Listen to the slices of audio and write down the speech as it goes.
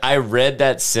I read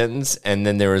that sentence, and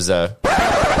then there was a...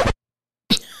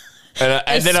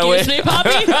 and then I went... Excuse me,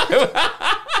 Poppy?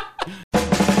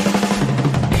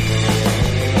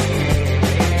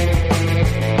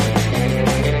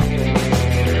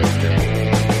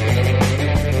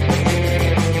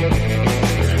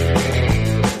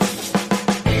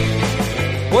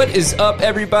 What is up,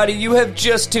 everybody? You have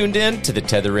just tuned in to the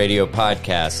Tether Radio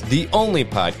Podcast, the only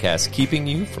podcast keeping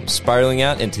you from spiraling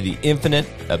out into the infinite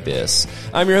abyss.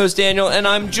 I'm your host, Daniel, and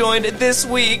I'm joined this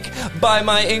week by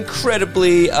my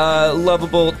incredibly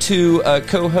lovable two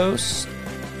co-hosts,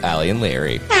 Allie and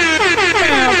Larry. There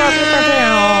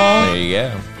you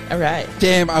go. All right.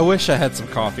 Damn, I wish I had some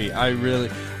coffee.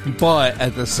 But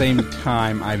at the same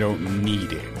time, I don't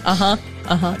need it. I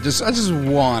just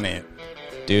want it.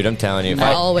 Dude, I'm telling you,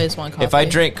 I always want coffee. If I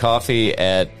drink coffee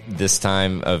at this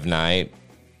time of night,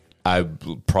 I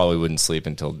probably wouldn't sleep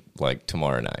until like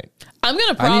tomorrow night. I'm going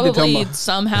to probably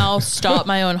somehow stop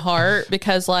my own heart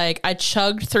because like I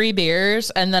chugged 3 beers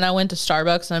and then I went to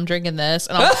Starbucks and I'm drinking this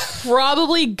and I'll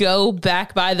probably go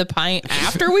back by the pint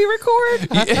after we record.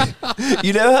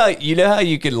 You know how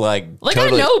you could like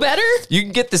totally, I know better. You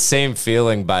can get the same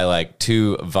feeling by like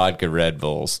 2 vodka Red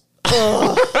Bulls.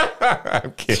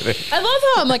 I'm kidding. I love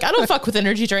how I'm like, I don't fuck with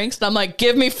energy drinks. And I'm like,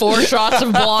 give me 4 shots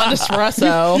of blonde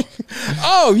espresso.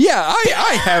 Oh, yeah.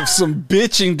 I have some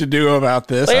bitching to do about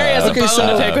this. Larry has a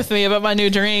bone to pick with me about my new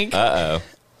drink. Uh-oh.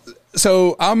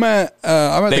 So I'm at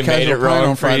the Casual Pine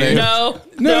on Friday. No,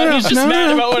 he's just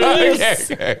mad about what it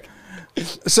is. Okay.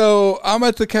 So I'm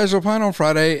at the Casual Pine on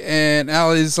Friday, and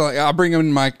Allie's like, I'll bring him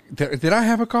my... Did I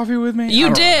have a coffee with me?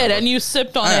 You did, and you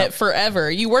sipped on it forever.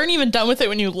 You weren't even done with it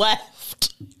when you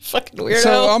left. Fucking weirdo.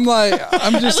 So I'm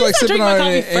just like sipping on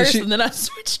it, and then I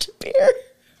switched to beer.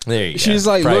 There you go. She's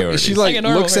like,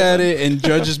 looks at person. it and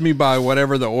judges me by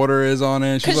whatever the order is on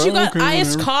it. Because you got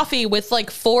iced coffee with like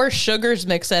 4 sugars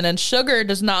mixed in, and sugar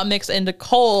does not mix into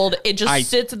cold. It just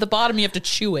sits at the bottom. You have to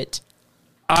chew it.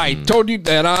 I told you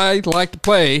that I like to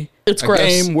play a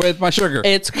game with my sugar.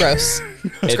 It's gross.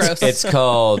 It's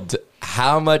called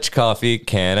How Much Coffee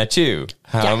Can I Chew?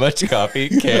 How much coffee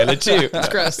can I chew? It's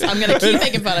gross. I'm going to keep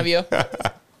making fun of you.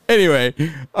 Anyway,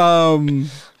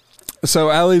 so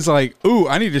Allie's like, ooh,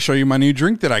 I need to show you my new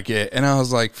drink that I get. And I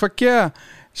was like, fuck yeah.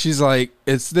 She's like,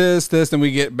 it's this. Then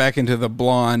we get back into the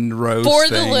blonde roast For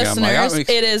thing. the listeners,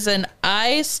 it is an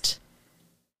iced...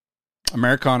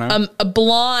 Americano. A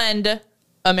blonde...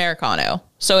 Americano.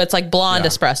 So it's like blonde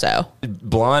espresso.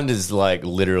 Blonde is like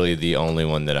literally the only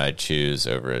one that I choose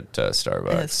over at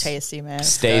Starbucks. It's tasty, man.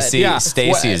 Stacy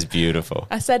is beautiful.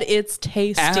 I said it's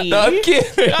tasty. No, I'm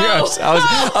kidding. I was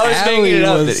making it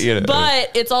up. That,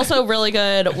 But it's also really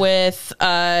good with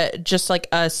just like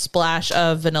a splash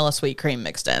of vanilla sweet cream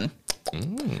mixed in.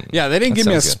 Yeah, they didn't give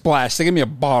me a splash. They gave me a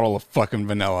bottle of fucking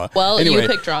vanilla. Well, anyway, you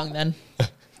picked wrong then.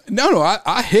 No,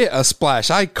 I hit a splash.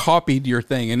 I copied your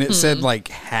thing, and it said like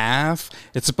half.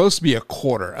 It's supposed to be a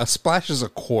quarter. A splash is a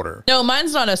quarter. No,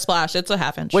 mine's not a splash. It's a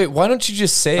half inch. Wait, why don't you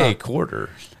just say a quarter?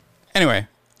 Anyway.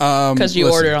 Because you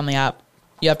ordered on the app.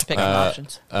 You have to pick up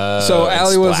options. So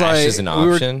Allie was like... is an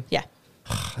option? Yeah.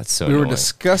 That's so We annoying. were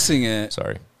discussing it.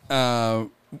 Sorry.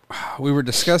 We were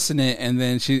discussing it, and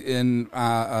then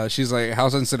she's like, "How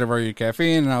sensitive are you to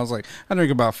caffeine?" And I was like, "I drink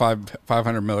about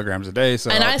 500 milligrams a day."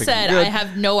 So and I said, "I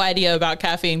have no idea about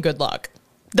caffeine. Good luck."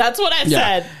 That's what I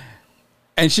said.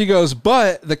 And she goes,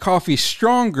 "But the coffee's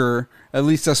stronger. At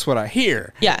least that's what I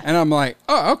hear." Yeah. And I'm like,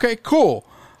 "Oh, okay, cool."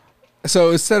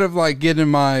 So instead of like getting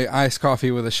my iced coffee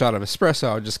with a shot of espresso,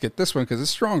 I'll just get this one because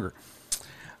it's stronger.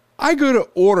 I go to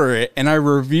order it, and I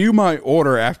review my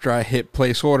order after I hit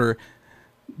place order.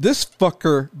 This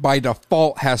fucker, by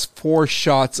default, has 4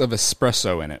 shots of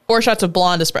espresso in it. 4 shots of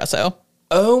blonde espresso.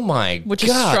 Oh my god. Which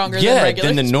is stronger than regular.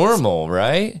 Than the normal,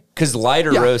 right? Because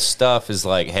lighter roast stuff is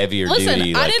like heavier duty.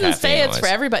 Listen, I didn't say it's for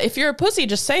everybody. If you're a pussy,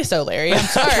 just say so, Larry. I'm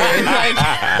sorry.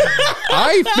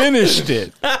 I finished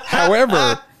it.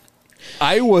 However,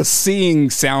 I was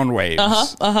seeing sound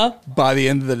waves by the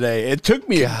end of the day. It took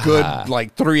me a good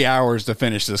like 3 hours to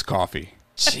finish this coffee.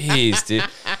 Jeez, dude.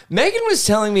 Megan was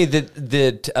telling me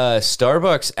that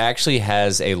Starbucks actually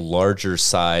has a larger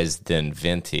size than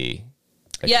Venti.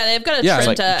 Yeah, they've got a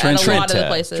Trenta at a lot of the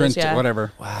places. Trenta,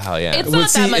 whatever. Wow, yeah. It's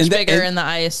not that much bigger in the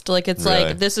iced. Like it's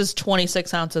like this is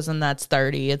 26 ounces and that's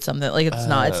 30. It's something like it's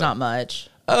not much.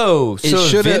 Oh,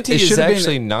 so Venti is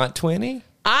actually not 20?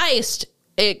 Iced.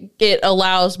 It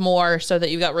allows more so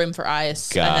that you've got room for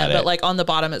ice. But like on the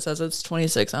bottom it says it's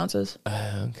 26 ounces.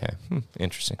 Okay.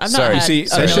 Interesting. I've not had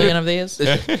a million of these.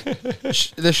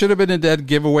 There should have been a dead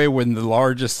giveaway when the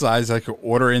largest size I could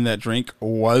order in that drink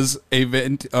was a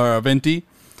Venti.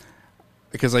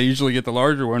 because I usually get the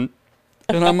larger one.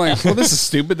 And I'm like, well, this is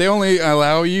stupid. They only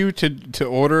allow you to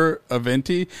order a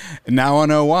venti. And now I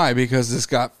know why, because it's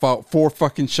got 4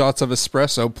 fucking shots of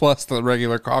espresso plus the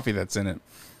regular coffee that's in it.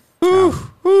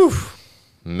 Whew.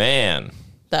 Man.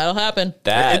 That'll happen.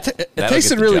 It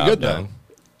tasted really good, though.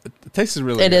 It tasted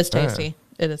really good. It is tasty.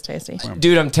 It is tasty.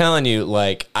 Dude, I'm telling you,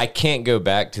 like, I can't go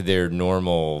back to their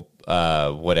normal,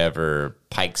 whatever,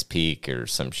 Pikes Peak or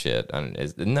some shit.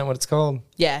 Isn't that what it's called?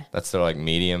 Yeah. That's their, like,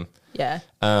 medium. Yeah.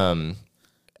 Blonde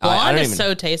is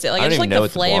so tasty. Like, I just like the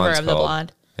flavor of the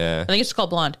blonde. Yeah. I think it's just called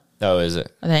blonde. Oh, is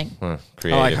it? I think.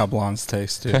 Creative. I like how blondes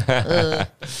taste, too. No,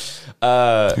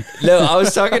 I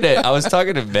was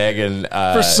talking to Megan.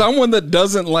 For someone that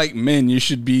doesn't like men, you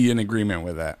should be in agreement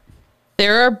with that.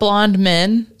 There are blonde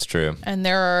men. It's true. And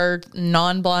there are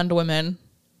non-blonde women.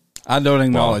 I don't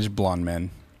acknowledge blonde men.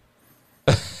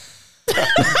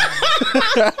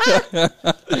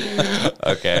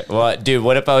 Okay. Well, dude,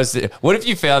 what if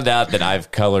you found out that I've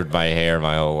colored my hair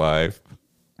my whole life?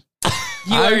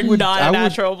 You are not a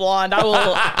natural blonde. I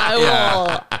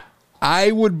will.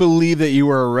 I would believe that you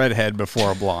were a redhead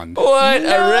before a blonde. What? No.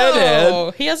 A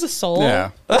redhead? He has a soul. Yeah.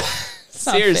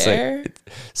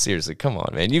 Seriously, come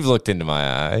on, man. You've looked into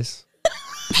my eyes.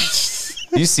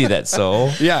 You see that soul?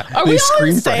 Yeah. Are we all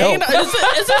insane?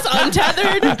 Is this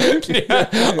untethered?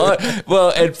 Yeah.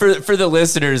 Well, and for the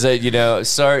listeners,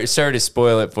 sorry to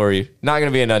spoil it for you. Not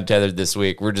going to be an untethered this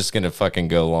week. We're just going to fucking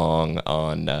go long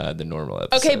on the normal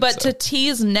episode. Okay, but to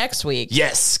tease next week.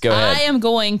 Yes, go ahead. I am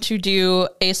going to do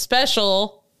a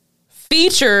special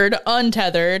featured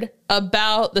untethered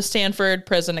about the Stanford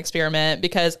prison experiment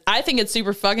because I think it's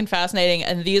super fucking fascinating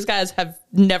and these guys have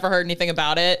never heard anything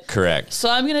about it. Correct. So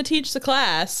I'm going to teach the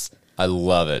class. I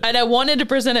love it. And I wanted to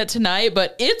present it tonight,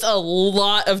 but it's a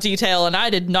lot of detail and I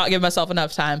did not give myself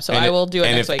enough time. So I will do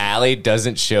it next week. And if Allie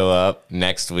doesn't show up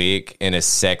next week in a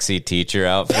sexy teacher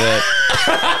outfit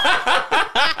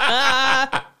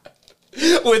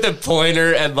with a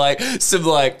pointer and some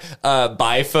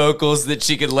bifocals that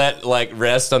she could let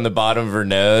rest on the bottom of her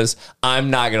nose, I'm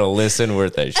not gonna listen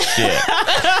worth a shit.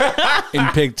 In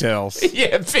pigtails.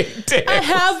 Yeah, pigtails. I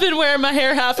have been wearing my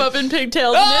hair half up in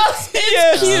pigtails and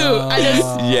it's cute.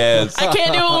 Yes. I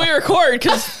can't do it when we record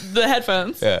because the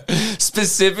headphones. Yeah.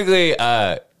 Specifically,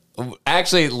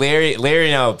 actually, Larry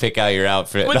and I will pick out your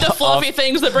outfit. With the fluffy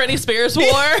things that Britney Spears wore.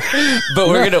 But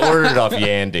we're going to order it off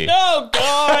Yandy. Oh,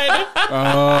 God.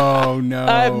 Oh, no.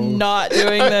 I'm not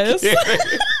doing this.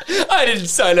 I didn't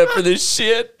sign up for this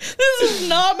shit. This is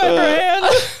not my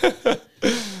brand.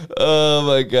 Oh,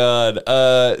 my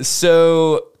God.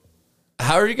 So,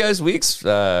 how are you guys' weeks,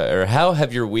 or how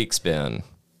have your weeks been?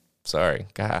 Sorry.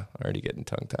 God, already getting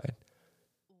tongue-tied.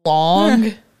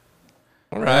 Long.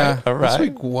 All right. This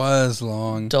week was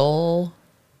long. Dull.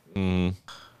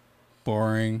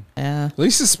 Boring. Yeah. At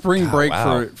least a spring break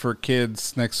wow. for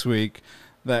kids next week.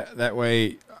 That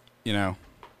way,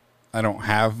 I don't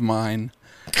have mine.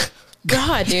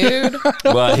 God, dude.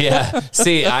 Well, yeah.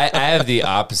 See, I have the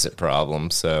opposite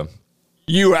problem, so.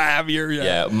 You have your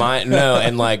and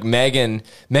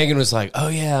Megan was like, oh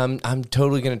yeah, I'm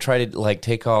totally gonna try to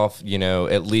take off,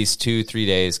 at least 2-3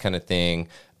 days kind of thing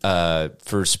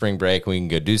for spring break. We can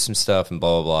go do some stuff and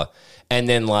blah blah blah. And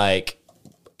then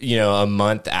a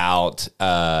month out,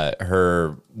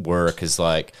 her work is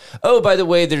like, oh, by the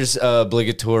way, there's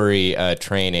obligatory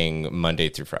training Monday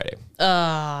through Friday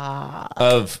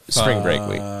of spring break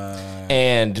week.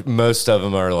 And most of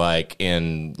them are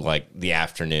in the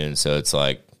afternoon. So it's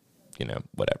whatever.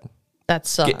 That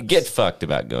sucks. Get fucked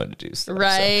about going to do stuff.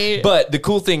 Right. So. But the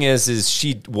cool thing is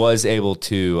she was able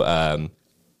to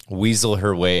weasel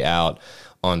her way out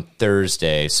on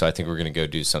Thursday, so I think we're going to go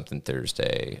do something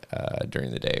Thursday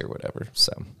during the day or whatever.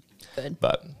 So, good.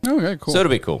 But okay, cool. So it'll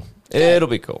be cool. It'll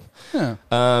be cool. Yeah.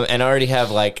 And I already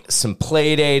have some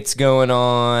play dates going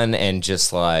on, and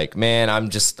just man, I'm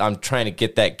trying to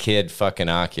get that kid fucking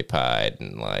occupied,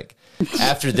 and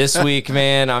after this week,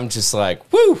 man, I'm just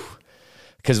woo.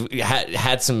 Because we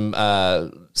had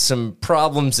some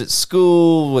problems at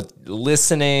school with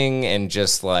listening and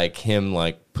just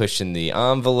him pushing the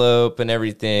envelope and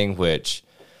everything, which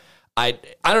I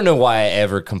don't know why I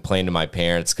ever complained to my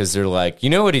parents because they're like, you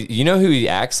know who he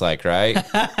acts like, right?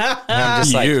 And I'm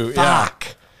just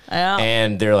fuck. Yeah.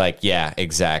 And they're like, yeah,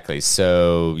 exactly.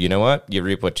 So you know what? You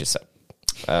reap what you sow.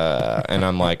 And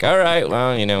I'm like, all right,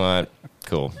 well, you know what?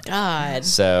 Cool. God.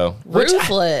 So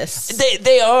ruthless.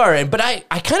 They are, but I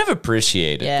kind of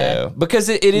appreciate it though, because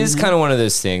it is kind of one of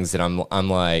those things that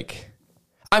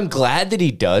I'm glad that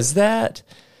he does that,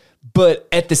 but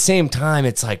at the same time,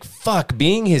 it's fuck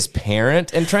being his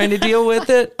parent and trying to deal with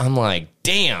it. I'm like,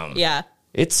 damn. Yeah.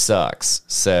 it sucks.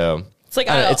 So it's like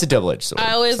it's a double-edged sword.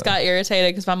 I always got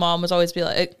irritated because my mom was always be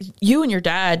like, you and your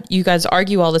dad, you guys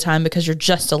argue all the time because you're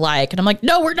just alike. And I'm like,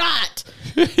 no, we're not.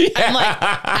 And like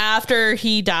after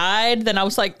he died, then I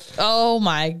was like, oh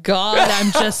my God,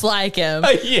 I'm just like him.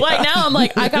 Like now I'm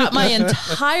like, I got my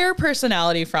entire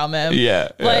personality from him.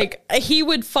 Like he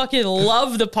would fucking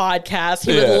love the podcast.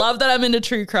 He would love that I'm into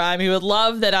true crime. He would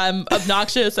love that I'm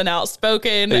obnoxious and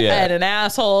outspoken and an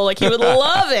asshole. Like he would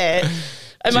love it.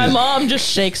 And my mom just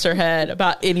shakes her head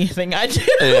about anything I do.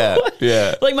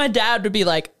 Like my dad would be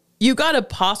like, you got a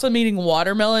possum eating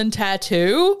watermelon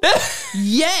tattoo?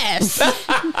 Yes.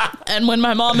 And when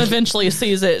my mom eventually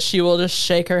sees it, she will just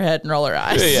shake her head and roll her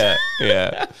eyes.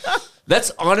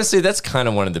 That's honestly, that's kind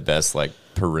of one of the best like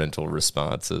parental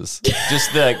responses.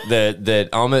 Just the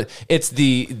almost, it's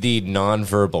the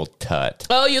nonverbal tut.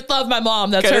 Oh, you love my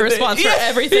mom. That's her response for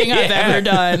everything I've ever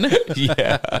done.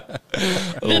 I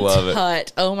love it.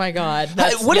 Tut. Oh my God.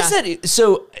 What is that?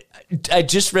 So I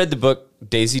just read the book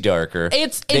Daisy Darker.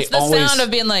 It's the sound of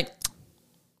being like,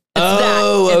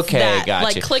 okay, gotcha.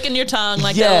 Like clicking your tongue,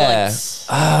 like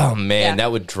oh man,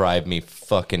 that would drive me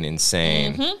fucking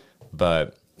insane.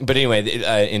 But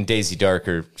anyway, in Daisy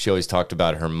Darker, she always talked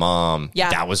about her mom.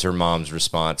 That was her mom's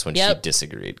response when she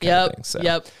disagreed. Kind of thing.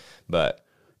 So, but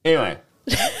anyway.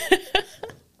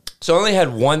 So I only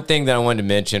had one thing that I wanted to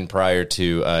mention prior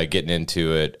to getting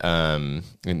into it,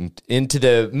 into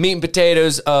the meat and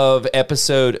potatoes of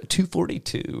episode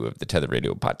 242 of the Tether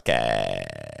Radio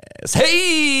podcast.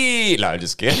 Hey! No, I'm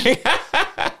just kidding.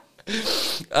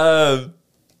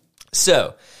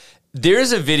 So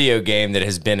there's a video game that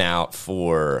has been out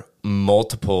for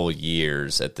multiple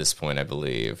years at this point, I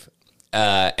believe.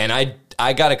 And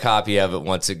I got a copy of it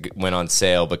once it went on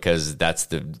sale because that's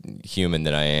the human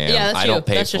that I am. Yeah, I don't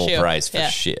pay full price for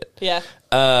shit. Yeah.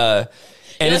 And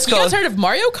it's you called... guys heard of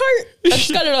Mario Kart? I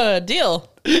just got it on a deal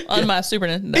on my Super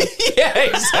Nintendo.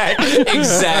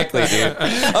 Exactly, dude.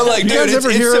 I'm like, dude, you guys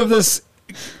ever hear of this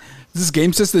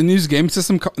game system, new game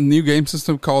system called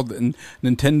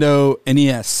Nintendo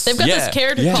NES? They've got this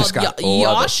character called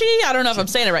Yoshi. I don't know if I'm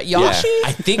saying it right. Yoshi? Yeah.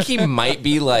 I think he might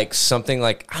be like something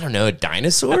like, I don't know, a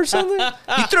dinosaur or something.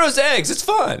 He throws eggs. It's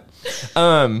fun.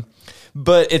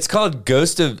 But it's called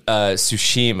Ghost of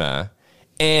Tsushima.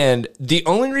 And the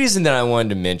only reason that I wanted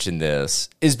to mention this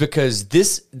is because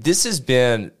this has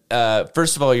been,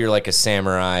 first of all, you're like a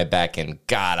samurai back in,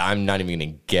 God, I'm not even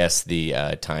going to guess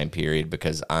the time period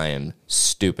because I am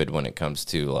stupid when it comes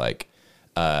to like,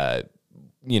 whatever.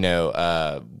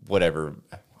 Oh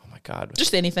my God.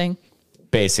 Just anything.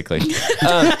 Basically. But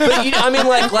I mean,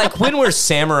 like when were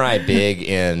samurai big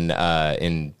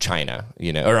in China,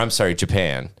 or I'm sorry,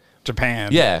 Japan?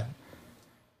 Yeah.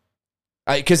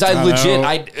 Because I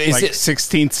legit, is it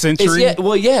 16th century?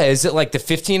 Is it like the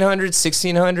 1500s,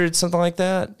 1600s, something like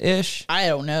that ish? I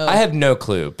don't know. I have no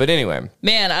clue. But anyway,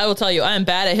 man, I will tell you, I am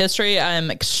bad at history. I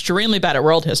am extremely bad at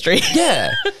world history.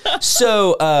 Yeah.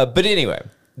 So, but anyway,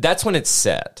 that's when it's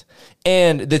set.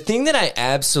 And the thing that I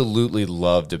absolutely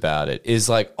loved about it is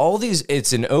like all these.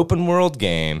 It's an open world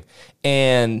game,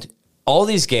 and all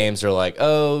these games are like,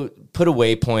 oh, put a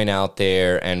waypoint out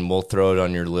there and we'll throw it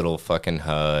on your little fucking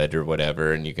HUD or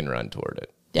whatever and you can run toward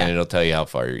it. Yeah. And it'll tell you how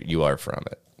far you are from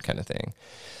it, kind of thing.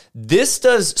 This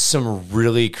does some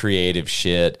really creative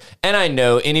shit. And I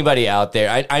know anybody out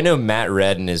there, I know Matt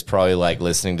Redden is probably like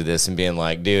listening to this and being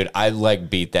like, dude, I like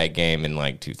beat that game in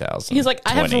like 2000. He's like,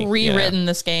 I have rewritten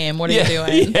this game. What are you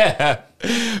doing? Yeah.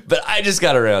 But I just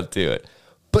got around to it.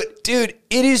 But dude,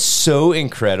 it is so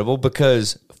incredible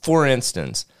because, for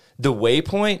instance, the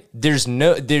waypoint,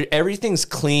 everything's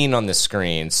clean on the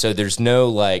screen. So there's no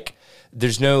like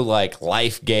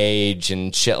life gauge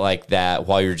and shit like that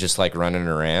while you're just like running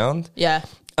around. Yeah.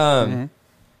 And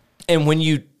when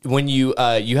you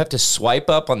have to swipe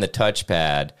up on the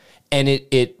touchpad and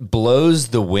it blows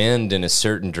the wind in a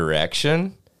certain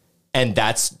direction, and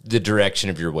that's the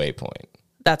direction of your waypoint.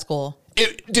 That's cool.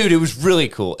 Dude, it was really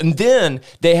cool. And then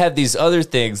they have these other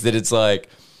things that it's like,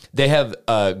 they have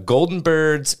golden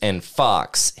birds and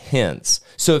fox hints.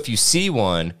 So if you see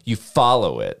one, you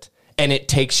follow it, and it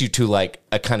takes you to like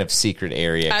a kind of secret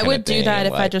area. I would do that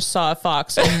if I just saw a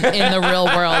fox in the real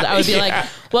world. I would be like,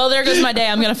 well, there goes my day.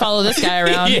 I'm going to follow this guy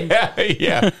around. Yeah.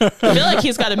 I feel like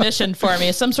he's got a mission for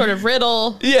me, some sort of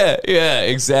riddle. Yeah,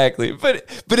 exactly. But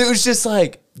it was just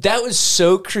like, that was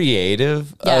so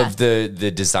creative of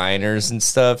the designers and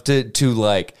stuff to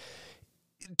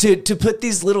put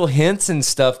these little hints and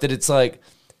stuff that it's like,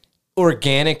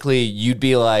 organically you'd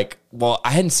be like, well,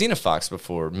 I hadn't seen a fox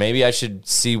before. Maybe I should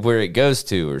see where it goes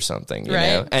to or something, you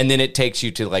know? And then it takes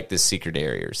you to like this secret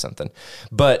area or something.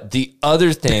 But the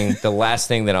other thing, the last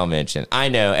thing that I'll mention, I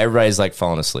know everybody's like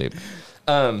falling asleep.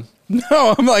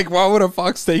 No, I'm like, why would a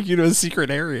fox take you to a secret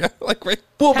area? Like, wait.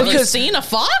 Well, have you seen a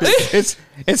fox?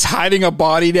 It's hiding a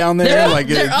body down there.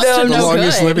 They're the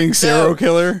longest living serial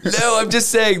killer. No, I'm just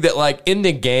saying that like in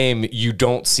the game, you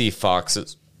don't see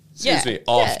foxes. Excuse me,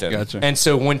 often. Gotcha. And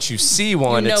so once you see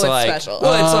one, it's like, special.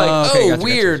 Well, it's like, okay,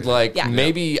 weird. Gotcha. Like,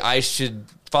 maybe I should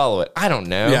follow it. I don't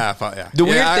know. Yeah. The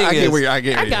weird thing is, I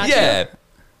get got you. yeah.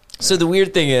 So the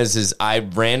weird thing is I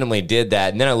randomly did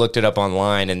that, and then I looked it up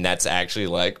online, and that's actually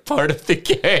like part of the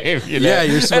game. You know? Yeah,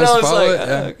 you're supposed to follow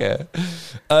it.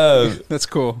 Okay. That's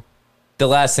cool. The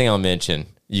last thing I'll mention,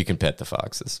 you can pet the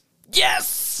foxes.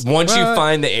 Yes. Once you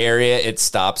find the area, it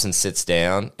stops and sits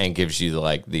down and gives you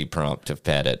like the prompt to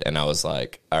pet it. And I was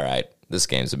like, all right, this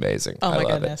game's amazing. Oh, I my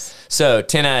love goodness. it. So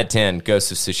 10 out of 10,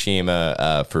 Ghost of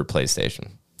Tsushima for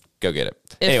PlayStation. Go get it.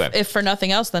 Anyway. If for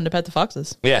nothing else, then to pet the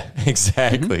foxes. Yeah,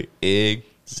 exactly.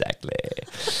 Exactly.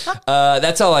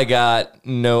 That's all I got.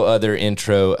 No other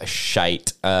intro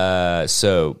shite.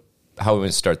 So how are we going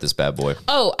to start this bad boy?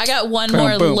 Oh, I got one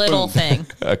more little thing.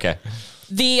 Okay.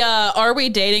 The Are We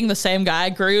Dating the Same Guy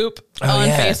group on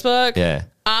Facebook. Yeah.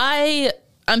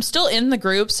 I'm still in the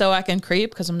group so I can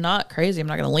creep because I'm not crazy. I'm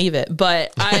not going to leave it.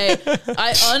 But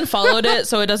I unfollowed it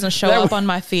so it doesn't show up on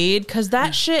my feed because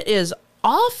that shit is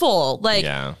awful. Like,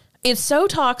 it's so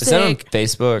toxic. Is that on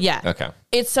Facebook? Yeah. Okay.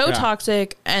 It's so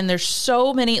toxic and there's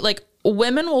so many, like,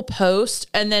 women will post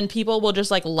and then people will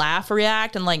just like laugh,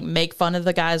 react, and like make fun of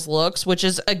the guy's looks, which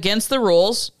is against the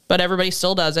rules, but everybody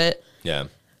still does it. Yeah.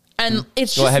 And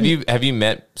it's just... Well, have you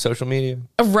met social media?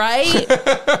 Right?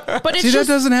 But it's that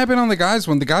doesn't happen on the guys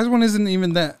one. The guys one isn't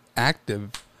even that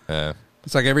active.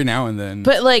 It's like every now and then.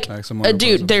 But like someone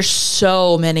dude, there's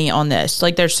so many on this.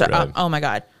 Like there's oh my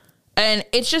God. And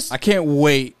it's just... I can't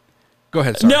wait. Go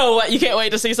ahead, sorry. No, what? You can't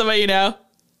wait to see somebody you know?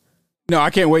 No, I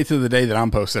can't wait till the day that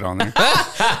I'm posted on there.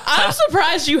 I'm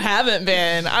surprised you haven't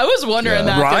been. I was wondering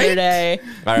that the other day.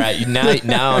 All right,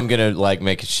 now I'm gonna like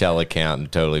make a shell account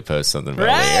and totally post something about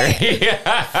Larry.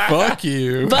 Fuck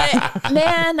you. But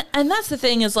man, and that's the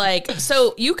thing is like,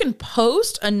 so you can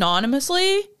post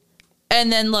anonymously, and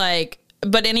then like,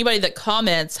 but anybody that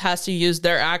comments has to use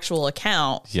their actual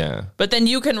account. Yeah. But then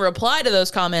you can reply to those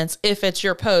comments if it's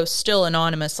your post still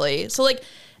anonymously. So like,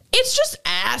 it's just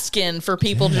asking for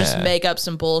people to just make up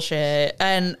some bullshit.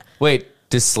 And wait,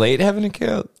 does Slate have an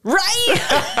account? Right?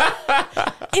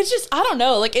 It's just, I don't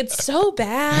know. Like, it's so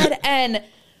bad. And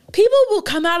people will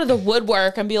come out of the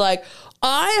woodwork and be like,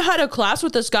 I had a class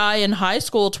with this guy in high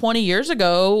school 20 years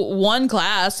ago, one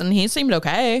class, and he seemed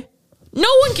okay. No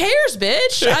one cares,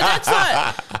 bitch. That's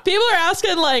not... People are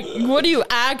asking, like, what do you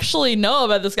actually know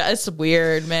about this guy? It's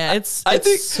weird, man. It's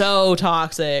so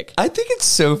toxic. I think it's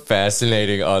so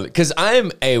fascinating because I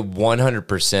am a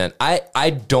 100%. I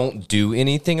don't do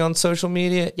anything on social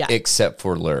media except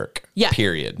for lurk. Yeah.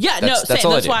 Period. Yeah, that's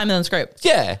why I'm in this group.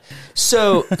 Yeah.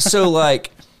 So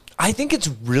like, I think it's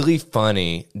really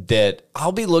funny that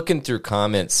I'll be looking through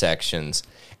comment sections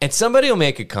and somebody will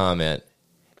make a comment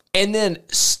and then...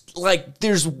 like,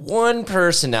 there's one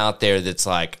person out there that's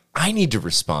like, I need to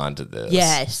respond to this.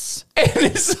 Yes. And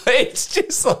it's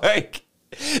just like,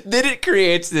 then it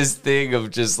creates this thing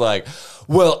of just like,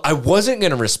 well, I wasn't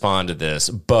going to respond to this,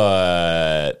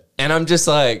 but, and I'm just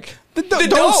like,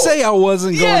 don't say I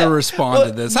wasn't going to respond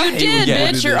to this. You did,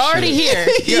 bitch. You're already here.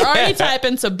 You're already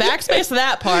typing, so backspace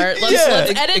that part.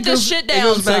 Let's edit this shit down.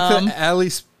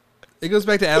 It goes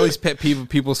back to Allie's pet peeve of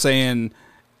people saying,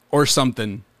 or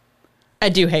something. I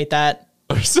do hate that.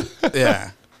 Yeah.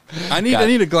 I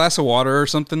need a glass of water or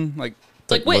something. Like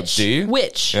which? Well, do you?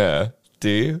 Which? Yeah. Do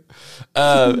you?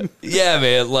 Yeah,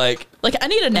 man. Like I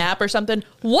need a nap or something.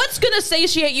 What's going to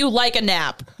satiate you like a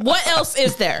nap? What else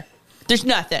is there? There's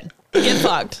nothing. Get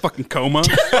fucked. Fucking coma.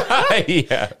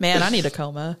 Yeah. Man, I need a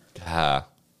coma.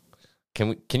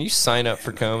 Can you sign up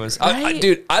for comas? Right?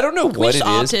 Dude, I don't know what it is.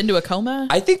 Opt into a coma?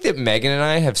 I think that Megan and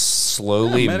I have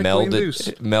slowly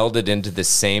melded into the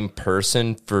same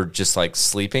person for just like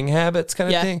sleeping habits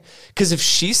kind of thing. Because if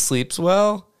she sleeps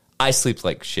well, I sleep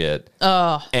like shit.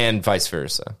 Oh. And vice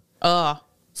versa. Oh.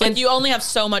 It's like you only have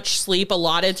so much sleep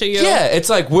allotted to you. Yeah, it's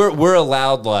like we're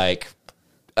allowed like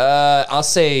I'll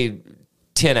say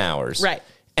 10 hours. Right.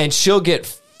 And she'll get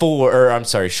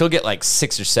she'll get like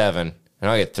 6 or 7. And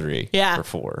I'll get 3 or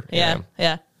 4. Yeah.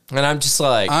 And I'm just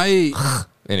like,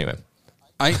 anyway.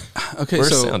 Okay, Worst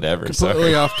so sound ever,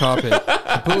 completely off topic.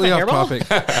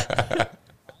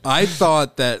 I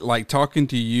thought that, like, talking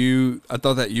to you, I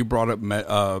thought that you brought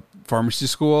up pharmacy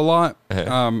school a lot.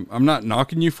 I'm not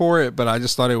knocking you for it, but I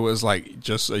just thought it was, like,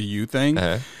 just a you thing.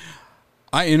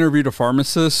 I interviewed a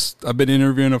pharmacist. I've been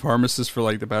interviewing a pharmacist for,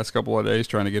 like, the past couple of days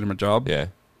trying to get him a job. Yeah.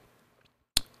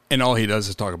 And all he does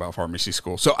is talk about pharmacy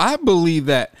school. So I believe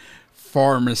that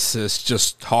pharmacists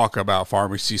just talk about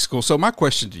pharmacy school. So my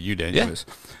question to you, Daniel, is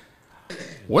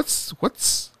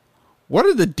what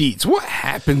are the deets? What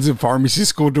happens in pharmacy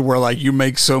school to where, like, you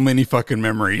make so many fucking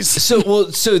memories? So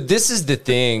this is the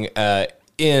thing.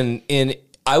 In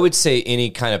I would say any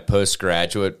kind of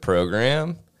postgraduate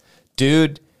program,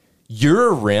 dude,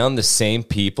 you're around the same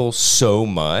people so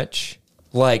much.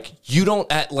 Like, you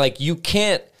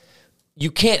can't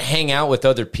hang out with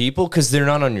other people because they're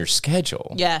not on your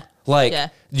schedule. Yeah. Like,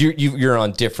 you're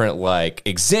on different, like,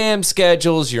 exam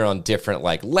schedules, you're on different,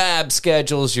 like, lab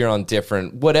schedules, you're on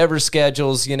different whatever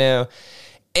schedules, you know?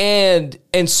 And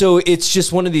so it's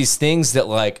just one of these things that,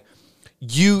 like,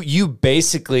 you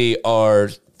basically are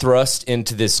thrust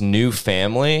into this new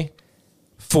family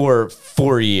for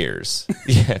 4 years.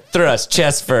 Yeah, thrust,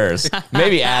 chest first,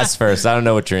 maybe ass first. I don't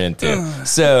know what you're into.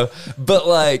 So,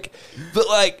 but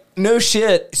no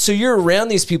shit. So you're around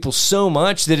these people so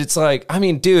much that it's like, I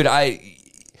mean, dude,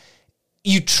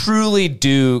 you truly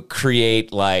do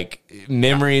create, like,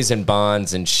 memories and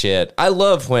bonds and shit. I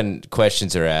love when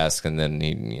questions are asked and then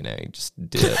he just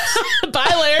dips.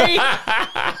 Bye, Larry.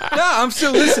 No, I'm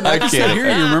still listening. I can still hear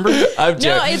you, remember? I'm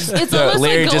joking. No, it's almost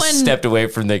Larry like just stepped away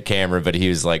from the camera, but he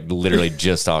was, like, literally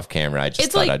just off camera. I just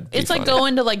it's thought like I'd be it's funny. like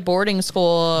going to, like, boarding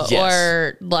school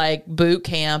or, like, boot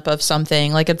camp of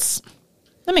something. Like, that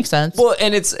makes sense. Well,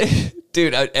 and it's,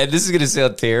 dude, and this is going to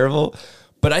sound terrible,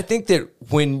 but I think that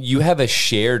when you have a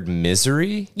shared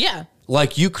misery, yeah,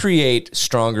 like, you create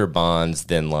stronger bonds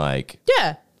than, like,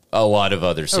 yeah, a lot of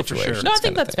other situations. sure. No, I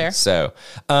think that's fair. So,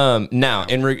 now,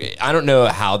 I don't know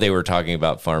how they were talking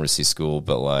about pharmacy school,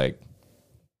 but, like,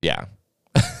 yeah.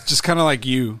 Just kind of like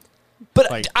you.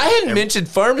 But Like, I hadn't mentioned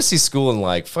pharmacy school in,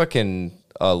 like, fucking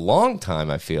a long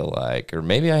time, I feel like. Or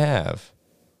maybe I have.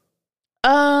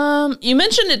 You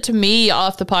mentioned it to me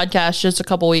off the podcast just a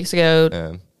couple weeks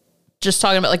ago. Just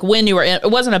talking about, like, when you were in. It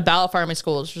wasn't about pharmacy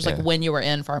school. It was just like when you were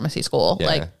in pharmacy school,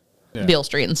 like Beale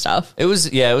Street and stuff. It was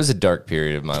a dark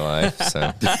period of my life.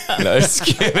 So no, just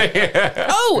kidding.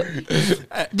 Oh,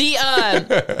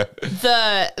 the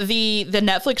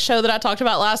Netflix show that I talked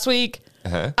about last week.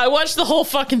 I watched the whole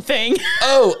fucking thing.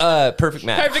 Oh, Perfect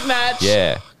Match. Perfect Match.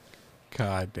 Yeah.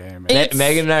 God damn it.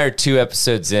 Megan and I are 2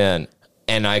 episodes in,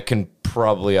 and I can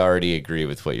probably already agree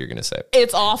with what you're going to say.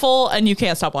 It's awful, and you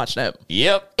can't stop watching it.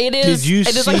 Yep. It is.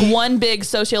 It is like one big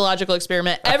sociological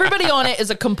experiment. Everybody on it is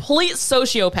a complete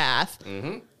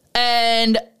sociopath,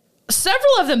 and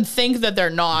several of them think that they're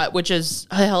not, which is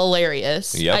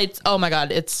hilarious. Yep. Oh my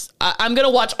god! I'm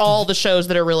gonna watch all the shows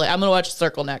that are really. I'm gonna watch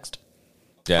Circle next.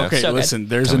 Yeah. Okay, So listen.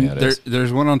 There's one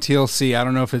on TLC. I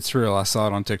don't know if it's real. I saw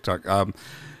it on TikTok.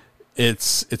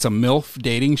 It's a MILF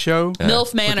dating show.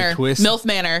 MILF Manor. Twist. MILF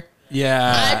Manor.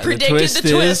 Yeah, I predicted the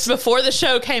twist before the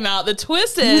show came out. The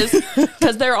twist is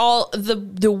because they're all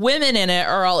the women in it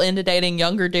are all into dating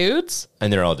younger dudes.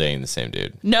 And they're all dating the same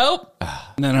dude. Nope.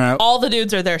 No. All the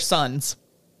dudes are their sons,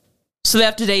 so they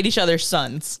have to date each other's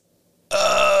sons.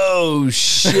 Oh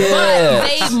shit! But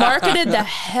they marketed the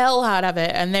hell out of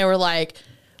it, and they were like,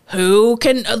 "Who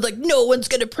can like? No one's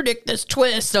gonna predict this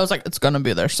twist." So I was like, "It's gonna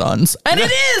be their sons," and it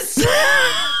is.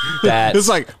 It's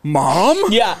like, Mom?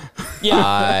 Yeah.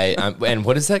 And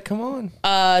what does that come on?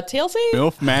 TLC?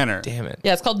 MILF Manor. Damn it.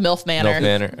 Yeah, it's called MILF Manor. MILF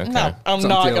Manor. Okay. No, I'm It's on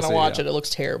not TLC, gonna watch yeah. it. It looks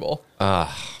terrible.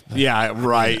 Yeah,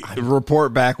 right.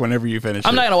 Report back whenever you finish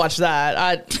I'm it. not gonna watch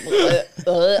that.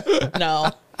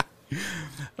 No.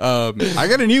 I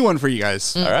got a new one for you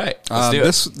guys. All right. Let's do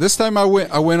it. This time I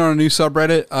went on a new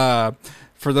subreddit.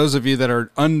 For those of you that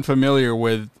are unfamiliar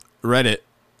with Reddit,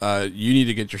 you need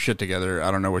to get your shit together.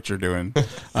 I don't know what you're doing.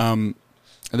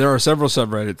 There are several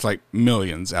subreddits, like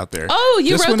millions out there. Oh,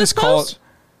 you wrote this post?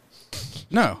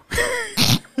 No.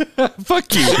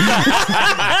 Fuck you.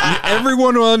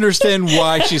 Everyone will understand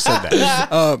why she said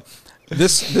that.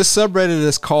 This subreddit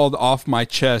is called Off My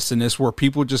Chest, and it's where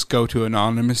people just go to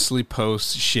anonymously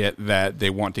post shit that they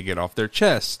want to get off their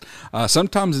chest.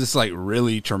 Sometimes it's like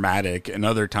really traumatic, and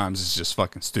other times it's just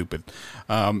fucking stupid.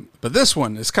 But this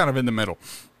one is kind of in the middle.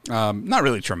 Not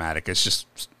really traumatic. It's just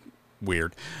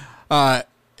weird.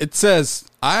 It says,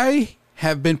 I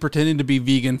have been pretending to be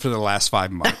vegan for the last 5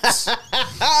 months.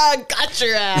 Got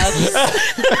your ass.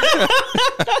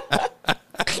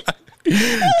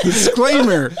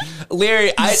 Disclaimer.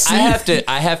 Larry, I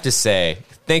have to say,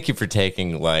 thank you for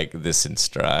taking like this in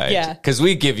stride. Yeah. Because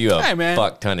we give you a Hey, man.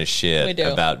 fuck ton of shit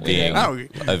about being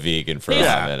a vegan for a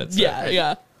lot of minutes.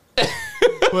 Yeah.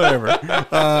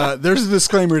 Whatever. There's a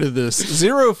disclaimer to this.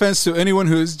 Zero offense to anyone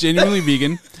who is genuinely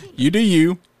vegan. You do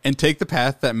you, and take the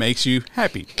path that makes you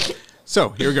happy. So,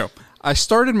 here we go. I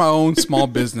started my own small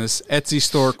business, Etsy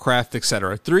store, craft,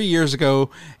 etc. 3 years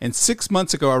ago, and 6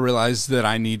 months ago I realized that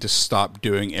I need to stop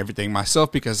doing everything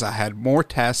myself because I had more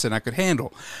tasks than I could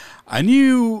handle. I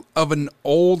knew of an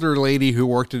older lady who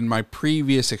worked in my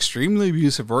previous extremely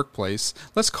abusive workplace.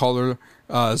 Let's call her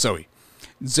Zoe.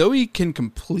 Zoe can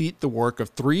complete the work of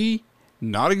three,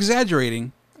 not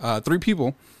exaggerating, 3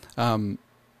 people,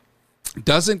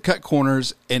 doesn't cut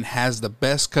corners, and has the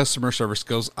best customer service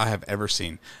skills I have ever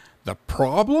seen. The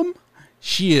problem?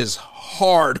 She is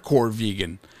hardcore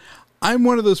vegan. I'm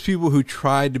one of those people who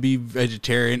tried to be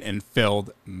vegetarian and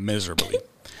failed miserably.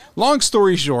 Long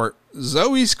story short,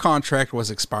 Zoe's contract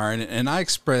was expiring, and I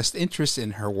expressed interest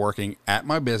in her working at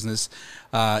my business.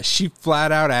 She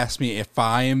flat out asked me if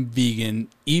I am vegan,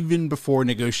 even before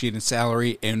negotiating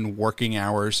salary and working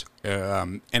hours.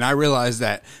 And I realized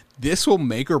that this will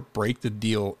make or break the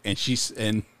deal. And she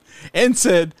said,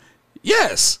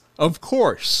 "Yes, of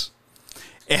course."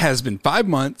 It has been 5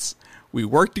 months. We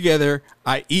work together.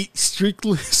 I eat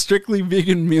strictly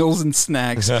vegan meals and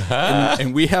snacks,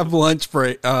 and we have lunch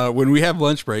break. When we have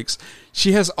lunch breaks,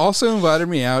 she has also invited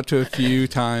me out to a few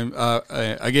times.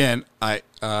 Again, I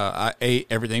ate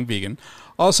everything vegan.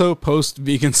 Also, post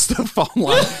vegan stuff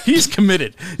online. He's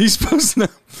committed. He's posting.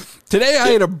 Today I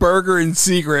ate a burger in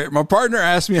secret. My partner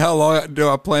asked me how long do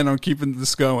I plan on keeping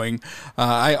this going.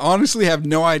 I honestly have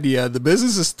no idea. The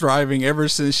business is thriving ever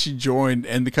since she joined,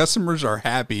 and the customers are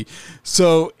happy.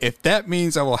 So if that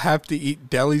means I will have to eat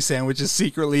deli sandwiches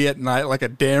secretly at night like a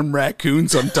damn raccoon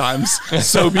sometimes,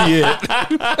 so be it.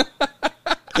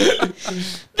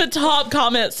 The top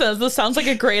comment says, "This sounds like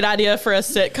a great idea for a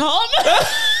sitcom."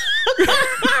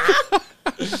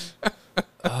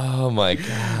 Oh my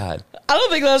God. I don't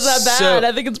think that's that bad.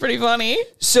 I think it's pretty funny.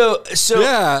 So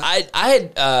Yeah.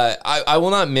 I will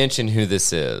not mention who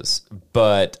this is,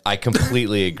 but I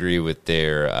completely agree with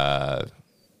their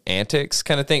antics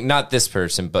kind of thing. Not this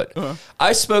person, but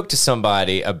I spoke to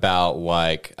somebody about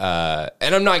like, and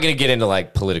I'm not going to get into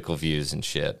like political views and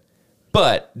shit,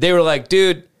 but they were like,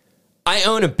 dude, I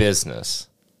own a business.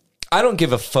 I don't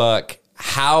give a fuck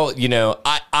how,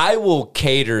 I will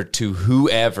cater to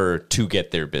whoever to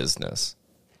get their business.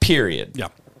 Period. Yeah.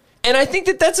 And I think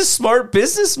that that's a smart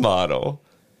business model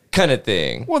kind of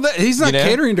thing. Well, he's not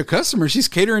catering to customers. He's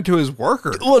catering to his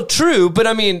worker. Well, true. But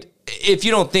I mean, if you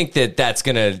don't think that that's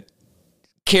going to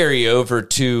carry over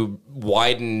to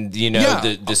widen,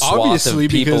 the swath of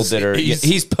people that are,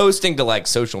 he's posting to like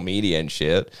social media and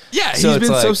shit. Yeah. So he's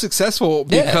been so successful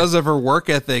because of her work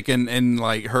ethic and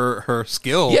like her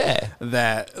skill. Yeah.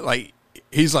 That like,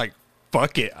 he's like,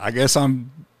 fuck it. I guess I'm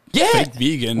fake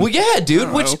vegan. Well, yeah,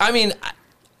 dude. Which I mean,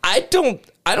 I don't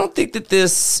think that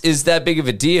this is that big of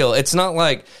a deal. It's not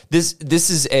like this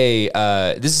is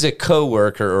a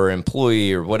coworker or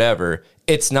employee or whatever.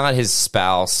 It's not his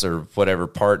spouse or whatever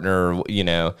partner.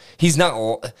 He's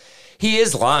not. He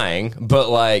is lying, but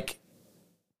like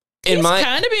he's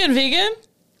kind of being vegan.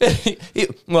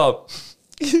 Well.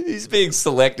 He's being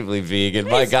selectively vegan.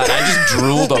 My God, I just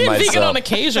drooled on myself. Vegan on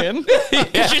occasion.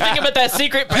 Because you're thinking about that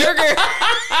secret burger.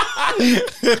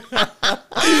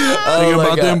 Think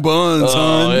about them buns,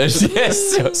 hon.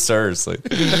 Yes, seriously.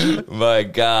 My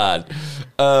God.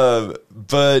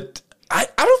 But I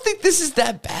don't think this is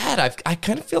that bad. I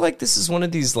kind of feel like this is one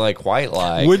of these like white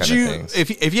lie would kind you, of things.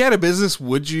 If you had a business,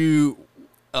 would you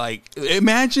like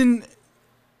imagine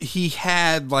he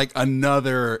had like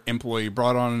another employee,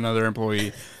 brought on another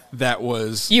employee that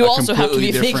was you also have to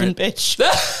be different. vegan, bitch.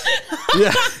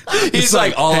 Yeah. He's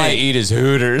like, all I eat is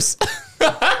Hooters.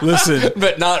 Listen.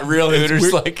 But not real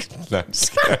Hooters. Like, no, I'm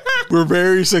just kidding. We're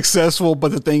very successful,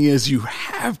 but the thing is you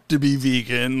have to be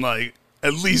vegan, like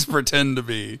at least pretend to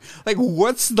be. Like,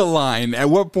 what's the line? At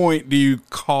what point do you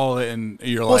call it and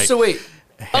you're like, so wait.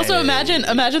 Also, imagine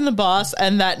the boss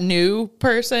and that new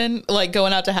person like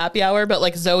going out to happy hour, but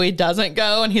like Zoe doesn't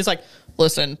go, and he's like,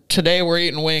 "Listen, today we're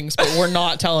eating wings, but we're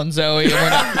not telling Zoe.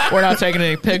 We're not taking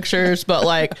any pictures, but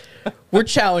like we're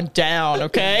chowing down,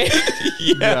 okay?"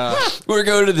 Yeah. We're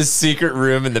going to the secret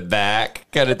room in the back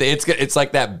kind of thing. It's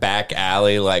like that back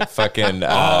alley, like fucking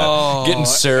getting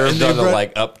served on the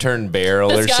like upturned barrel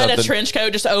this or guy something. in a trench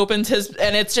coat just opens his,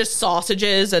 and it's just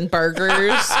sausages and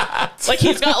burgers. Like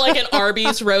he's got like an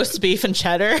Arby's roast beef and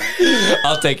cheddar.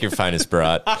 I'll take your finest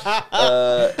brat.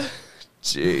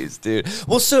 Jeez, dude.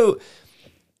 Well, so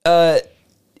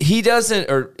he doesn't,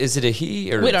 or is it a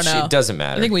he? Or we don't know. It doesn't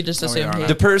matter. I think we just assumed he.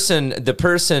 The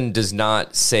person does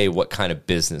not say what kind of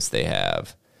business they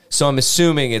have. So I'm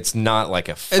assuming it's not like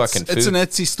a fucking food. It's an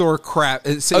Etsy store crap.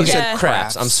 You said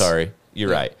crafts. I'm sorry.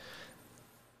 You're right.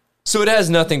 So it has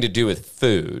nothing to do with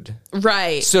food.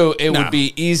 Right. So it would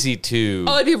be easy to...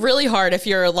 Oh, it'd be really hard if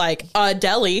you're like a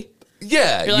deli.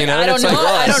 Yeah. You're like, I don't know.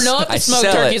 I don't know if the smoked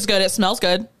turkey's good. It smells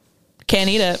good. Can't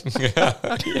eat it.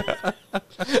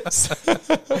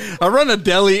 I run a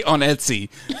deli on Etsy.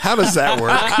 How does that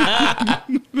work?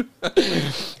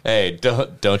 Hey,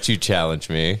 don't you challenge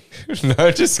me.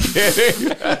 No, just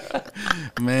kidding.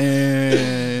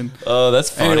 Man. Oh, that's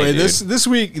funny. Anyway, dude. this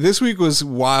week was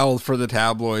wild for the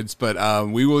tabloids, but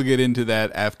we will get into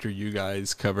that after you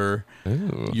guys cover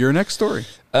your next story.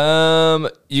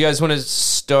 You guys want to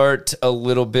start a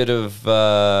little bit of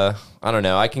I don't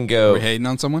know. I can go. Are we hating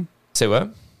on someone? Say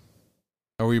what?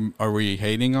 Are we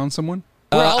hating on someone?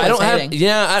 I don't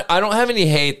I don't have any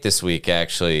hate this week,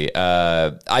 actually.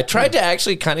 I tried to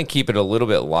actually kind of keep it a little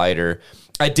bit lighter.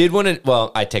 I did want to,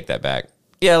 well, I take that back.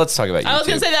 Yeah, let's talk about YouTube. I was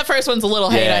going to say that first one's a little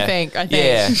hate, I think.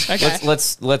 Yeah. Okay.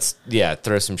 Let's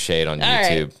throw some shade on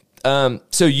YouTube. Right.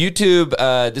 So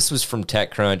YouTube, this was from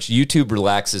TechCrunch. YouTube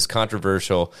relaxes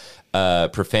controversial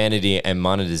profanity and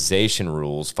monetization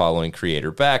rules following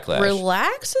creator backlash.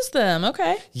 Relaxes them.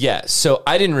 Okay. Yeah. So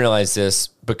I didn't realize this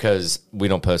because we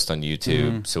don't post on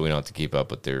YouTube, so we don't have to keep up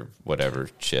with their whatever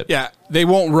shit. Yeah, they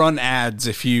won't run ads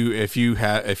if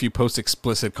you post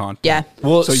explicit content. Yeah.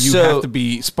 Well, so you have to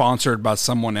be sponsored by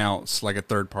someone else, like a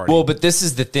third party. Well, but this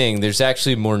is the thing. There's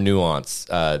actually more nuance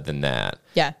than that.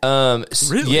 Yeah.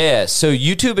 Really? Yeah. So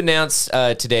YouTube announced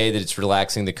today that it's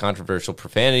relaxing the controversial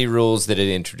profanity rules that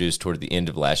it introduced toward the end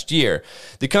of last year.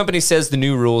 The company says the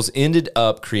new rules ended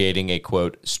up creating a,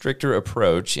 quote, stricter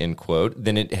approach, end quote,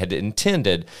 than it had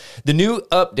intended. The new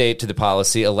update to the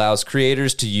policy allows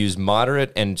creators to use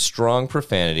moderate and strong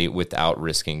profanity without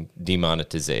risking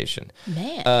demonetization.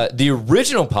 Man. The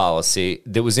original policy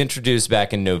that was introduced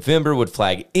back in November would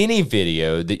flag any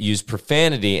video that used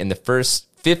profanity in the first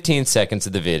 15 seconds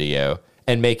of the video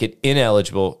and make it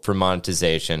ineligible for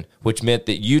monetization, which meant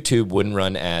that YouTube wouldn't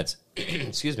run ads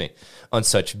excuse me, on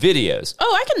such videos.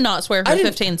 Oh, I can not swear for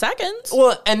 15 seconds.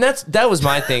 Well, and that was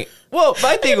my thing. Well,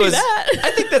 my thing was,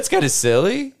 I think that's kind of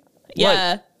silly.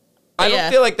 Yeah. Like, I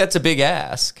don't feel like that's a big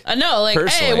ask. I know, like,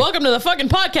 personally. Hey, welcome to the fucking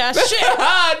podcast.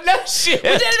 Shit. No shit. We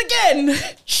did it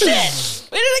again. Shit.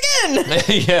 We did it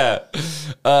again.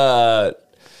 Yeah.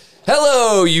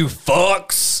 Hello, you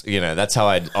fucks. You know, that's how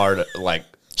I'd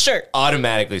Sure.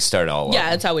 automatically start all of Yeah, them.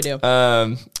 that's how we do.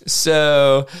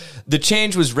 So the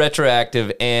change was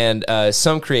retroactive, and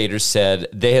some creators said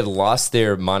they had lost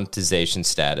their monetization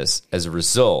status as a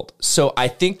result. So I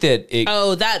think that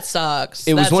that sucks.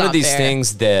 It was That's one of not these fair.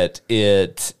 things that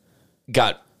it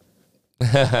got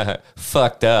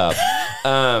fucked up.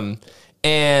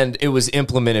 And it was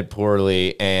implemented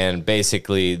poorly, and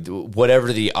basically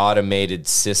whatever the automated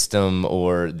system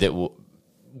or that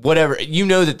whatever, you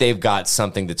know that they've got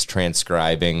something that's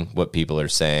transcribing what people are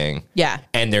saying. Yeah.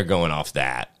 And they're going off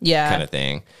that kind of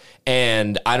thing.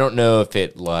 And I don't know if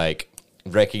it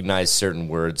recognized certain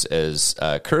words as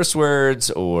curse words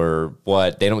or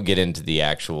what. They don't get into the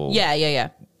actual Yeah.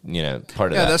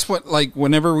 part of that. Yeah, that's what, like,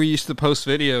 whenever we used to post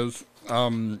videos,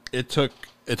 it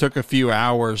took a few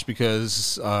hours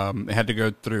because it had to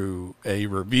go through a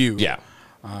review. Yeah.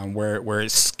 Where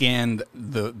it scanned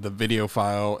the video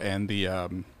file and the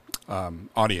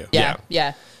audio.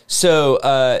 Yeah. So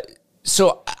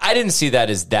I didn't see that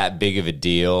as that big of a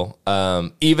deal,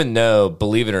 even though,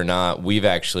 believe it or not, we've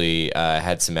actually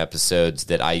had some episodes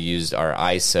that I used our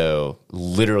ISO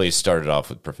literally started off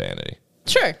with profanity.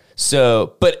 Sure.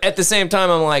 So, but at the same time,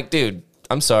 I'm like, dude,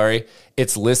 I'm sorry.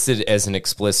 It's listed as an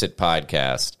explicit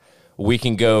podcast. We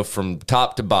can go from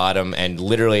top to bottom, and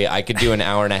literally I could do an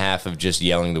hour and a half of just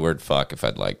yelling the word fuck if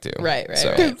I'd like to. Right.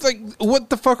 It's like, what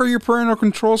the fuck are your parental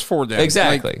controls for then?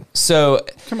 Exactly. Like, so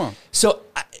come on.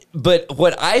 But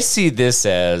what I see this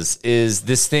as is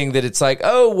this thing that it's like,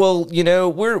 oh, well,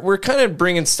 we're kind of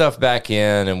bringing stuff back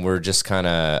in, and we're just kind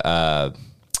of,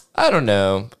 I don't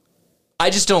know.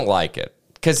 I just don't like it.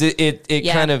 Because it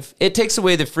kind of, it takes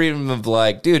away the freedom of,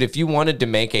 like, dude, if you wanted to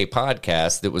make a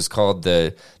podcast that was called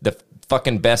the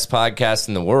fucking best podcast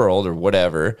in the world or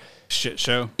whatever. Shit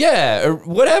show. Yeah, or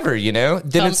whatever,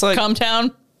 then it's like. Come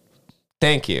town.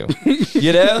 Thank you.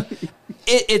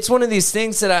 It's one of these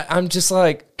things that I'm just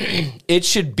like, it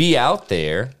should be out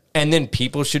there. And then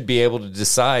people should be able to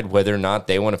decide whether or not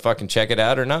they want to fucking check it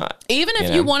out or not. Even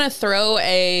if you want to throw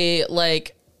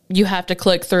you have to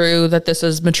click through that this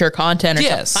is mature content or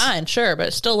something. Fine, sure,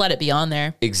 but still let it be on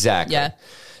there. Exactly. Yeah.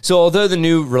 So although the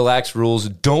new relaxed rules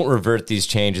don't revert these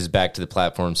changes back to the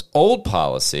platform's old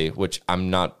policy, which I'm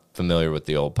not familiar with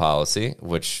the old policy,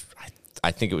 which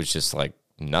I think it was just like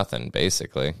nothing,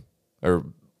 basically. Or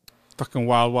fucking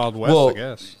Wild Wild West, I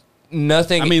guess.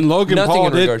 Nothing. I mean, Logan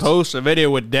Paul did post a video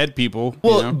with dead people.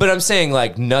 Well, but I'm saying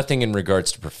like nothing in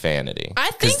regards to profanity.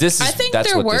 I think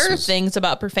there were things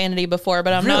about profanity before,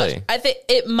 but I'm not. I think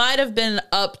it might have been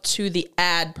up to the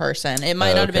ad person. It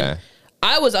might not have been.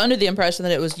 I was under the impression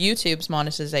that it was YouTube's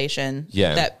monetization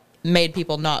that made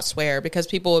people not swear, because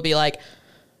people would be like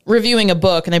reviewing a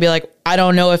book and they'd be like, I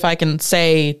don't know if I can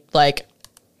say like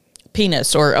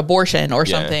penis or abortion or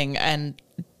something, and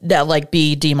that like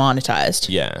be demonetized.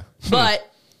 Yeah.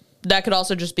 But that could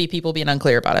also just be people being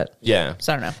unclear about it. Yeah.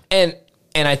 So I don't know.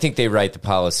 And I think they write the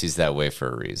policies that way for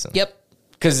a reason. Yep.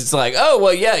 Because it's like, oh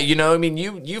well, yeah, you know, I mean,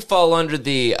 you fall under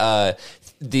the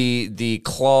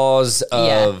clause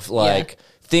of like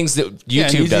things that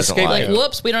YouTube doesn't like. Like,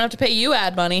 whoops, we don't have to pay you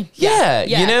ad money. Yeah,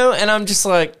 you know, and I'm just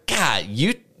like, God,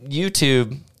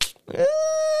 YouTube, I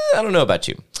don't know about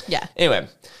you. Yeah. Anyway,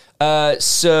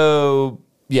 so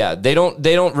yeah, they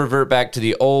don't revert back to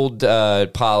the old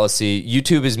policy.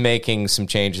 YouTube is making some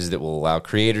changes that will allow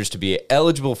creators to be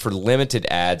eligible for limited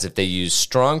ads if they use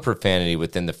strong profanity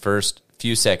within the first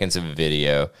few seconds of a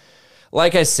video.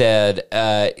 Like I said,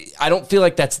 I don't feel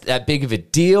like that's that big of a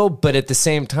deal, but at the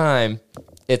same time,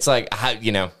 it's like,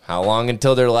 how long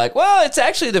until they're like, well, it's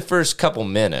actually the first couple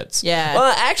minutes. Yeah.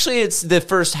 Well, actually, it's the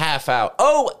first half hour.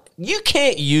 Oh, you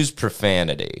can't use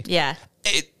profanity. Yeah.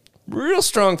 Real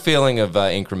strong feeling of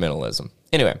incrementalism.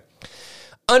 Anyway,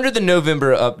 under the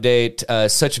November update,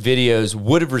 such videos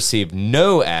would have received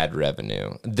no ad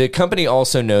revenue. The company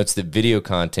also notes that video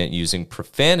content using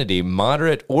profanity,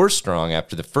 moderate or strong,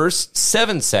 after the first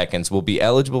 7 seconds will be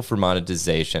eligible for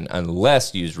monetization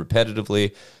unless used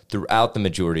repetitively throughout the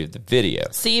majority of the video.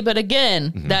 See, but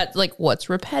again, that's like what's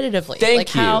repetitively.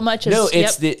 Thank you. How much is... No,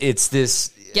 it's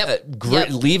this...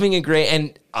 leaving it gray,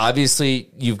 and obviously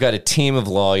you've got a team of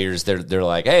lawyers. They're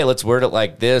like, hey, let's word it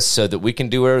like this so that we can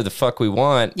do whatever the fuck we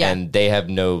want, and they have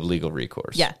no legal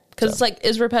recourse. Yeah, because it's like,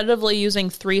 is repetitively using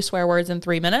 3 swear words in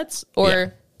 3 minutes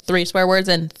or 3 swear words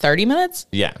in 30 minutes?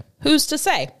 Yeah. Who's to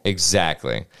say?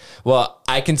 Exactly. Well,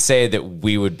 I can say that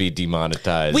we would be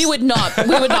demonetized. We would not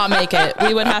make it.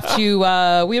 We would have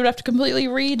to completely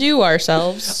redo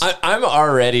ourselves. I'm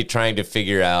already trying to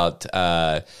figure out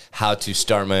how to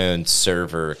start my own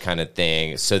server kind of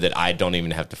thing so that I don't even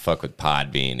have to fuck with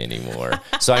Podbean anymore.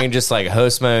 So I can just like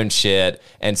host my own shit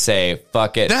and say,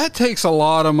 fuck it. That takes a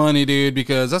lot of money, dude,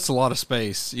 because that's a lot of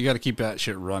space. You got to keep that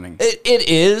shit running. It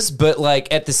is, but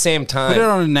like at the same time. Put it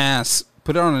on a NAS.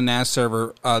 Put it on a NAS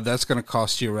server. That's going to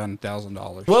cost you around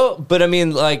 $1,000. Well, but I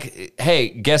mean, like, hey,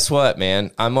 guess what, man?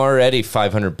 I'm already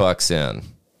 $500 in.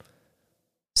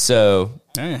 So,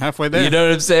 hey, halfway there. You know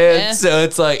what I'm saying? Yeah. So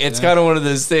it's like, it's kind of one of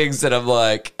those things that I'm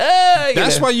like,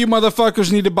 that's why you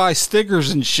motherfuckers need to buy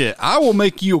stickers and shit. I will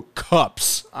make you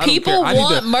cups. People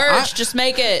want merch. Just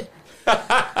make it.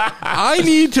 I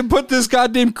need to put this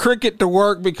goddamn Cricut to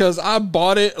work because I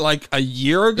bought it like a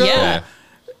year ago. Yeah.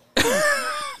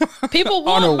 People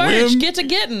want merch. Get to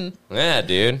getting. Yeah,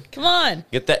 dude. Come on.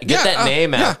 Get that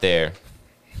name out there.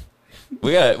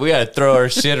 We gotta throw our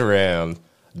shit around.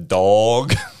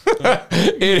 Dog.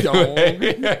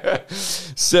 Anyway.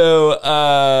 So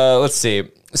let's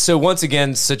see. So once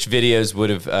again, such videos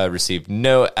would have received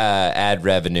no ad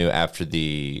revenue under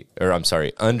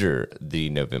the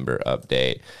November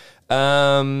update.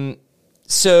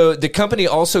 So the company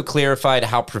also clarified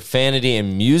how profanity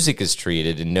in music is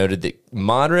treated and noted that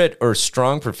moderate or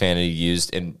strong profanity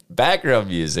used in background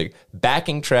music,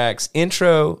 backing tracks,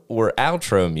 intro or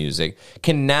outro music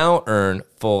can now earn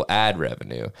full ad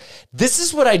revenue. This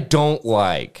is what I don't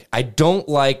like. I don't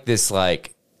like this,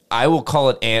 like, I will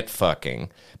call it ant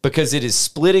fucking, because it is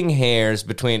splitting hairs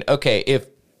between, okay, if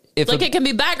like it can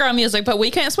be background music, but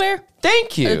we can't swear?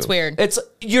 Thank you. It's weird.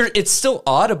 It's still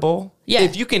audible. Yeah.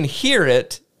 If you can hear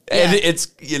it, and it's,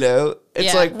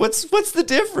 like, what's the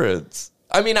difference?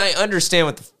 I mean, I understand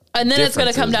what the and then it's going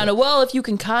to come down to, well, if you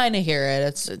can kind of hear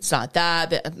it, it's not that.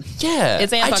 But yeah.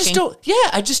 It's I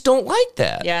just don't like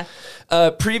that. Yeah.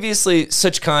 Previously,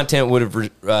 such content would have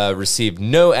received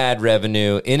no ad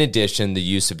revenue. In addition, the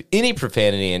use of any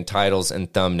profanity in titles and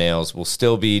thumbnails will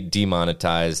still be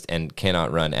demonetized and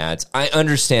cannot run ads. I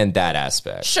understand that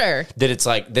aspect. Sure. That it's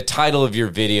like the title of your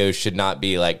video should not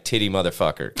be like titty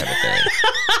motherfucker kind of thing.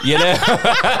 You know?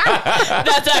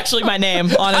 That's actually my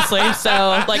name, honestly.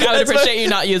 So, like, I would appreciate you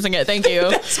not using it. Thank you.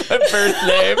 That's my birth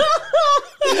name.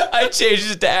 I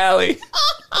changed it to Allie.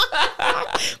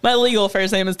 My legal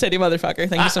first name is Titty Motherfucker.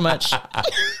 Thank you so much. No,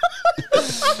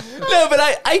 but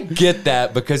I get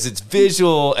that because it's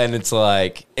visual and it's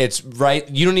like, it's right.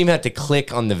 You don't even have to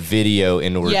click on the video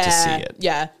in order to see it.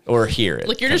 Yeah. Or hear it.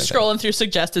 Like you're just scrolling through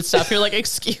suggested stuff. You're like,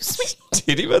 excuse me.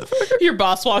 Titty motherfucker. Your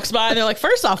boss walks by and they're like,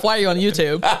 first off, why are you on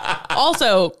YouTube?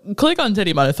 Also, click on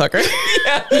Titty Motherfucker.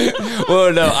 Yeah.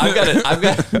 Well, no,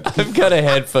 I've got a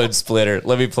headphone splitter.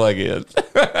 Let me plug in.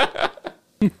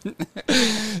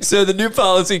 So the new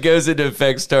policy goes into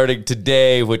effect starting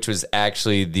today, which was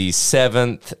actually the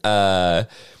 7th.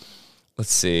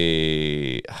 Let's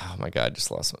see. Oh my God,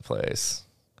 just lost my place.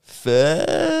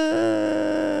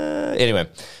 Anyway,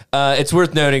 it's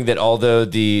worth noting that although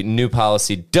the new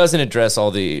policy doesn't address all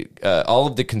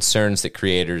of the concerns that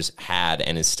creators had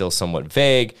and is still somewhat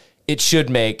vague, it should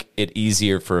make it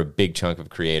easier for a big chunk of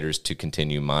creators to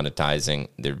continue monetizing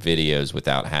their videos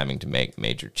without having to make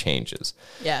major changes.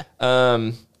 Yeah.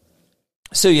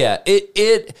 So yeah,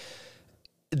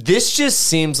 this just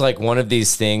seems like one of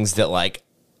these things that like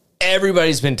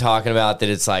everybody's been talking about, that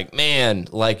it's like, man,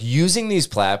 like using these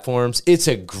platforms, it's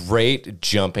a great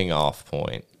jumping off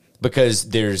point because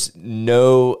there's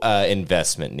no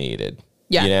investment needed.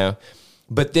 Yeah. You know?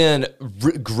 But then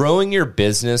growing your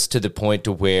business to the point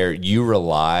to where you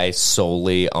rely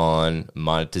solely on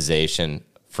monetization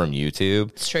from YouTube,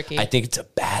 it's tricky. I think it's a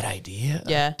bad idea,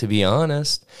 yeah, to be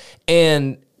honest.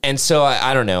 And so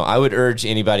I don't know. I would urge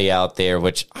anybody out there,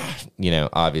 which, you know,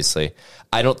 obviously,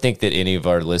 I don't think that any of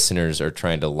our listeners are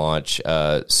trying to launch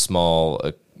small,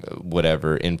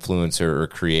 whatever, influencer or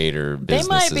creator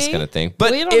businesses kind of thing.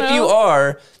 But if you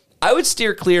are, I would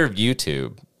steer clear of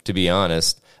YouTube, to be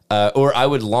honest. Or I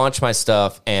would launch my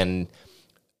stuff, and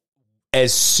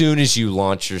as soon as you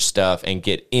launch your stuff and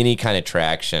get any kind of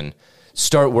traction,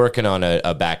 start working on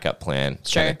a backup plan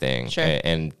kind of thing. Sure.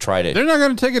 And try to... They're not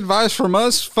going to take advice from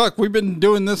us. Fuck, we've been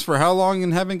doing this for how long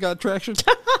and haven't got traction?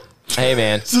 Hey,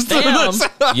 man. Damn.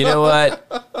 You know what?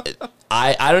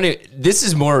 I don't even... This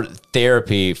is more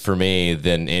therapy for me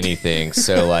than anything.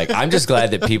 So, like, I'm just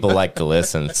glad that people like to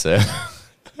listen, so...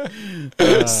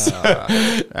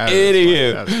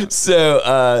 Anywho,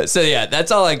 so yeah,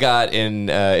 that's all I got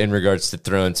in regards to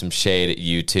throwing some shade at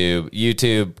YouTube.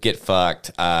 YouTube, get fucked.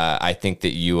 I think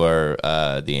that you are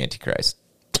the Antichrist.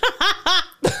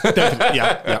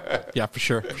 Yeah, for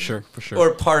sure.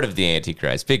 Or part of the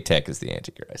Antichrist. Big tech is the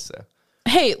Antichrist. So,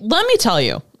 hey, let me tell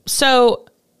you. So,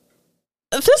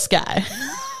 this guy.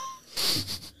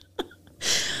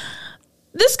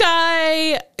 This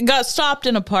guy got stopped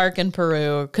in a park in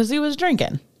Peru because he was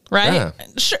drinking, right? Yeah.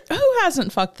 Sure, who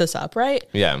hasn't fucked this up, right?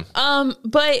 Yeah.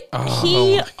 But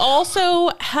he also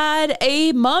had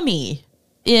a mummy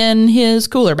in his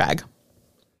cooler bag.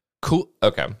 Cool.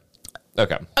 Okay. A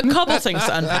couple things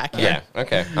to unpack here. Yeah.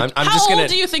 Okay. I'm How just gonna. old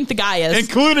do you think the guy is?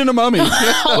 Including a mummy.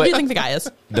 How old do you think the guy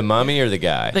is? The mummy or the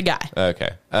guy? The guy. Okay.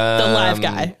 The live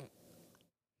guy.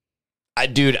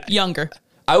 Dude. Younger.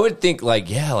 I would think like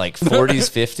 40s,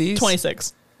 50s.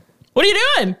 26. What are you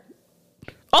doing?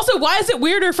 Also, why is it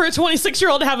weirder for a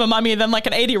 26-year-old to have a mummy than like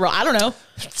an 80-year-old? I don't know.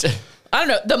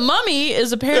 The mummy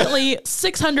is apparently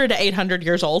 600 to 800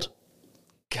 years old.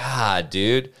 God,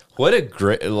 dude. What a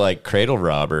great, like, cradle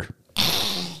robber.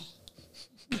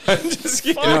 I'm just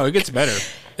kidding. No, it gets better.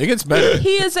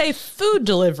 He is a food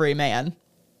delivery man.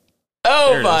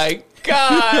 Oh, my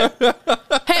God.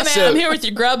 Hey, man, I'm here with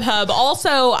your Grubhub.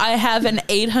 Also, I have an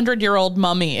 800-year-old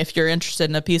mummy if you're interested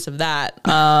in a piece of that.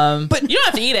 But you don't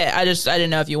have to eat it. I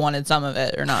didn't know if you wanted some of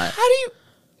it or not. How do you...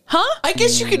 Huh? I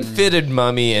guess you can fit a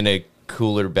mummy in a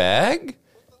cooler bag.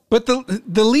 But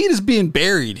the lead is being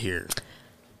buried here.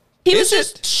 He was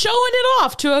just showing it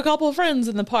off to a couple of friends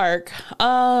in the park.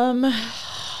 I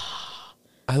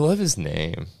love his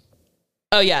name.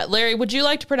 Oh, yeah. Larry, would you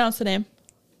like to pronounce the name?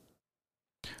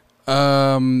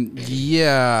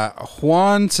 Yeah,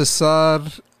 Juan Cesar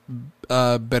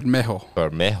Bermejo.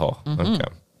 Bermejo. Mm-hmm. Okay.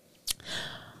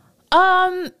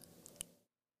 I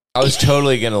was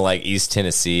totally gonna like East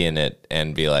Tennessee in it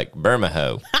and be like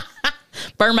Bermejo.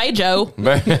 Bermejo.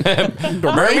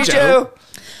 Bermejo.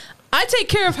 I take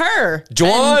care of her.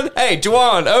 Juwan? Hey,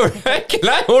 Juwan. Oh, can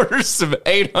I order some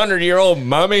 800-year-old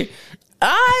mummy?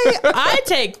 I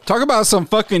take... Talk about some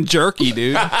fucking jerky,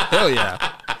 dude. Hell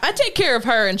yeah. I take care of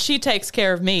her, and she takes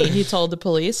care of me, he told the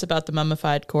police about the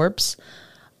mummified corpse.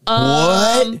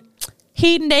 What?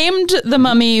 He named the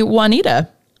mummy Juanita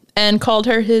and called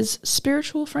her his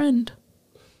spiritual friend.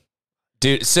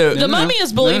 Dude, so... The mummy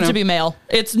is believed to be male.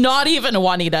 It's not even a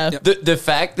Juanita. The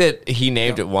fact that he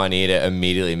named it Juanita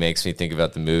immediately makes me think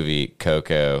about the movie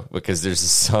Coco, because there's a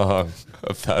song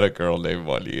about a girl named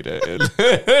Juanita.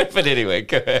 But anyway,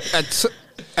 go ahead.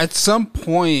 At some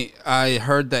point, I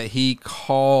heard that he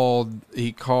called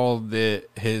it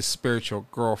his spiritual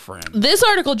girlfriend. This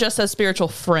article just says spiritual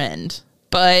friend,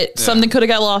 but something could have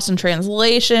got lost in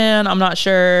translation. I'm not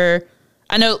sure.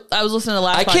 I know I was listening to the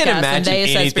last podcast and they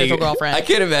said spiritual girlfriend. I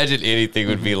can't imagine anything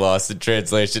would be lost in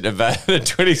translation about a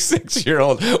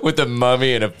 26-year-old with a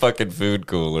mummy and a fucking food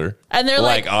cooler. And they're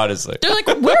like, honestly, they're like,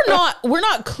 we're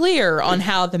not clear on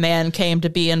how the man came to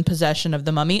be in possession of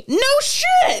the mummy. No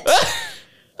shit.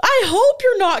 I hope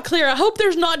you're not clear. I hope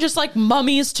there's not just like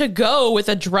mummies to go with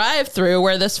a drive-through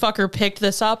where this fucker picked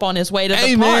this up on his way to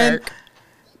the park. Man.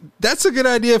 That's a good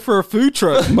idea for a food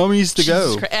truck. Mummies to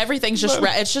go. Everything's just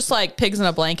it's just like pigs in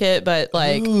a blanket, but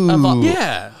like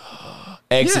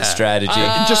exit strategy.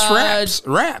 Just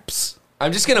wraps.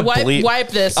 I'm just gonna wipe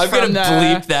this. I'm gonna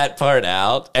bleep that part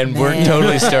out, and we're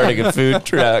totally starting a food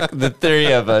truck. The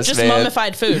three of us, just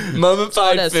mummified food,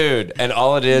 mummified food, and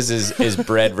all it is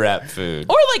bread wrapped food.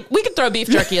 Or like we could throw beef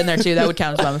jerky in there too. That would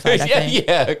count as mummified. I think.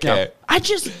 Yeah, okay. Yeah. I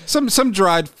just some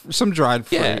dried fruit, dried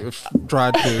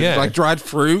food, like dried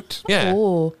fruit. Yeah.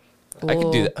 Ooh. I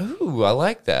could do that. Ooh, I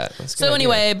like that. So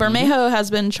anyway, Bermejo has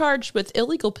been charged with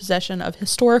illegal possession of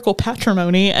historical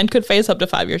patrimony and could face up to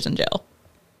 5 years in jail.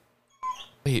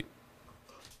 Wait.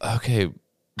 Okay.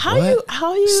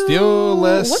 How you still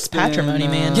less? What's patrimony,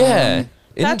 man? Yeah.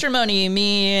 Patrimony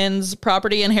means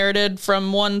property inherited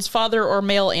from one's father or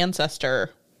male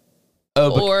ancestor.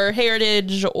 Or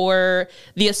heritage, or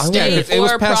the estate, it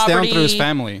was or passed property down through his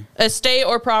family. Estate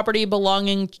or property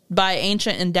belonging by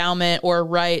ancient endowment or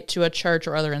right to a church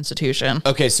or other institution.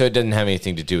 Okay, so it doesn't have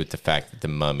anything to do with the fact that the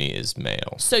mummy is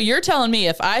male. So you're telling me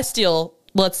if I steal,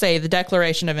 let's say, the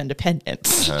Declaration of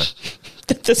Independence,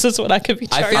 that this is what I could be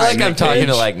charged? I feel like I'm talking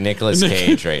to like Nicolas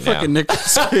Cage right now. Fucking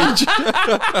Nicolas Cage.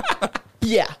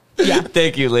 Yeah.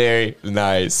 Thank you, Larry.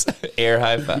 Nice. Air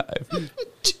high five.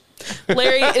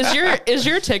 Larry, is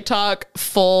your TikTok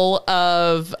full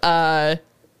of the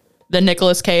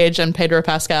Nicolas Cage and Pedro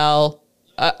Pascal?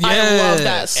 I love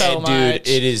that so much, dude.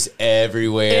 It is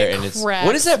everywhere,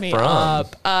 what is that from?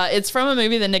 It's from a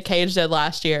movie that Nick Cage did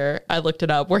last year. I looked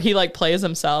it up, where he like plays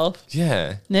himself.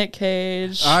 Yeah, Nick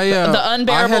Cage. The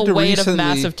unbearable weight of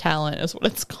massive talent is what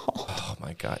it's called. Oh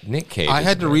my god, Nick Cage. I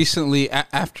had to recently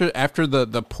after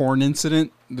the porn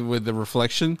incident with the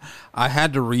reflection, I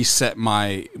had to reset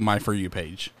my For You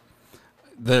page.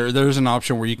 There's an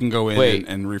option where you can go in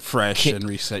and refresh and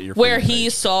reset your. Where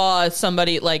he saw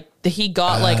somebody like he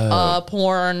got like a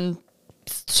porn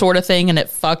sort of thing, and it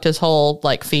fucked his whole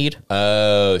like feed.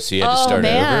 Oh, so you had to start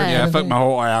over. Yeah, I fucked my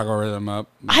whole algorithm up.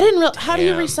 I didn't realize. How do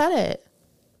you reset it?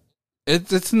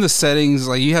 It's in the settings.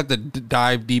 Like you have to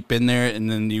dive deep in there, and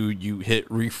then you hit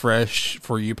refresh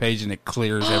For You page, and it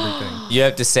clears everything. You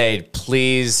have to say,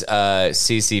 "Please,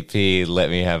 CCP,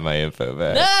 let me have my info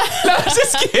back." No, I'm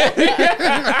just kidding.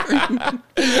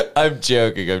 I'm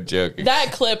joking.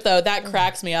 That clip though, that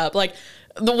cracks me up. Like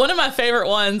one of my favorite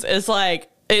ones is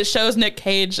like it shows Nick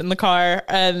Cage in the car,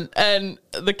 and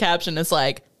the caption is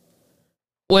like,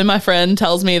 when my friend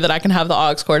tells me that I can have the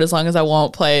aux cord as long as I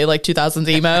won't play like 2000s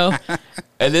emo.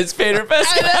 And it's Pedro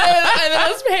Pascal. and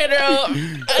then it's Pedro.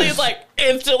 And he's like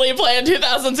instantly playing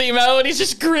 2000s emo, and he's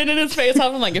just grinning his face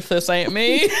off. I'm like, if this ain't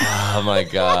me. Oh my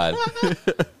God.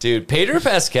 Dude, Pedro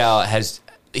Pascal has...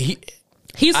 He's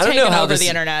taken over the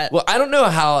internet. Well, I don't know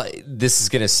how this is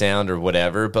going to sound or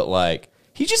whatever, but like,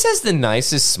 he just has the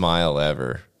nicest smile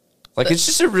ever. Like, it's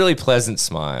just a really pleasant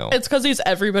smile. It's because he's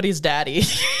everybody's daddy.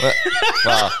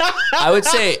 Well, I would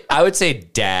say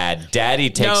dad. Daddy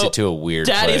takes it to a weird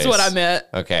Daddy's place. What I meant.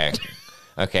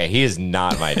 Okay, he is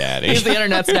not my daddy. He's the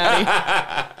internet's daddy.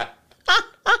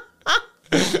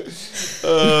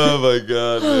 Oh my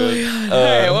God, man. All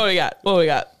right, what we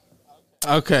got?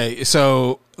 Okay,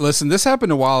 so listen, this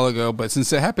happened a while ago, but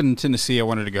since it happened in Tennessee, I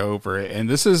wanted to go over it. And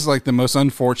this is like the most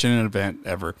unfortunate event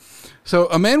ever. So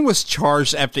a man was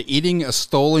charged after eating a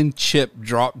stolen chip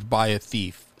dropped by a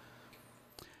thief.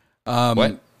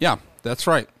 What? Yeah, that's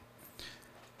right.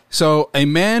 So a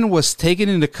man was taken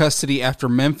into custody after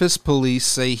Memphis police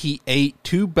say he ate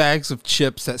 2 bags of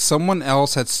chips that someone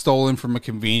else had stolen from a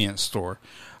convenience store.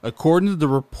 According to the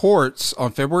reports,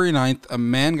 on February 9th, a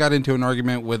man got into an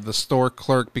argument with the store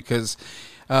clerk because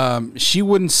she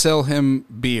wouldn't sell him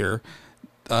beer.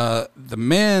 The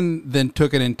man then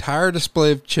took an entire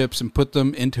display of chips and put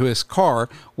them into his car.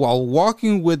 While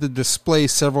walking with the display,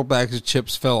 several bags of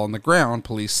chips fell on the ground,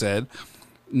 police said.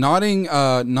 Noting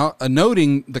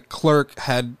the clerk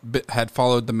had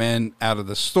followed the man out of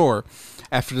the store.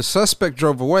 After the suspect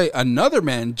drove away, another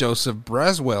man, Joseph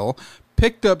Braswell,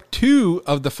 picked up 2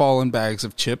 of the fallen bags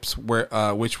of chips,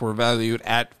 which were valued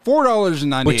at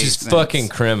 $4.98. Which is fucking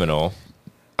criminal.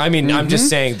 I mean, I'm just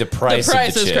saying the price of the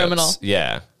is chips. criminal.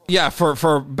 Yeah. Yeah,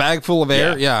 for a bag full of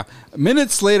air. Yeah.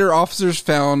 Minutes later, officers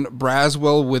found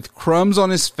Braswell with crumbs on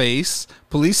his face.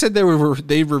 Police said they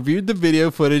reviewed the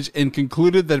video footage and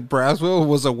concluded that Braswell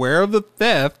was aware of the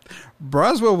theft.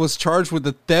 Braswell was charged with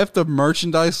the theft of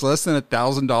merchandise less than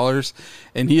 $1,000,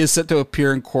 and he is set to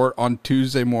appear in court on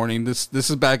Tuesday morning. This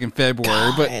is back in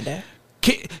February, but.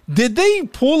 Did they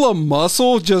pull a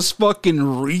muscle just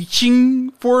fucking reaching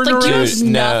for an Like, arrest?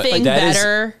 dude, nothing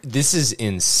better. This is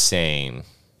insane.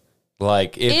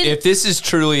 Like, if this is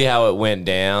truly how it went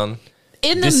down.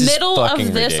 In the middle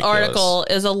of this article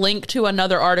is a link to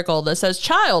another article that says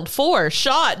child 4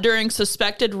 shot during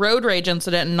suspected road rage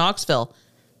incident in Knoxville.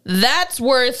 That's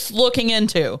worth looking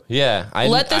into. Yeah.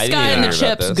 Let this guy and the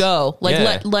chips go.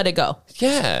 Like, let it go.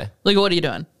 Yeah. Like, what are you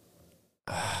doing?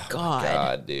 Oh,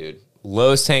 God, dude.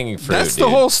 Lowest hanging fruit. That's the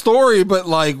whole story, but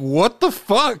like, what the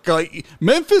fuck? Like,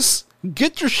 Memphis,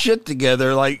 get your shit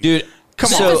together. Like, dude,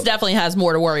 Memphis definitely has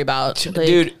more to worry about. Like,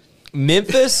 dude,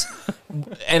 Memphis,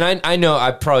 and I know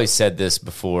I probably said this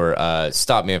before.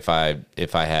 Stop me if I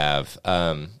have.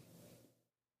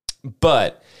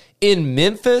 But in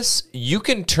Memphis, you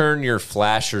can turn your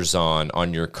flashers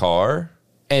on your car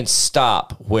and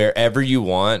stop wherever you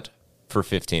want for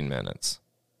 15 minutes.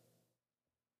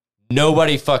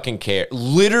 Nobody fucking cares.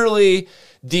 Literally,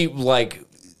 the like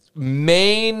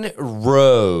main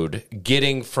road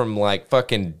getting from like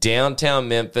fucking downtown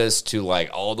Memphis to like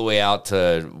all the way out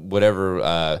to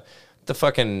whatever the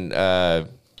fucking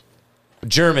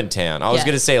Germantown. I was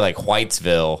gonna say like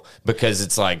Whitesville because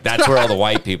it's like that's where all the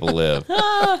white people live.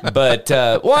 But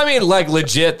well, I mean, like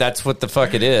legit, that's what the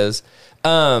fuck it is.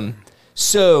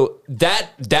 So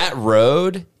that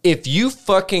road, if you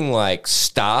fucking like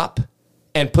stop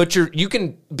and you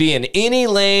can be in any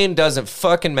lane, doesn't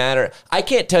fucking matter. I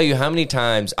can't tell you how many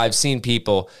times I've seen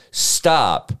people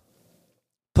stop,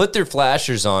 put their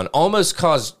flashers on, almost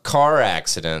cause car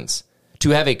accidents to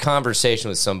have a conversation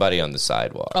with somebody on the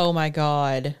sidewalk. Oh my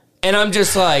God. And I'm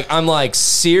like,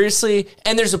 seriously?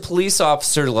 And there's a police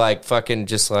officer like fucking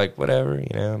just like, whatever, you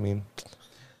know, I mean.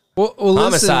 Well,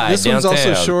 homicide, listen, this downtown,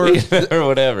 one's also short. or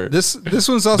whatever. This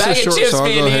one's also Bag short, of chips so I'll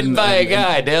being go ahead eaten by a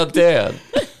guy downtown.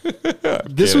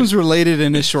 This one's related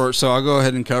and is short, so I'll go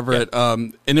ahead and cover it.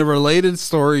 In a related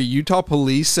story, Utah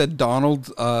police said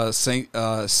Donald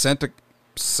Santa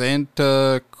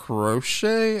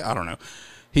Croce, I don't know.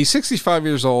 He's 65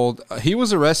 years old. He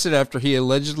was arrested after he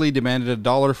allegedly demanded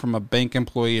 $1 from a bank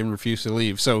employee and refused to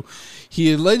leave. So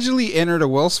he allegedly entered a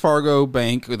Wells Fargo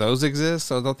bank. Those exist?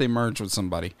 I thought they merged with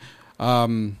somebody.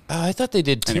 I thought they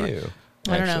did too. Anyway.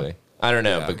 Actually, I don't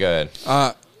know, but go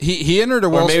ahead. He entered a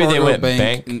Wells Fargo bank. Or maybe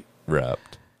they went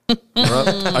bankrupt.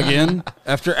 Again,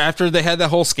 after they had that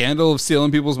whole scandal of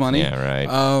stealing people's money. Yeah,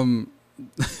 right.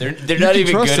 They're not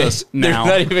even good at now.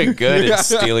 They're not even good at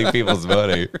stealing people's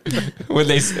money. When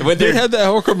they had that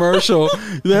whole commercial.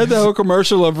 They had that whole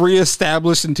commercial of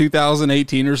reestablished in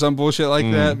 2018 or some bullshit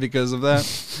like that because of that.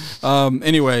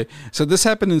 Anyway, so this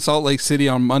happened in Salt Lake City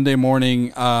on Monday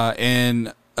morning,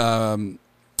 and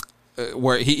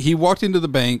where he walked into the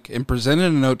bank and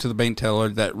presented a note to the bank teller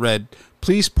that read,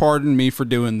 "Please pardon me for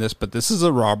doing this, but this is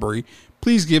a robbery.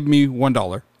 Please give me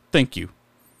 $1. Thank you."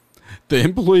 The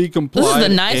employee complied. This is the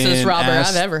nicest robber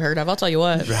I've ever heard of. I'll tell you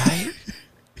what. right.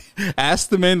 Asked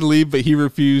the man to leave, but he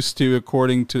refused to,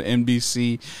 according to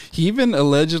NBC. He even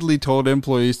allegedly told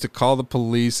employees to call the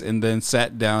police and then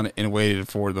sat down and waited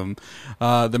for them.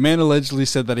 The man allegedly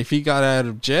said that if he got out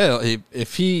of jail,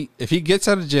 if he gets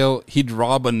out of jail, he'd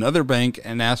rob another bank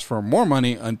and ask for more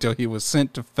money until he was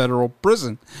sent to federal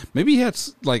prison. Maybe he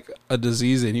has like a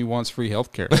disease and he wants free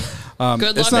health care. Good luck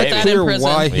with that in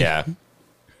prison. Yeah.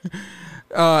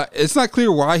 It's not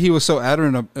clear why he was so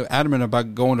adamant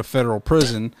about going to federal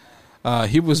prison.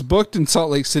 He was booked in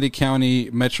Salt Lake City County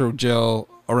Metro Jail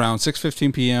around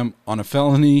 6:15 p.m. on a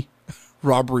felony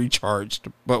robbery charge,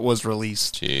 but was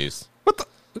released. Jeez. What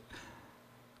the?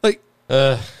 Like,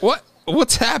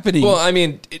 what's happening? Well, I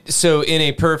mean, so in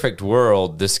a perfect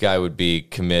world, this guy would be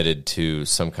committed to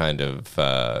some kind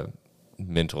of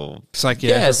mental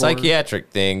psychiatric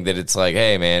thing that it's like,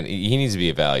 hey man, he needs to be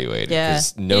evaluated. Yeah, you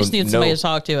just need somebody to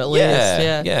talk to at least.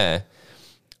 Yeah.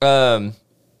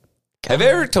 Have I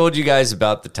ever told you guys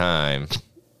about the time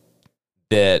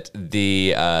that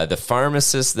the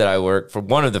pharmacist that I work for,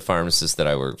 one of the pharmacists that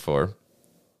I work for,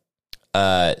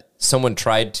 someone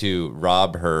tried to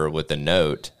rob her with a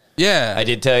note? Yeah, I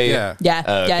did tell you. Yeah.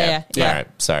 Oh, okay. Yeah. All right,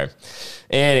 sorry.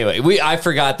 Anyway, I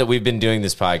forgot that we've been doing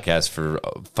this podcast for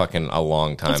fucking a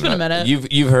long time. It's been a minute.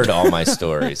 You've heard all my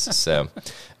stories. So,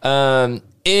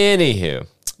 anywho,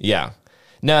 yeah,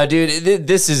 No, dude,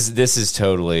 this is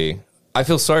totally. I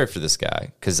feel sorry for this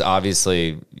guy because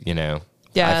obviously, I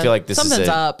feel like this is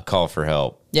a up. Call for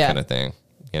help kind of thing,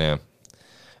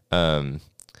 All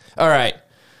right,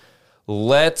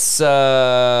 let's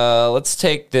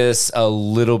take this a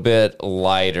little bit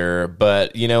lighter,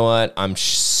 but you know what? I'm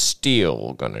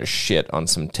still gonna shit on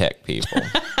some tech people.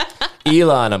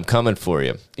 Elon, I'm coming for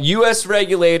you. U.S.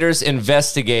 regulators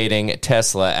investigating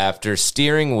Tesla after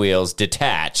steering wheels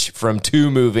detach from two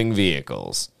moving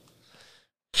vehicles.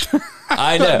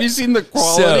 I know. Have you seen the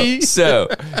quality? So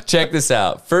check this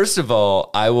out. First of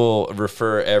all, I will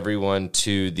refer everyone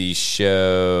to the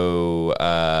show.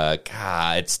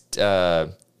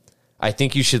 I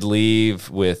think you should leave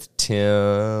with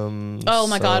Tim. Oh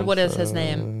my God, what is his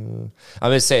name? I'm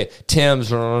going to say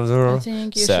Tim's. I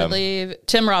think you should leave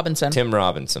Tim Robinson. Tim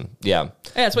Robinson. Yeah. Yeah,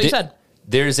 that's what you said.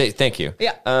 Thank you.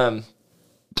 Yeah.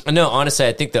 No, honestly,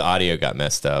 I think the audio got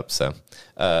messed up. So,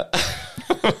 but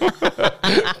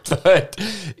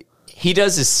he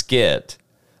does a skit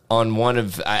on one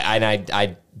of,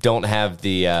 I don't have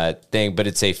the thing, but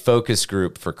it's a focus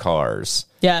group for cars.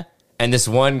 Yeah. And this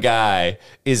one guy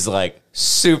is like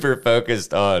super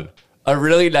focused on a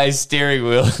really nice steering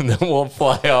wheel and then won't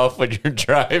fly off when you're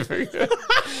driving.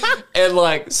 And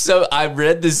like, so I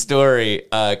read this story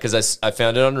because I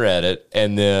found it on Reddit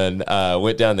and then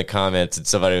went down the comments and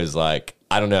somebody was like,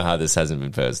 I don't know how this hasn't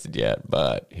been posted yet,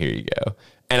 but here you go.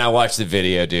 And I watched the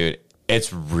video, dude.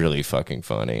 It's really fucking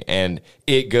funny. And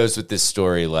it goes with this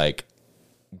story like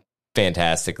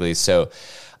fantastically. So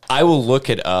I will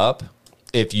look it up.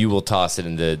 If you will toss it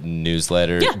in the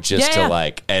newsletter to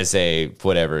like as a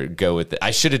whatever, go with it.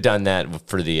 I should have done that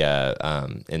for the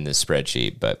in the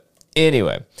spreadsheet, but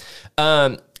anyway,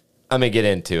 I'm gonna get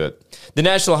into it. The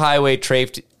National Highway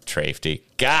Trafty. Is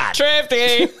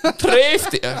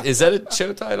that a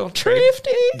show title?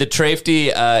 Trafty. The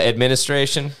Trafty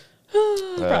Administration.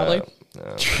 Probably.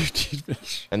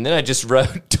 And then I just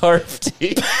wrote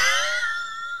Tarfty.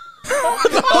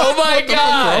 Oh my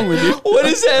God! What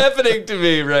is happening to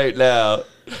me right now?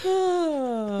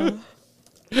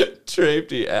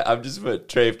 Trafty. I'm just put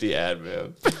Trafty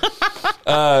admin.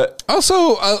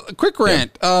 Also, quick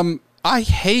rant. I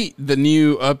hate the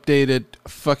new updated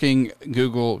fucking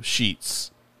Google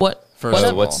Sheets. What?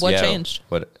 What changed?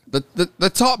 What?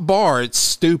 The top bar, it's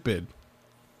stupid.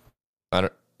 I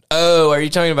don't. Oh, are you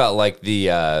talking about like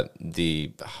the? Oh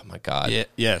my God! Yeah,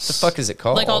 yes. What the fuck is it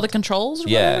called? Like all the controls? Or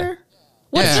Yeah. whatever?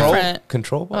 What's Yeah. different?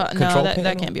 Control. No, control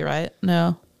that can't be right.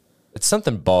 No. It's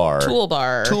something bar.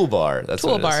 Toolbar. That's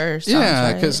what it Toolbar. is.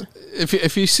 Yeah, because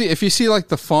if you see like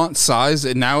the font size,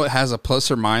 and now it has a plus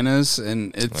or minus,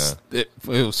 and it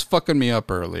was fucking me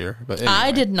up earlier. But anyway.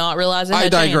 I did not realize it. I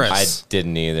had digress. I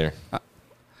didn't either.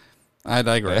 I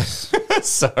digress.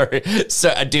 Sorry.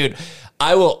 So, dude,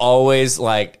 I will always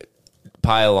like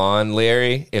pile on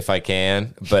Larry if I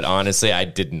can, but honestly, I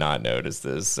did not notice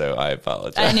this, so I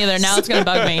apologize. I didn't either. Now it's going to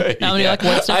bug me. Now I'm going to be like,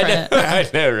 what's different? I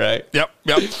know, right? Yep.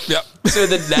 So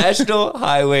the National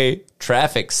Highway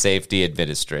Traffic Safety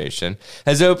Administration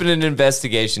has opened an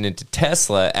investigation into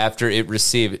Tesla after it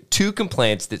received 2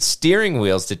 complaints that steering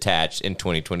wheels detached in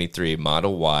 2023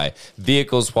 Model Y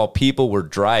vehicles while people were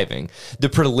driving. The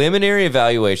preliminary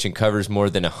evaluation covers more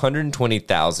than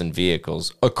 120,000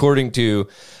 vehicles, according to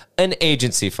an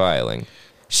agency filing.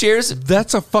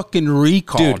 That's a fucking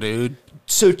recall, dude.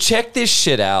 So check this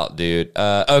shit out, dude.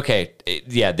 Okay,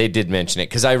 they did mention it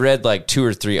because I read like 2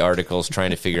 or 3 articles trying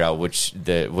to figure out which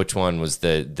one was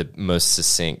the most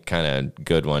succinct kind of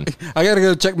good one. I got to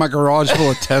go check my garage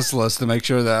full of Teslas to make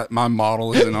sure that my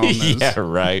model isn't on this. Yeah,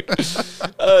 right.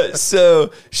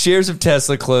 So shares of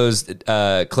Tesla closed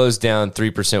down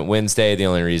 3% Wednesday. The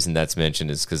only reason that's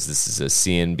mentioned is because this is a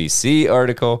CNBC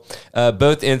article.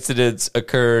 Both incidents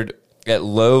occurred at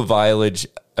low mileage.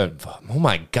 Oh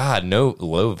my God, no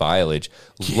low mileage.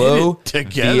 Low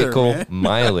vehicle man.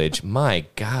 Mileage. My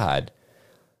God.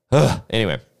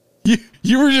 Anyway.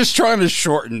 You were just trying to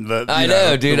shorten the. I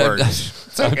know, dude.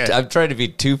 Okay. I'm trying to be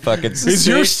too fucking succinct. Is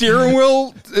your steering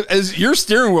wheel? Has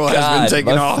been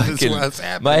taken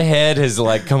off. My head has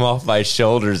like come off my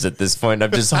shoulders at this point. I'm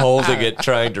just holding it,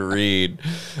 trying to read.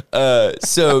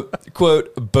 So,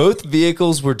 quote: both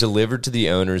vehicles were delivered to the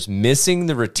owners, missing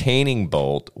the retaining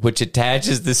bolt, which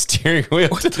attaches the steering wheel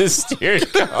to the steering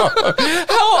column.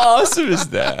 How awesome is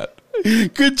that?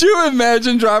 Could you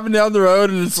imagine driving down the road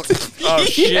and it's like, oh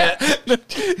shit,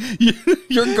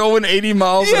 you're going 80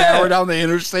 miles an hour down the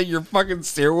interstate, your fucking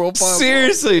steering wheel falls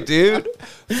Seriously, dude.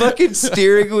 Fucking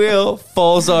steering wheel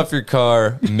falls off your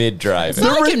car mid-drive. It's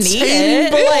not like you need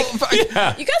it, but like,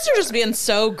 you guys are just being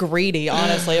so greedy,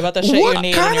 honestly, about the shit you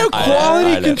need. What kind of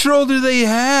quality control do they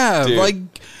have? Dude. Like,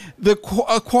 the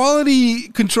quality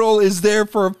control is there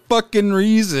for a fucking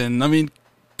reason. I mean,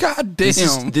 god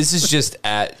damn. This is just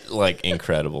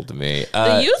incredible to me.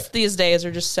 The youth these days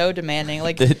are just so demanding.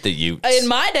 Like the youth. In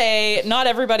my day, not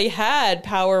everybody had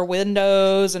power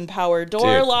windows and power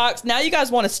door locks. Now you guys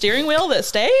want a steering wheel that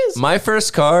stays? My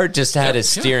first car just had a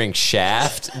steering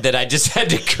shaft that I just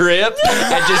had to grip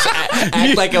and just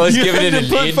act like I was giving it an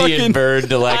Indian bird to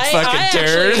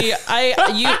turn.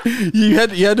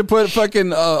 You had to put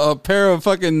fucking a pair of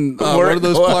fucking what are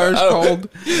those pliers called?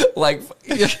 Like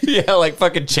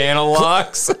fucking channel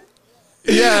locks.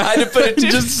 Yeah, I had to put it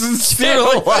just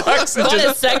channel locks. Bought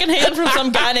it secondhand from some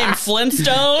guy named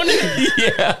Flintstone.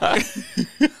 Yeah.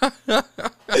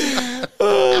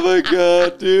 Oh my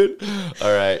god, dude!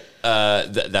 All right,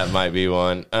 that might be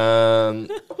one.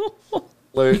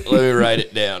 Let me write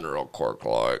it down real quick.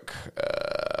 All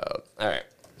right.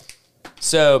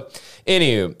 So,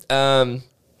 anywho,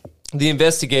 the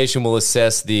investigation will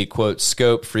assess the, quote,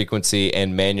 scope, frequency,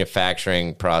 and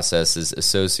manufacturing processes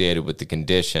associated with the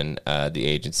condition, the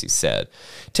agency said.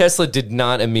 Tesla did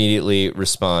not immediately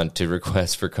respond to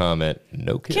requests for comment.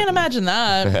 No kidding. Can't imagine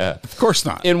that. Of course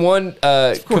not. In one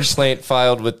complaint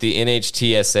filed with the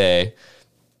NHTSA,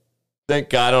 thank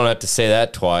God I don't have to say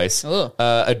that twice,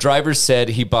 a driver said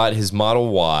he bought his Model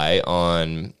Y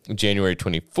on January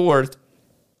 24th.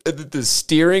 The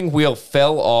steering wheel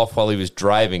fell off while he was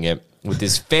driving it with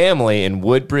his family in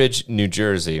Woodbridge, New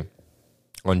Jersey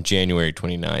on January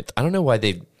 29th. I don't know why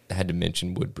they had to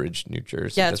mention Woodbridge, New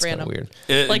Jersey. Yeah, it's That's random. Weird.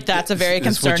 That's a very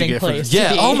concerning place.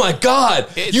 Yeah. Oh my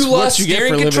God. You lost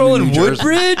steering control in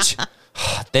Woodbridge?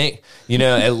 Why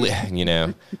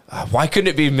couldn't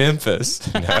it be Memphis?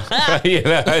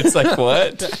 It's like,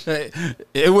 what?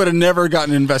 It would have never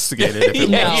gotten investigated if it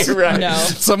was. You're right. No.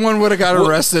 Someone would have got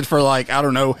arrested for, like, I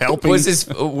don't know, helping.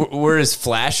 Were his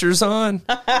flashers on?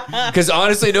 Because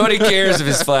honestly, nobody cares if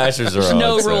his flashers are on.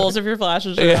 No rules if your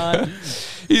flashers are on.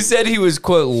 He said he was,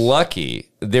 quote, lucky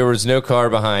there was no car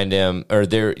behind him,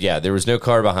 there was no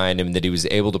car behind him that he was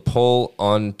able to pull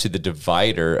onto the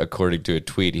divider, according to a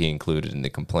tweet he included in the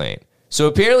complaint. So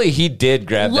apparently he did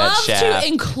grab that shaft. Love to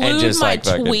include my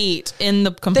tweet in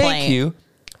the complaint. Thank you.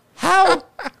 How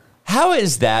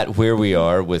is that where we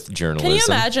are with journalism? Can you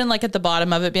imagine, like, at the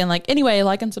bottom of it being like, anyway,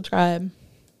 like and subscribe?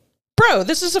 Bro,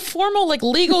 this is a formal, like,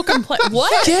 legal complaint.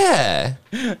 What? Yeah.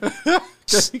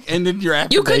 And then your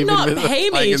affidavit. You could not pay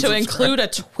me to include a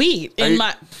tweet in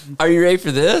my... Are you ready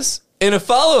for this? In a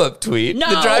follow-up tweet, No.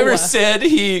 the driver said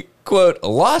he, quote,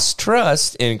 lost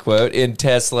trust, end quote, in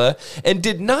Tesla and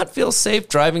did not feel safe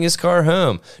driving his car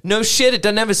home. No shit, it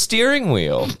doesn't have a steering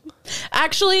wheel.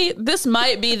 Actually, this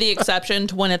might be the exception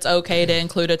to when it's okay to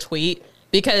include a tweet,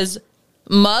 because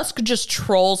Musk just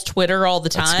trolls Twitter all the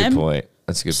time.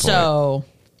 That's a good point. So,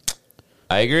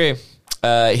 I agree.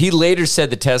 He later said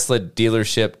the Tesla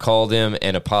dealership called him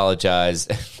and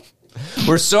apologized.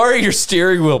 We're sorry your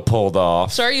steering wheel pulled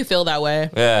off. sorry you feel that way.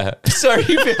 Yeah.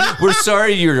 We're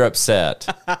sorry you're upset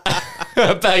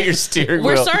about your steering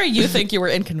wheel. We're sorry you think you were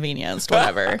inconvenienced,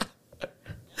 whatever.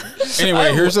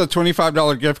 Anyway, here's a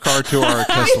 $25 gift card to our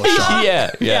Tesla shop.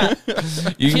 Yeah.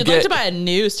 If you'd like to buy a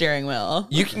new steering wheel,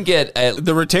 You can get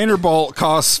The retainer bolt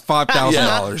costs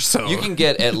 $5,000. So you can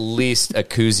get at least a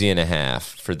koozie and a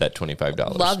half for that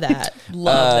 $25. love that.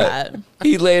 Love that.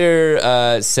 He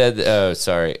later said, "Oh,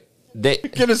 sorry."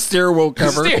 get a steering wheel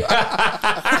cover.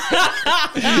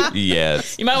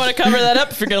 Yes. You might want to cover that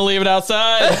up if you're going to leave it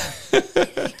outside.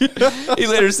 He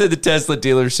later said the Tesla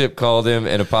dealership called him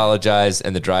and apologized,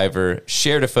 and the driver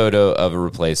shared a photo of a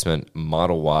replacement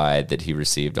Model Y that he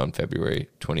received on February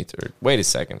 23rd. Wait a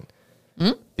second.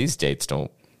 These dates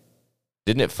don't...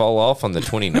 Didn't it fall off on the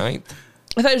 29th?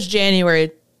 I thought it was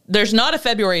January. There's not a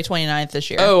February 29th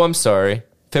this year. Oh, I'm sorry.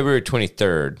 February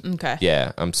 23rd. Okay.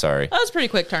 Yeah, I'm sorry. That was a pretty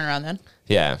quick turnaround then.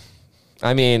 Yeah.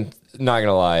 I mean, not going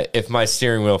to lie. If my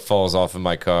steering wheel falls off in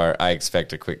my car, I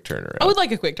expect a quick turnaround. I would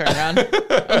like a quick turnaround.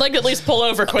 I'd like to at least pull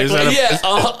over quickly.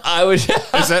 I would. Is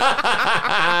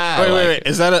that wait?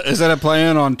 Is that a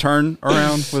plan on turn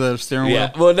around with a steering wheel?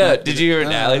 Yeah. Well, no. Did you hear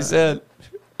what Allie said?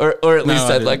 Or at least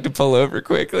I'd like to pull over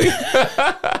quickly.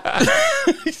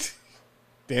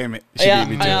 Damn it! She beat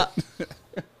me to it.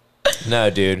 No,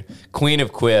 dude. Queen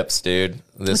of quips, dude.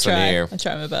 This one here. I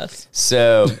try my best.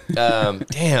 So,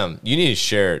 damn, you need a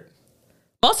shirt.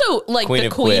 Also, like Queen the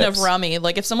of queen quips. of rummy.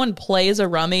 Like if someone plays a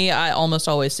rummy, I almost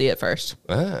always see it first.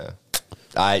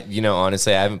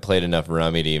 Honestly, I haven't played enough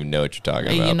rummy to even know what you're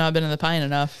talking about. You've not been in the pine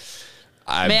enough.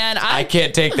 I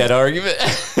can't take that argument.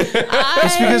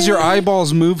 It's because your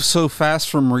eyeballs move so fast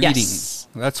from reading. Yes.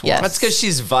 That's why. Yes. That's because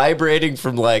she's vibrating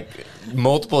from like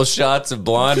multiple shots of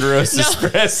blonde roast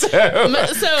espresso.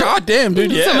 So, God damn,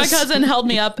 dude. Yes. So my cousin held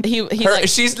me up.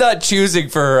 She's not choosing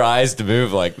for her eyes to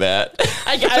move like that.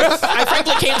 I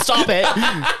frankly can't stop it.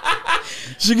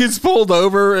 She gets pulled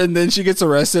over and then she gets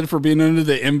arrested for being under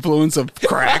the influence of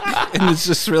crack. And it's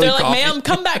just really They're like, coffee. ma'am,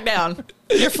 come back down.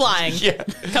 You're flying. Yeah.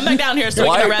 Come back down here so we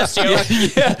can arrest you.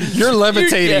 Yeah. You're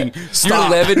levitating.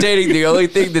 Stop. You're levitating. The only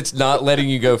thing that's not letting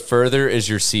you go further is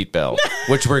your seatbelt,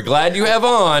 which we're glad you have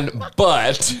on,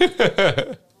 but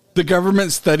The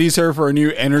government studies her for a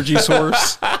new energy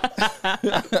source. No,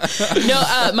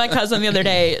 my cousin the other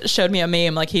day showed me a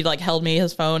meme. Like he held me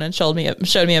his phone and showed me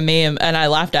a meme, and I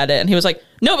laughed at it. And he was like,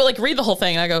 "No, but read the whole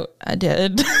thing." And I go, "I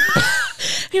did."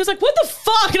 He was like, "What the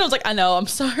fuck?" And I was like, "I know. I'm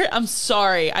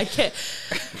sorry. I can't.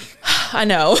 I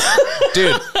know,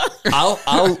 dude.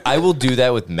 I will do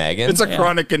that with Megan. It's a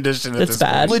chronic condition. It's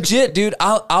bad. Legit, dude.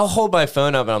 I'll hold my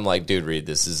phone up and I'm like, dude, read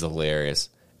this. This is hilarious.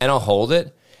 And I'll hold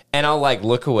it. And I'll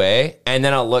look away, and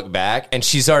then I'll look back, and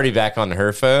she's already back on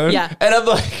her phone. Yeah. And I'm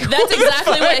like, That's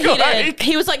exactly what he did.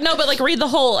 He was like, "No, but read the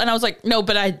whole." And I was like, "No,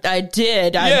 but I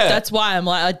did. That's why I'm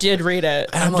I did read it."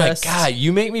 And I'm like, God,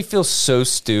 you make me feel so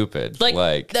stupid.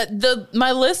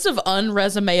 My list of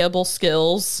unresumeable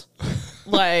skills,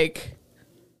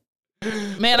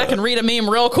 man, I can read a meme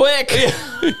real quick.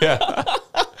 Yeah.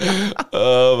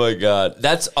 Oh my God.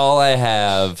 That's all I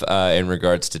have in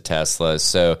regards to Tesla.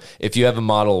 So if you have a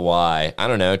Model Y, I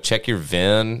don't know, check your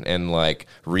VIN and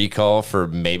recall for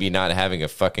maybe not having a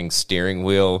fucking steering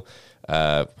wheel,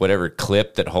 whatever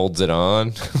clip that holds it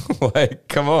on.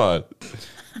 Come on.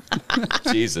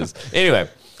 Jesus. Anyway,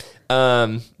 where are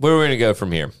we going to go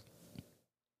from here?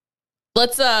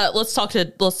 Let's talk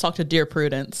to Dear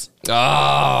Prudence. Oh,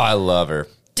 I love her.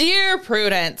 Dear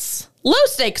Prudence, low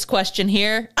stakes question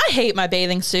here. I hate my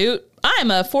bathing suit.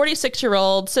 I'm a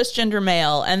 46-year-old cisgender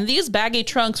male, and these baggy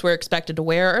trunks we're expected to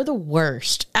wear are the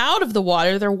worst. Out of the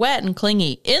water, they're wet and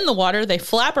clingy. In the water, they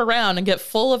flap around and get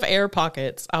full of air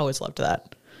pockets. I always loved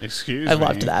that. Excuse me. I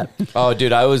loved that. Oh,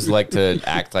 dude, I always like to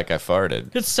act like I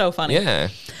farted. It's so funny. Yeah,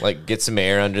 get some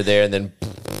air under there and then,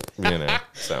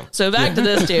 So back to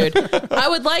this dude. I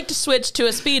would like to switch to a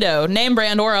Speedo, name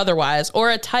brand or otherwise,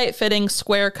 or a tight-fitting,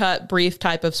 square-cut, brief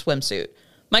type of swimsuit.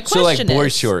 My question boy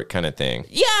is... short kind of thing.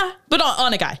 Yeah, but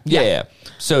on a guy. Yeah.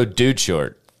 So dude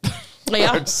short.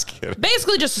 Yeah. I'm just kidding.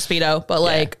 Basically just a Speedo, but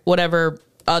whatever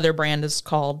other brand is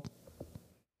called.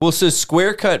 Well, so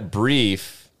square cut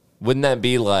brief, wouldn't that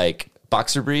be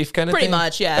boxer brief kind of Pretty thing?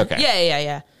 much, yeah. Okay.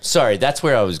 Yeah. Sorry, that's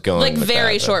where I was going. with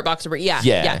Very that, short boxer brief. Yeah.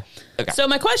 Yeah. Okay. So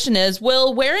my question is,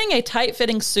 will wearing a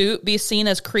tight-fitting suit be seen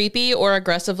as creepy or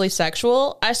aggressively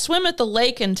sexual? I swim at the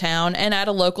lake in town and at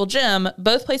a local gym.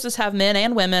 Both places have men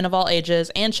and women of all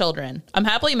ages and children. I'm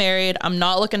happily married. I'm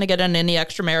not looking to get into any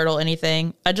extramarital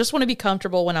anything. I just want to be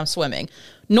comfortable when I'm swimming.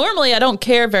 Normally, I don't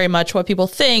care very much what people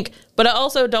think, but I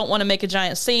also don't want to make a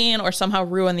giant scene or somehow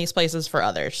ruin these places for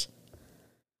others.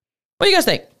 What do you guys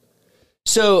think?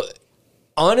 So,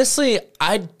 honestly,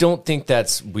 I don't think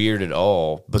that's weird at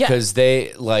all because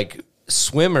they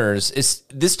swimmers.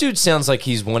 This dude sounds like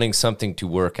he's wanting something to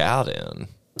work out in.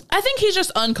 I think he's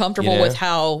just uncomfortable with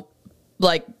how,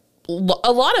 a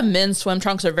lot of men's swim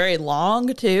trunks are very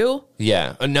long too.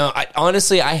 Yeah. No, I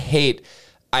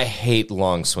hate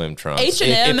long swim trunks.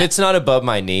 H&M, if it's not above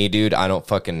my knee, dude, I don't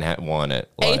fucking want it.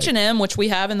 H&M, which we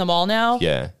have in the mall now.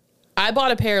 Yeah. I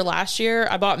bought a pair last year.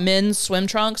 I bought men's swim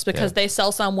trunks because they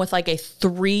sell some with a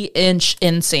 3-inch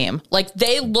inseam.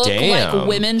 They look like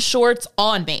women's shorts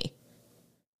on me.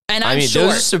 And I'm short.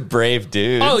 Those are some brave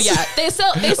dudes. Oh yeah, they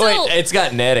sell. Wait, it's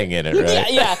got netting in it,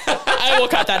 right? Yeah. I will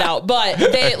cut that out. But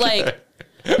they've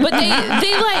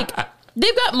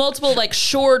got multiple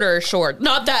short,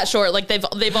 not that short.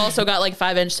 They've also got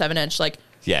 5-inch, 7-inch,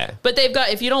 Yeah. But they've got,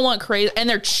 if you don't want crazy, and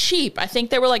they're cheap. I think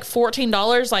they were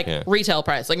 $14, retail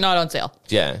price, not on sale.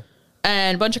 Yeah.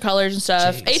 And a bunch of colors and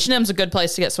stuff. Jeez. H&M's a good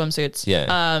place to get swimsuits.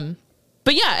 Yeah.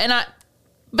 But yeah,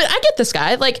 but I get this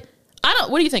guy. What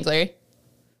do you think, Larry?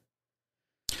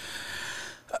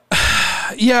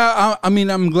 Yeah,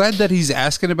 I'm glad that he's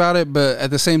asking about it, but at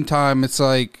the same time, it's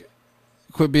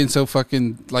quit being so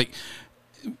fucking,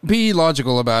 be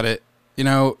logical about it.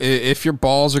 If your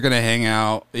balls are going to hang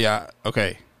out, yeah,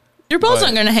 okay. Your balls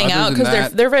aren't going to hang out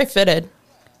because they're very fitted.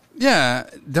 Yeah,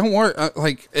 don't worry.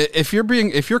 If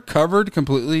you're covered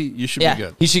completely, you should be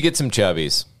good. He should get some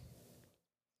chubbies.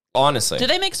 Honestly. Do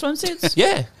they make swimsuits?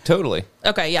 Yeah, totally.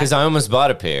 Okay, yeah. Because I almost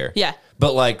bought a pair. Yeah.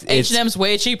 But like H&M's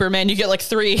way cheaper, man. You get like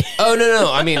 3. Oh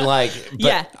no. I mean like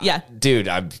yeah. Dude,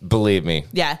 believe me.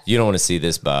 Yeah. You don't want to see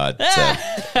this bod. So.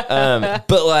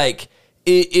 But like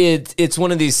it's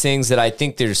one of these things that I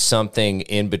think there's something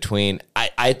in between.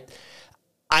 I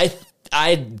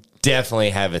definitely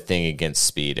have a thing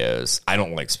against Speedos. I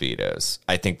don't like Speedos.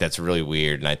 I think that's really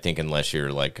weird, and I think unless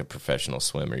you're like a professional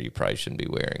swimmer, you probably shouldn't be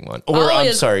wearing one. Or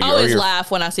I always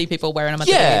laugh when I see people wearing them at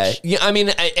the beach. Yeah, I mean,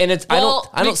 and it's I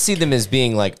don't see them as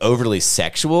being like overly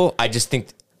sexual. I just think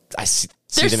I see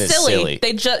them as silly.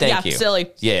 They just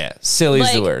silly. Yeah, silly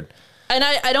is the word. And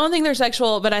I don't think they're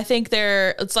sexual, but I think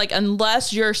it's like,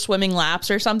 unless you're swimming laps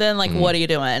or something, like, what are you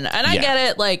doing? And I get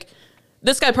it, like,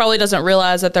 this guy probably doesn't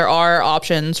realize that there are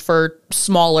options for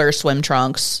smaller swim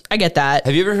trunks. I get that.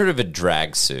 Have you ever heard of a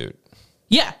drag suit?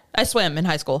 Yeah, I swim in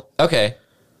high school. Okay.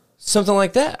 Something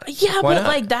like that. Yeah, Why not?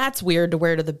 Like, that's weird to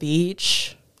wear to the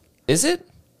beach. Is it?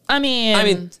 I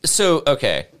mean, so,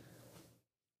 okay.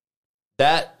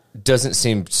 That doesn't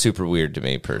seem super weird to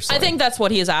me, personally. I think that's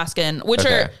what he is asking,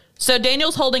 So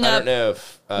Daniel's holding up. I don't know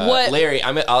if Larry.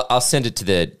 I'll send it to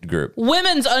the group.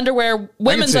 Women's underwear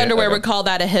would call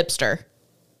that a hipster.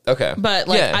 Okay, but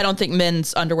I don't think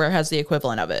men's underwear has the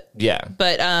equivalent of it. Yeah,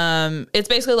 but it's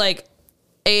basically like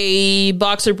a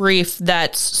boxer brief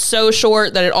that's so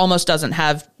short that it almost doesn't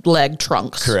have leg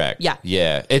trunks. Correct.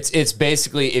 Yeah. It's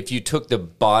basically if you took the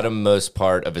bottommost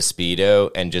part of a Speedo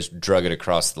and just drug it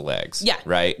across the legs. Yeah.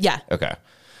 Right. Yeah. Okay.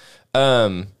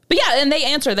 But yeah, and they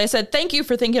answer. They said, "Thank you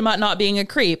for thinking about not being a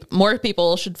creep. More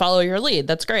people should follow your lead.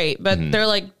 That's great." But they're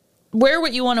like, wear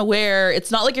what you want to wear. It's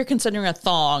not like you're considering a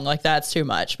thong. Like, that's too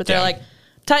much. But they're like,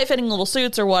 tight-fitting little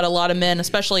suits are what a lot of men,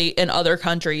 especially in other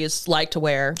countries, like to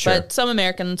wear. Sure. But some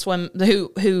Americans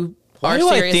who are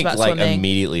serious about swimming. Like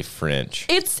immediately French.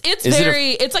 It's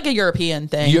like a European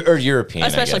thing. Or European,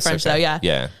 especially French, though. Yeah.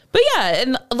 Yeah. But yeah,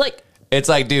 and like, it's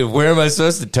like, dude, where am I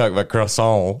supposed to tuck my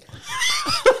croissant?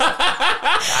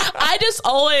 I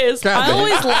always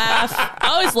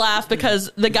laugh because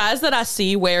the guys that I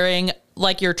see wearing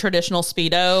like your traditional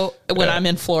Speedo when I'm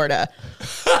in Florida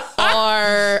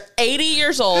are 80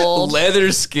 years old.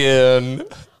 Leather skin.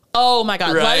 Oh my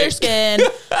God. Right. Leather skin.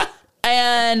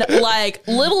 And like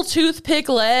little toothpick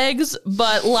legs,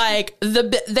 but like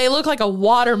they look like a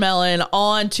watermelon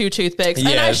on 2 toothpicks.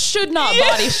 Yes. And I should not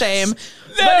body shame.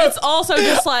 No. But it's also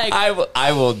just like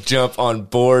I will jump on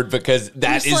board because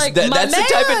that's the type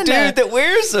of dude that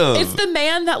wears them. It's the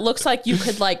man that looks like you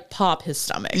could like pop his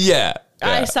stomach. Yeah.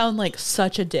 I sound like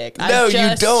such a dick. No,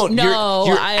 you don't. No,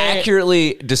 you're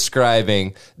accurately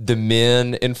describing the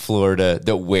men in Florida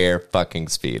that wear fucking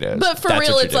Speedos. But for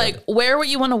real, it's like, wear what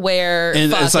you want to wear.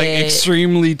 And it's like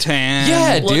extremely tan.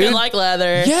 Yeah, dude. Looking like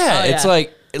leather. Yeah, it's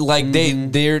like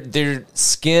their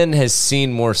skin has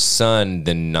seen more sun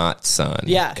than not sun.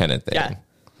 Yeah. Kind of thing. Yeah.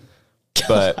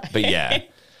 But yeah.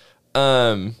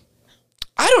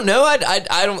 I don't know.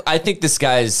 I think this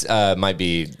guy's might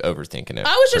be overthinking it.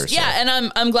 I was just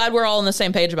and I'm glad we're all on the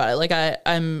same page about it. Like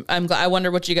I'm glad. I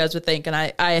wonder what you guys would think, and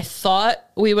I thought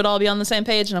we would all be on the same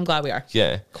page, and I'm glad we are.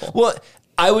 Yeah. Cool. Well,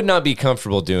 I would not be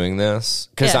comfortable doing this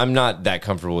because I'm not that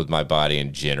comfortable with my body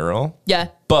in general. Yeah.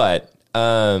 But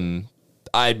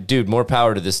dude, more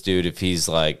power to this dude if he's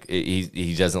like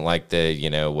he doesn't like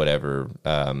the whatever.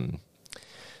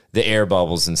 The air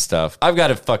bubbles and stuff. I've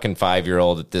got a fucking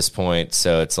 5-year-old at this point,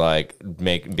 so it's like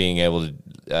being able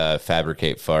to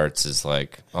fabricate farts is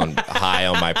like high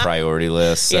on my priority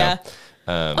list. So, yeah.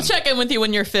 I'll check in with you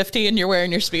when you're 50 and you're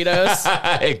wearing your Speedos.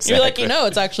 Exactly. You're like,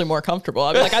 it's actually more comfortable.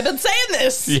 I'll be like, I've been saying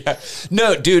this. Yeah.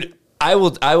 No, dude, I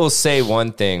will say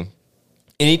one thing.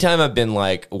 Anytime I've been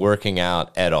like working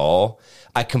out at all,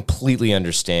 I completely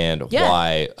understand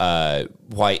why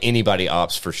anybody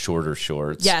opts for shorter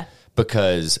shorts. Yeah.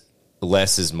 Because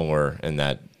less is more in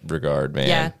that regard, man.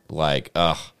 Yeah. Like,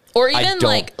 or even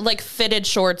like fitted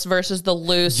shorts versus the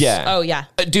loose. Yeah. Oh yeah.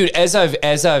 Dude, as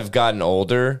I've gotten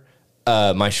older,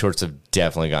 my shorts have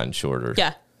definitely gotten shorter.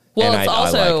 Yeah. Well, it's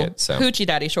also I like it, so. Hoochie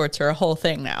Daddy shorts are a whole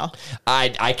thing now.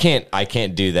 I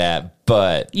can't do that,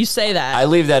 but you say that. I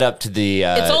leave that up to the.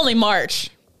 It's only March.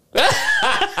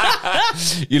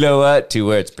 You know what? 2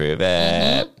 words prove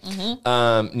it.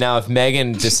 Now, if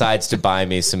Megan decides to buy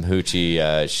me some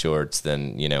hoochie shorts,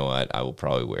 then you know what? I will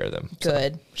probably wear them.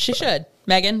 Good. She should.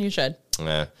 Megan, you should.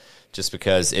 Just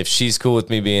because if she's cool with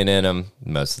me being in them,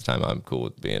 most of the time I'm cool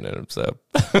with being in them. So,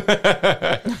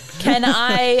 can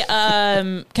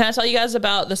I tell you guys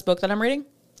about this book that I'm reading?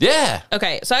 Yeah.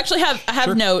 Okay. So I actually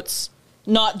have notes.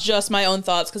 not just my own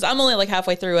thoughts, because I'm only like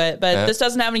halfway through it, but this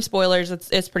doesn't have any spoilers.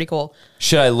 It's pretty cool.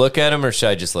 Should I look at them or should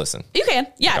I just listen? You can.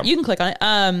 Yeah, you can click on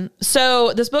it.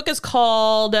 So this book is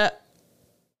called...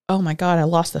 Oh my God, I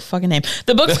lost the fucking name.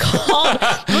 The book's called...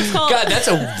 God, that's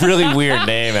a really weird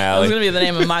name, Allie. That's going to be the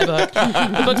name of my book.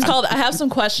 The book's called I Have Some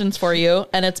Questions for You,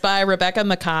 and it's by Rebecca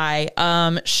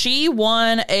Makkai. She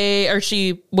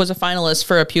was a finalist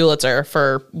for a Pulitzer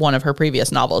for one of her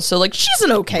previous novels. So, like, she's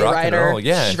an okay writer.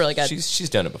 Yeah. She's really good. She's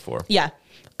done it before. Yeah.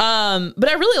 But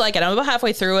I really like it. I'm about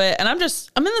halfway through it, and I'm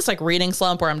in this like reading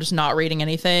slump where I'm just not reading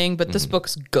anything, but this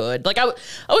book's good. Like I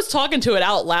was talking to it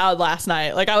out loud last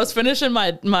night. Like I was finishing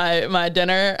my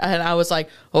dinner and I was like,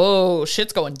 oh,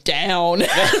 shit's going down.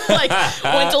 Like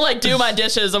went to like do my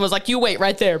dishes and was like, you wait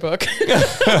right there, book.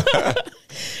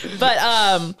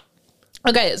 But,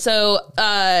 okay. So,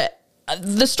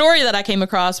 the story that I came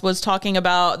across was talking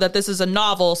about that this is a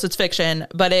novel, so it's fiction,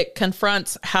 but it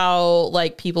confronts how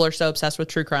like people are so obsessed with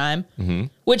true crime,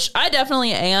 which I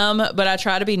definitely am, but I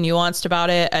try to be nuanced about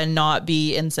it and not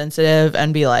be insensitive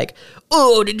and be like,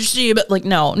 oh, did you see it? Like,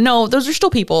 no, those are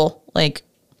still people. Like,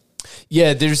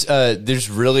 yeah, there's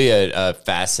really a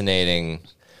fascinating...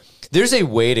 There's a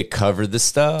way to cover the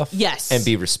stuff, yes, and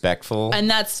be respectful, and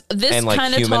that's this and like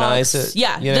kind of humanize talks, it.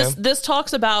 Yeah, you know? this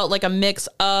talks about like a mix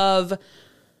of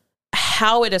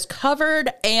how it is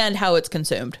covered and how it's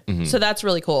consumed. So that's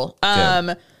really cool.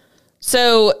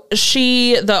 So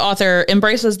the author,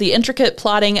 embraces the intricate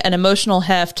plotting and emotional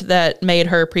heft that made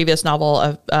her previous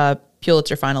novel a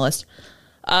Pulitzer finalist.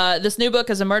 This new book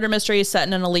is a murder mystery set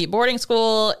in an elite boarding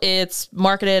school. It's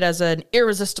marketed as an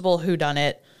irresistible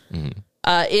whodunit.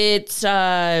 It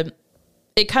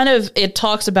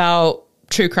talks about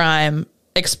true crime,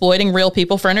 exploiting real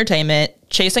people for entertainment,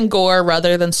 chasing gore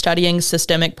rather than studying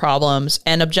systemic problems,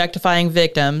 and objectifying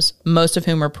victims, most of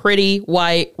whom are pretty,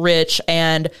 white, rich,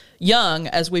 and young,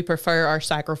 as we prefer our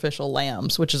sacrificial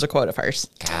lambs, which is a quote of hers.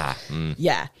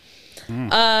 Yeah.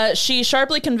 She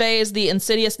sharply conveys the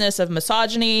insidiousness of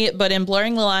misogyny, but in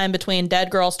blurring the line between dead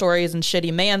girl stories and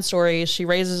shitty man stories, she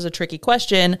raises a tricky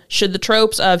question. Should the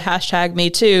tropes of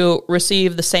 #MeToo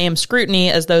receive the same scrutiny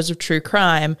as those of true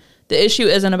crime? The issue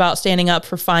isn't about standing up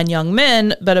for fine young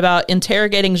men, but about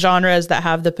interrogating genres that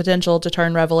have the potential to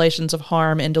turn revelations of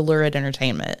harm into lurid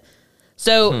entertainment.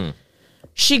 So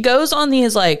she goes on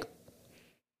these like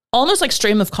almost like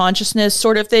stream of consciousness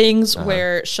sort of things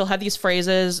where she'll have these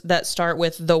phrases that start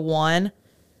with the one,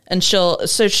 and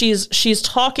she's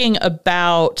talking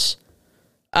about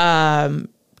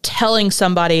telling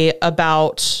somebody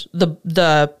about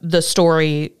the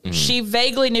story. She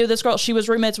vaguely knew this girl. She was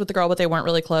roommates with the girl, but they weren't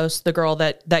really close. The girl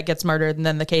that gets murdered, and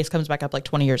then the case comes back up like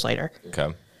 20 years later.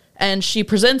 Okay. And she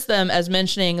presents them as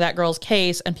mentioning that girl's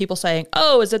case, and people saying,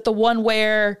 oh, is it the one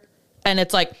where, and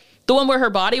it's like, the one where her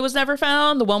body was never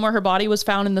found, the one where her body was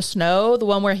found in the snow, the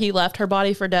one where he left her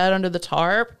body for dead under the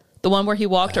tarp, the one where he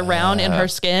walked around in her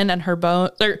skin and her bone,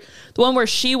 or the one where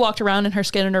she walked around in her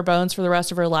skin and her bones for the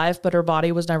rest of her life, but her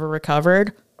body was never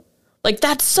recovered. Like,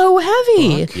 that's so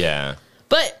heavy. Yeah.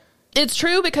 But it's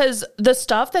true, because the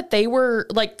stuff that they were,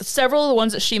 like, several of the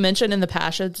ones that she mentioned in the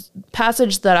passage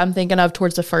that I'm thinking of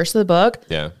towards the first of the book,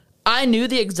 I knew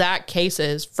the exact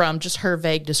cases from just her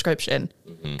vague description,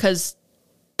 because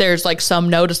there's like some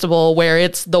noticeable where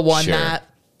it's the one that,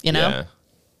 you know?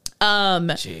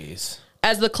 Jeez.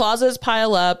 As the clauses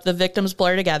pile up, the victims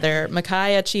blur together.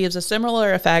 Makkai achieves a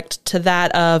similar effect to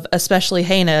that of Especially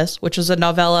Heinous, which is a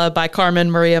novella by Carmen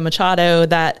Maria Machado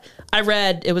that I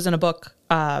read. It was in a book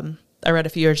I read a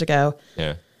few years ago.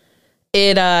 Yeah.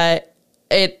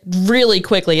 It really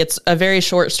quickly, it's a very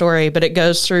short story, but it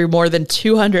goes through more than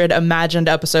 200 imagined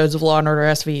episodes of Law and Order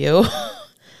SVU.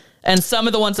 And some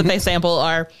of the ones that they sample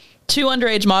are 2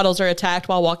 underage models are attacked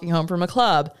while walking home from a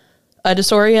club. A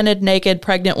disoriented, naked,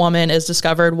 pregnant woman is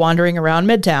discovered wandering around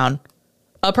Midtown.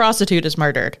 A prostitute is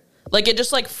murdered. Like, it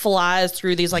just like flies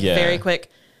through these like very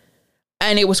quick.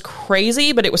 And it was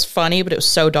crazy, but it was funny, but it was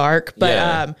so dark.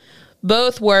 But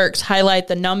both works highlight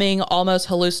the numbing, almost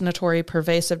hallucinatory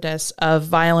pervasiveness of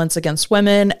violence against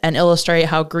women and illustrate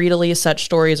how greedily such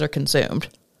stories are consumed.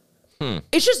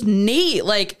 It's just neat.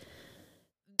 Like,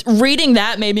 reading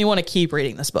that made me want to keep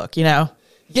reading this book, you know?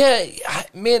 Yeah,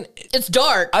 man, it's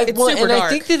dark. It's super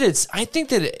dark. I think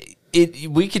that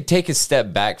we could take a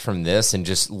step back from this and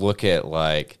just look at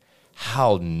like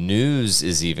how news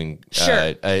is even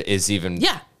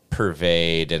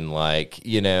purveyed and like,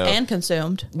 you know, and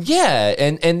consumed. Yeah,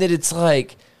 and that it's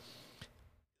like,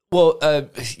 well,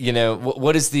 you know,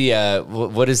 what is the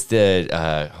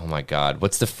oh my God,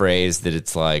 what's the phrase that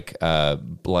it's like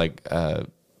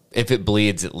if it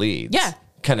bleeds, it leads. Yeah.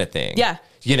 Kind of thing. Yeah.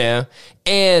 you know,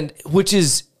 and which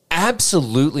is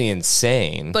absolutely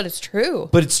insane. But it's true.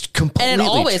 But it's completely and it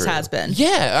always true. has been.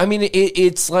 Yeah, I mean,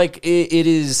 it's like it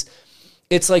is.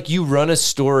 It's like you run a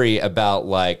story about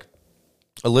like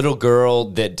a little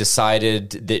girl that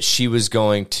decided that she was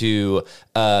going to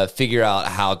figure out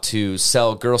how to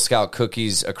sell Girl Scout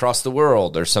cookies across the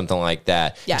world or something like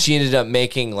that. Yeah. She ended up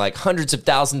making like hundreds of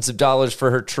thousands of dollars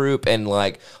for her troop, and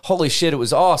like, holy shit, it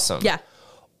was awesome. Yeah.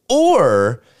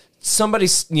 Or somebody,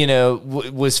 you know,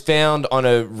 was found on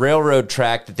a railroad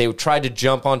track that they tried to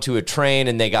jump onto a train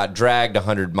and they got dragged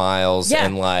 100 miles. Yeah.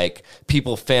 And like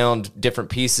people found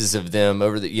different pieces of them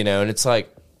over the, you know, and it's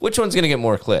like, which one's going to get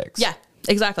more clicks? Yeah,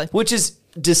 exactly. Which is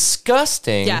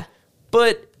disgusting. Yeah.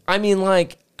 But I mean,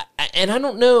 like, and I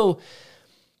don't know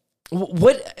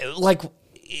what, like,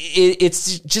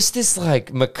 it's just this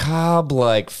like macabre,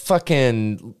 like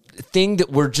fucking thing that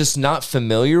we're just not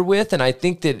familiar with. And I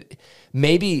think that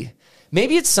maybe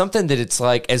it's something that it's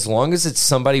like, as long as it's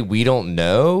somebody we don't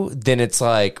know, then it's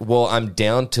like, well, I'm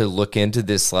down to look into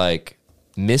this like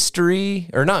mystery,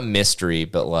 or not mystery,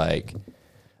 but like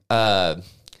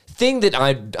thing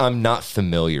that I'm not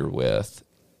familiar with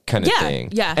kind of thing.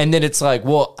 Yeah. And then it's like,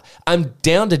 well, I'm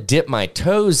down to dip my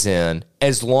toes in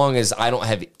as long as I don't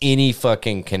have any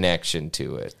fucking connection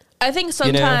to it. I think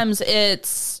sometimes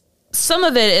it's, some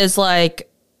of it is like,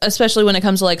 especially when it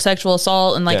comes to like sexual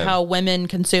assault and like how women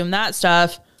consume that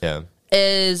stuff. Yeah.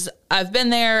 Is I've been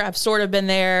there, I've sort of been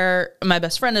there, my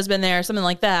best friend has been there, something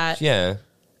like that. Yeah.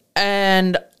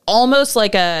 And almost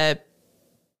like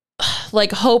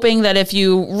hoping that if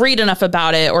you read enough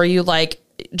about it or you like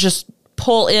just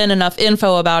pull in enough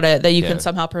info about it that you can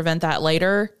somehow prevent that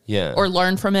later. Yeah. Or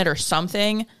learn from it or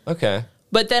something. Okay.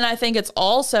 But then I think it's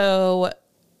also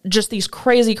just these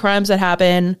crazy crimes that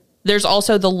happen. There's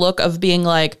also the look of being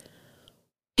like,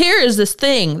 here is this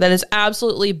thing that is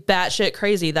absolutely batshit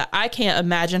crazy that I can't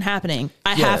imagine happening.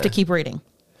 I have to keep reading.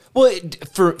 Well,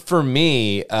 for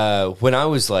me, when I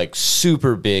was like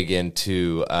super big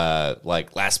into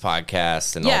like Last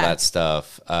Podcast and all that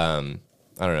stuff, I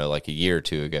don't know, like a year or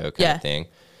two ago kind of thing,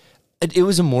 it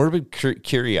was a morbid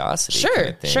curiosity kind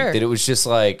of thing. That it was just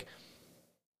like,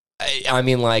 I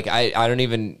mean, like, I don't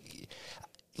even...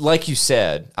 Like you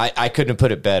said, I couldn't have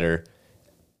put it better.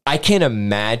 I can't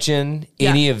imagine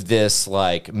any of this,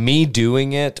 like me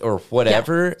doing it or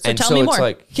whatever. Yeah. So and tell so me it's more.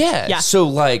 like, so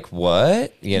like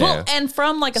what? You know? And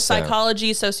from like a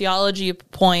psychology, sociology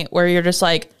point where you're just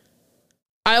like,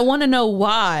 I want to know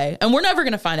why. And we're never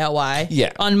going to find out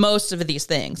why on most of these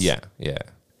things. Yeah, yeah.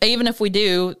 Even if we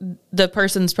do, the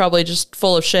person's probably just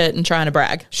full of shit and trying to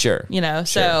brag. Sure. You know,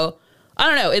 so... I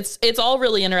don't know. It's all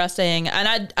really interesting.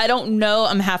 And I don't know.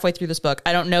 I'm halfway through this book.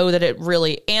 I don't know that it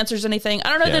really answers anything. I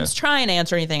don't know that it's trying to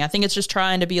answer anything. I think it's just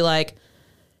trying to be like,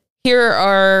 here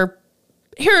are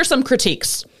some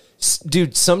critiques.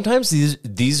 Dude, sometimes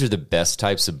these are the best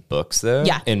types of books, though,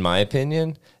 in my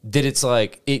opinion, that it's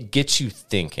like, it gets you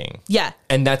thinking. Yeah.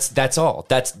 And that's all.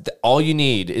 That's all you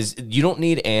need is, you don't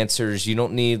need answers. You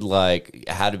don't need like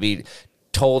how to be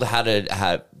told how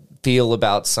to feel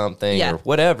about something or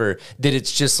whatever, that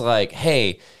it's just like,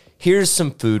 hey, here's some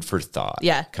food for thought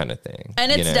kind of thing.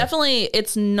 And it's definitely,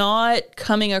 it's not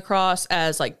coming across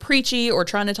as like preachy or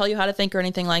trying to tell you how to think or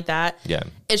anything like that. Yeah.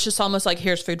 It's just almost like,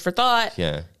 here's food for thought.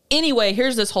 Yeah. Anyway,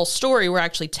 here's this whole story we're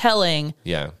actually telling.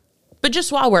 Yeah. But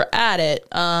just while we're at it,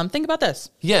 think about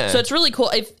this. Yeah. So it's really cool.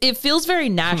 It feels very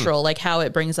natural, like how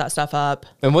it brings that stuff up.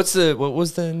 And what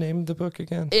was the name of the book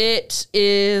again? It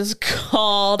is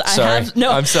called... I'm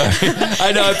sorry.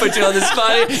 I know I put you on the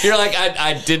spot. You're like,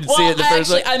 I didn't see it the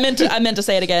first one. I meant to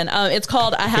say it again. It's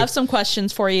called I Have Some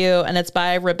Questions for You, and it's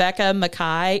by Rebecca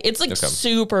Makkai. It's like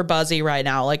super buzzy right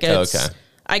now. Like it's...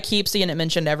 I keep seeing it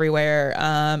mentioned everywhere.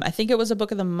 I think it was a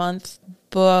Book of the Month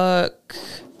book...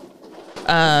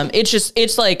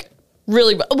 it's like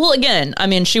really, well, again, I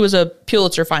mean, she was a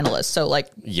Pulitzer finalist, so like,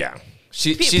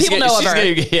 she's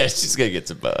gonna get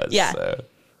some buzz. Yeah. So.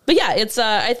 But yeah, it's,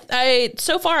 I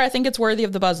so far, I think it's worthy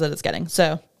of the buzz that it's getting.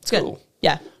 So it's good.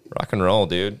 Yeah. Rock and roll,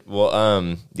 dude.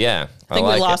 Well, yeah. I think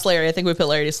we lost Larry. I think we put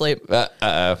Larry to sleep. No,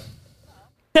 I'm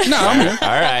good.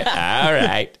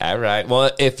 All right.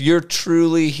 Well, if you're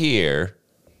truly here,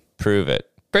 prove it.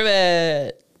 Prove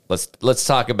it. Let's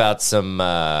talk about some.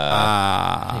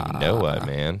 I don't even know what,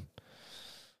 man.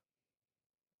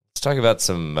 Let's talk about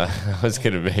some. I was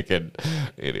gonna make it.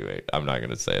 Anyway, I'm not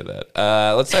gonna say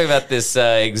that. Let's talk about this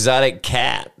exotic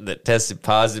cat that tested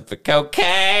positive for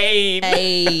cocaine.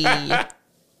 Hey,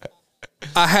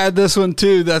 I had this one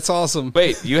too. That's awesome.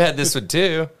 Wait, you had this one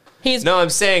too? I'm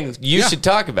saying you should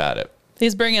talk about it.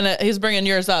 He's bringing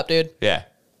yours up, dude. Yeah.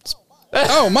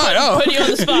 Oh, my. Oh. Put you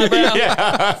on the spot, bro.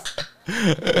 Yeah.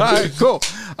 All right, cool.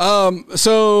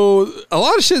 So a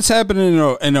lot of shit's happening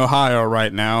in Ohio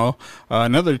right now.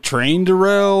 Another train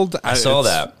derailed. I saw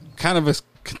that. Kind of a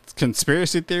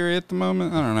conspiracy theory at the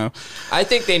moment. I don't know. I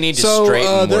think they need to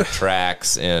straighten more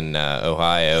tracks in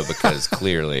Ohio because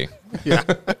clearly. Yeah.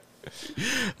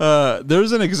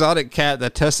 There's an exotic cat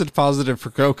that tested positive for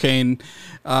cocaine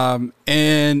and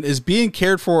is being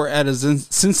cared for at a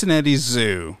Cincinnati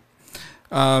zoo.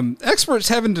 Experts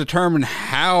haven't determined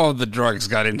how the drugs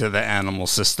got into the animal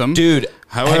system. Dude,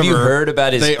 however, have you heard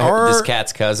about this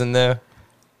cat's cousin, though?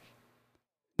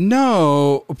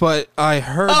 No, but I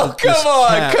heard. Oh, come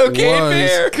on, Cocaine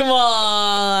Bear. Come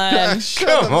on.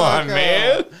 Come on,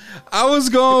 man. I was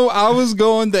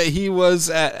going that he was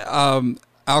at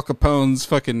Al Capone's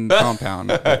fucking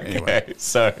compound. Okay,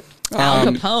 sorry. Al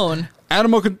Capone.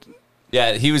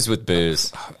 Yeah, he was with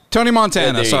booze. Tony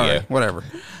Montana, Yeah, sorry. Whatever.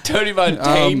 Tony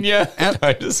Montana.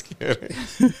 I'm just kidding.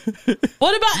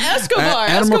 What about Escobar?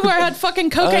 Escobar had fucking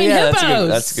cocaine hippos.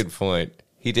 That's a good point.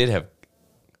 He did have.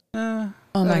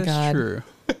 Oh my God. True.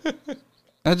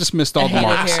 I just missed all the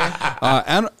marks.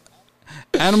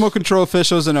 Animal control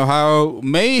officials in Ohio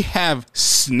may have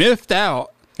sniffed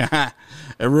out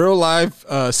a real life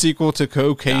sequel to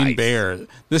Cocaine Bear.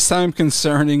 This time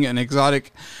concerning an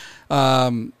exotic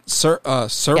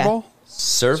serval.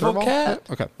 Serval cat?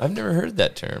 Okay. I've never heard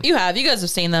that term. You guys have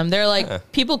seen them. They're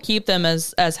like, people keep them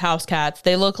as house cats.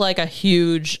 They look like a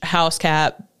huge house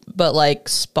cat, but like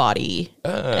spotty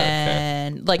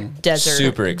and like desert.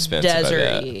 Super expensive.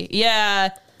 Deserty. Yeah.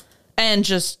 And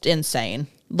just insane.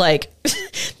 Like,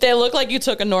 they look like you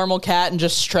took a normal cat and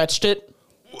just stretched it.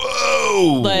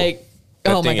 Whoa. Like,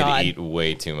 that oh my God. Eat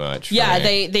way too much. Yeah,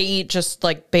 they eat just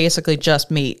like basically just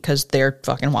meat because they're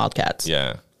fucking wildcats.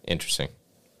 Yeah. Interesting.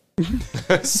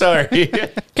 Sorry.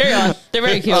 Carry on. They're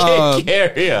very cute.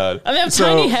 Carry on. And they have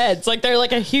tiny heads. Like they're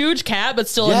like a huge cat, but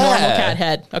still a normal cat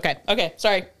head. Okay.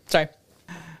 Sorry.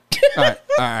 All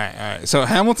right. So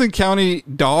Hamilton County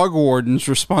dog wardens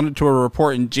responded to a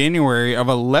report in January of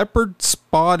a leopard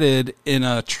spotted in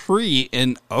a tree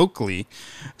in Oakley.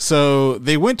 So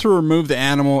they went to remove the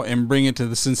animal and bring it to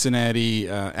the Cincinnati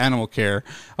animal care.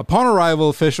 Upon arrival,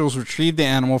 officials retrieved the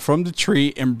animal from the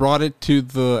tree and brought it to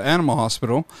the animal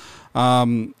hospital,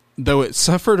 though it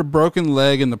suffered a broken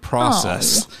leg in the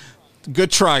process. Oh.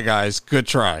 Good try, guys. Good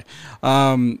try.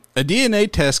 A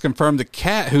DNA test confirmed the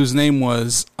cat, whose name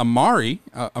was Amiri,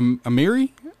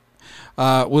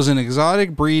 was an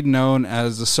exotic breed known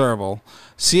as the serval.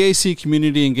 CAC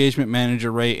Community Engagement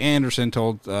Manager Ray Anderson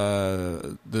told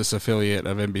this affiliate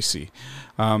of NBC.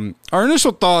 Our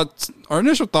initial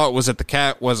thought was that the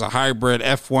cat was a hybrid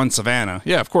F1 Savannah.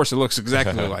 Yeah, of course, it looks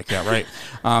exactly like that, right?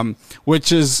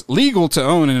 Which is legal to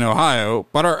own in Ohio.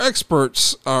 But our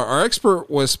expert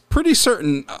was pretty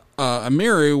certain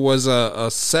Amiri was a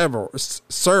serval,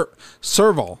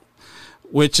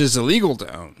 which is illegal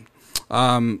to own.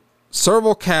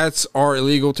 Serval cats are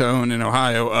illegal to own in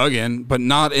Ohio again, but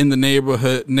not in the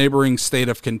neighboring state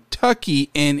of Kentucky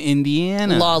and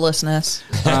Indiana. Lawlessness.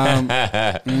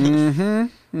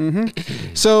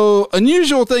 So,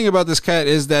 unusual thing about this cat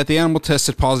is that the animal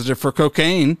tested positive for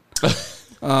cocaine.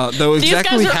 Though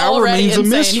exactly how remains a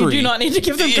mystery. You do not need to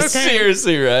give them cocaine.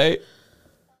 Seriously, right?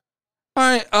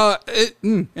 All right.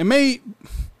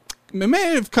 It may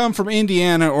have come from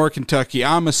Indiana or Kentucky.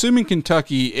 I'm assuming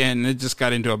Kentucky, and it just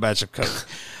got into a batch of coke.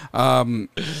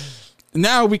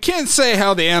 Now we can't say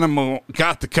how the animal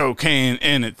got the cocaine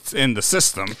in the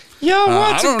system.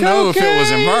 I don't know if it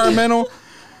was environmental.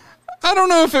 I don't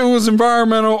know if it was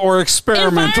environmental or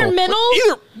experimental. Environmental?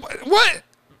 Either what?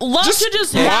 Love to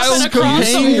just happen across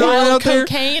some wild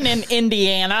cocaine in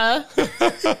Indiana.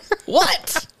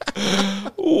 What?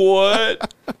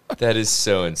 What? That is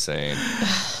so insane.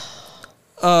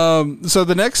 So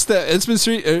the next step,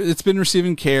 it's been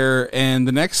receiving care, and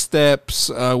the next steps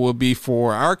will be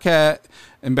for our cat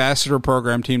ambassador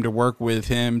program team to work with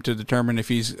him to determine if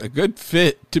he's a good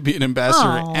fit to be an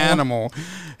ambassador animal.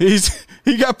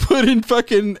 He got put in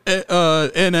fucking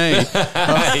NA.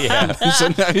 So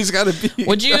now he's got to be.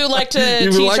 Would you like to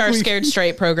teach our Scared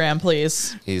Straight program,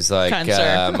 please? He's like,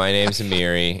 my name's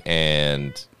Amiri,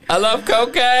 and I love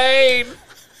cocaine.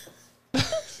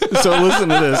 So listen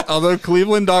to this. Although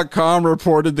Cleveland.com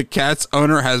reported the cat's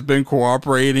owner has been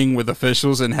cooperating with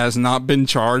officials and has not been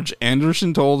charged,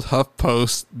 Anderson told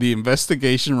HuffPost the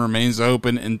investigation remains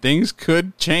open and things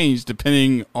could change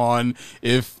depending on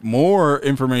if more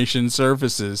information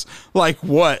surfaces. Like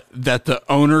what? That the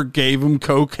owner gave him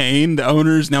cocaine? The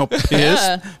owner is now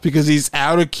pissed because he's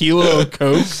out a kilo of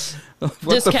coke?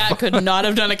 This cat could not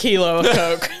have done a kilo of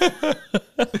Coke.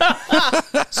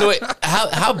 So wait,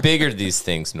 how big are these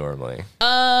things normally?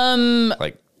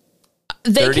 Like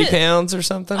 30 pounds or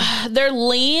something? They're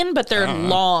lean, but they're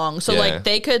long. So like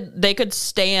they could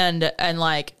stand and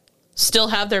like still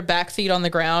have their back feet on the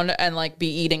ground and like be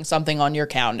eating something on your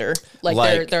counter.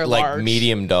 Like they're like large.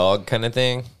 Medium dog kind of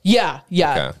thing? Yeah.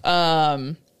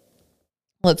 Okay.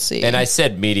 Let's see. And I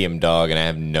said medium dog, and I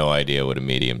have no idea what a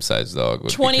medium-sized dog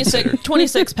would be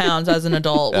 26 pounds as an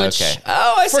adult, which... Okay.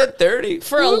 Oh, I said 30.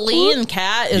 For a lean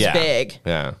cat is big.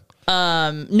 Yeah.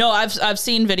 No, I've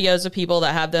seen videos of people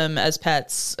that have them as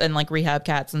pets and like rehab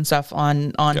cats and stuff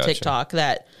on Gotcha. TikTok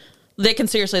that they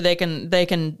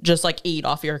can just like eat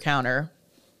off your counter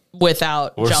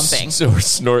without jumping. Or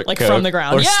snort like Coke. from the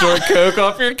ground. Or snort Coke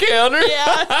off your counter.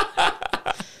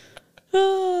 Yeah.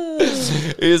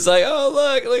 He's like, oh,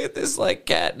 look at this like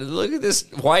cat. Look at this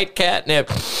white catnip.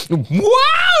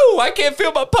 Wow! I can't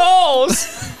feel my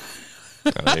paws.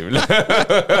 I don't even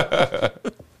know.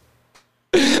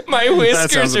 My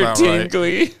whiskers are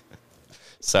tingly. Right.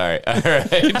 Sorry. All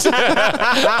right.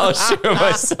 I'll show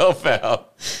myself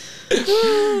out.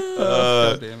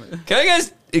 Damn it.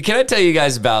 Can I tell you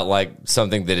guys about like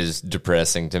something that is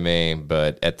depressing to me,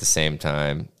 but at the same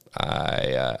time,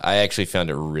 I actually found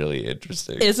it really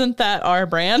interesting. Isn't that our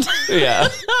brand? Yeah.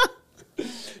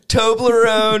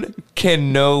 Toblerone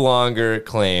can no longer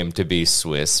claim to be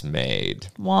Swiss made.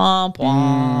 Womp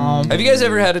womp. Have you guys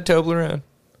ever had a Toblerone?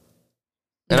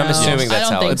 And No. I'm assuming that's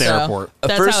how it's at the airport.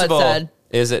 That's First how of it all, said.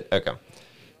 is it? Okay.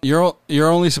 You're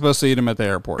only supposed to eat them at the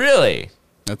airport. Really?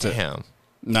 That's it. Damn.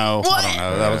 No, I don't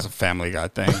know. That was a Family Guy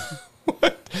thing.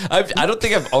 I don't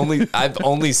think I've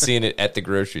only seen it at the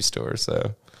grocery store.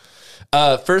 So,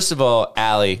 first of all,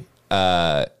 Allie,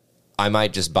 I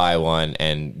might just buy one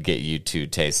and get you to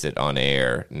taste it on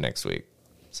air next week.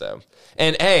 So,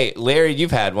 and hey, Larry,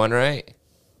 you've had one, right?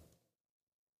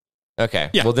 Okay.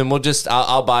 Yeah. Well, then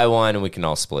I'll buy one and we can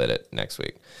all split it next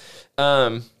week.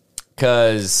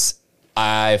 'Cause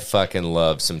I fucking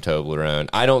love some Toblerone.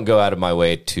 I don't go out of my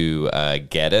way to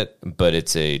get it, but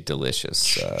it's a delicious.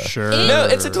 Sure. No,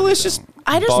 it's a delicious.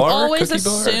 I just bar, always cookie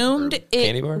bar, assumed or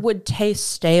candy it bar? would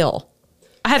taste stale.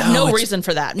 I had no reason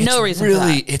for that. No reason for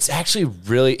that. It's actually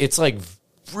really. It's like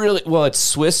really. Well, it's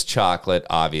Swiss chocolate,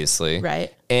 obviously,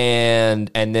 Right. And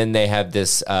then they have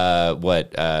this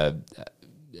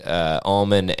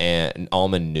almond and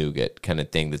almond nougat kind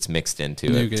of thing that's mixed into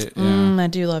it. Nougat, yeah. I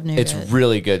do love nougat. It's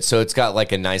really good. So it's got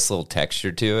like a nice little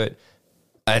texture to it.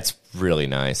 It's really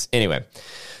nice. Anyway,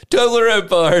 Toblerone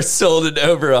bars sold in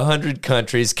over 100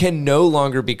 countries can no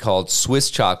longer be called Swiss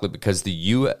chocolate because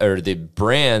the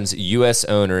brand's U.S.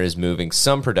 owner is moving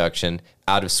some production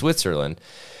out of Switzerland.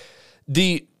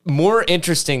 The more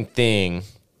interesting thing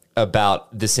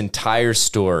about this entire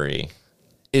story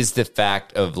is the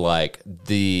fact of like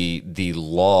the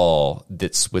law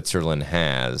that Switzerland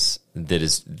has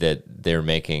that they're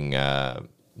making that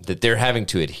they're having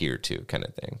to adhere to, kind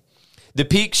of thing. The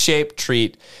peak-shaped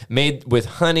treat made with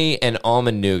honey and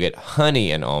almond nougat.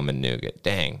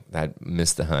 Dang, I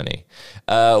missed the honey.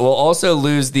 Will also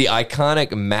lose the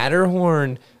iconic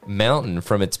Matterhorn mountain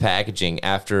from its packaging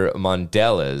after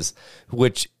Mondelez,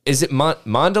 which is it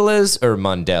Mondelez or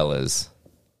Mondelez?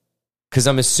 Because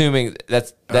I'm assuming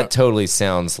that totally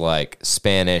sounds like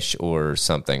Spanish or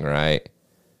something, right?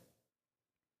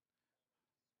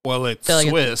 Well, it's Like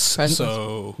Swiss,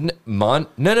 so... No.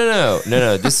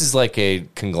 This is like a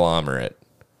conglomerate.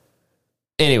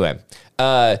 Anyway,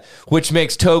 which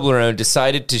makes Toblerone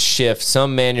decided to shift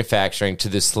some manufacturing to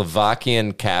the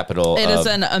Slovakian capital. It is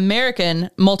an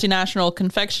American multinational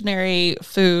confectionery,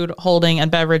 food, holding, and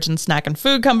beverage and snack and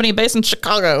food company based in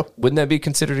Chicago. Wouldn't that be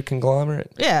considered a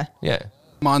conglomerate? Yeah. Yeah.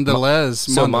 Mondelez.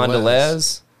 So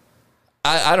Mondelez?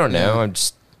 I don't know.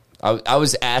 I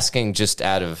was asking just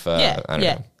out of I don't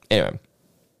know. Anyway.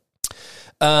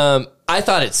 I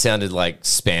thought it sounded like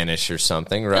Spanish or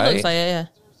something, right? It looks like it, yeah.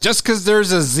 Just because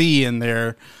there's a Z in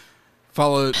there,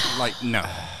 followed like no.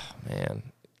 Man.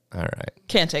 All right.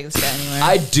 Can't take this guy anywhere.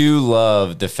 I do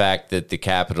love the fact that the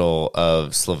capital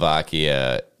of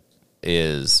Slovakia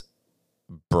is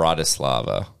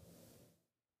Bratislava.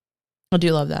 I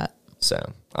do love that.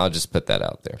 So I'll just put that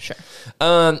out there. Sure.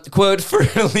 Quote, for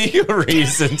legal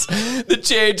reasons, the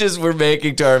changes we're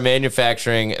making to our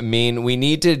manufacturing mean we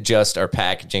need to adjust our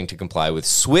packaging to comply with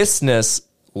Swissness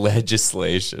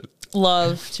legislation.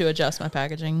 Love to adjust my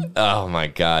packaging. Oh, my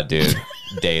God, dude.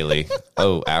 Daily.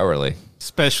 Oh, hourly.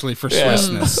 Especially for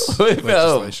Swissness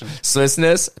legislation.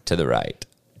 Swissness to the right.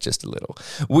 just a little.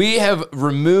 We have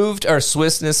removed our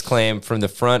Swissness claim from the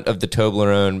front of the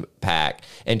Toblerone pack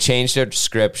and changed our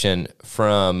description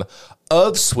from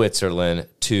of Switzerland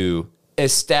to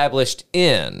established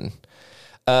in.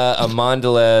 A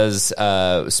Mondelez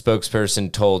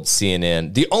spokesperson told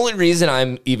CNN, the only reason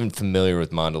I'm even familiar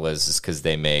with Mondelez is because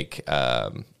they make,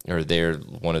 or they're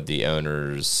one of the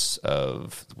owners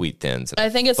of Wheat Thins. I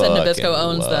think it's that Nabisco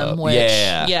owns them. Which,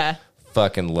 yeah.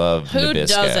 Fucking love Who Nabisco. Who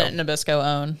doesn't Nabisco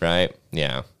own? Right?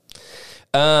 Yeah.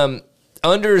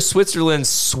 Under Switzerland's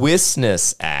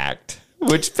Swissness Act,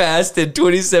 which passed in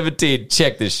 2017.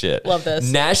 Check this shit. Love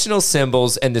this. National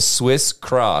symbols and the Swiss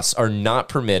cross are not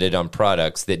permitted on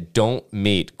products that don't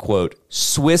meet, quote,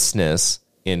 Swissness,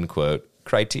 end quote,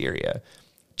 criteria.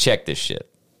 Check this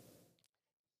shit.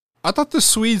 I thought the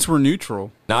Swedes were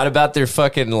neutral. Not about their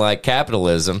fucking, like,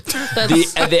 capitalism.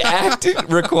 The act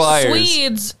requires...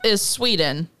 Swedes is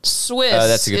Sweden. Swiss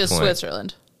that's a good is point.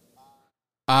 Switzerland.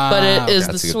 But it is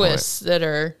the Swiss that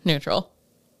are neutral.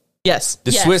 Yes.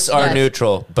 The Swiss are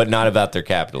neutral, but not about their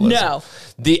capitalism. No.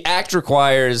 The act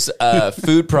requires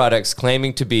food products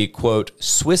claiming to be, quote,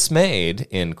 Swiss-made,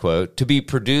 end quote, to be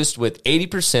produced with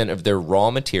 80% of their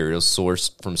raw materials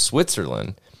sourced from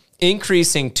Switzerland,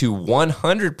 increasing to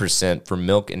 100% for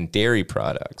milk and dairy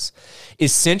products.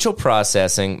 Essential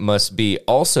processing must be...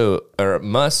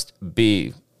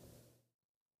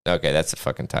 Okay, that's a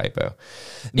fucking typo.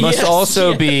 Must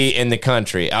also be in the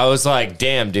country. I was like,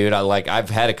 damn, dude. I've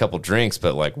had a couple drinks,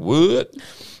 but like, what?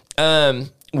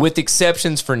 With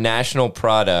exceptions for natural.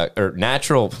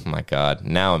 Oh my God,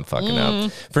 now I'm fucking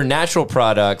up. For natural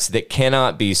products that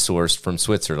cannot be sourced from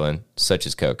Switzerland, such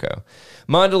as cocoa.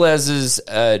 Mondelez's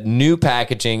new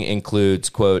packaging includes,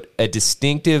 quote, a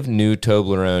distinctive new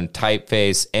Toblerone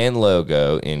typeface and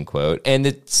logo, end quote, and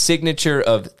the signature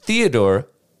of Theodore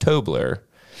Tobler.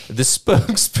 The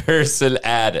spokesperson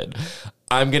added,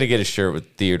 I'm going to get a shirt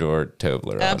with Theodore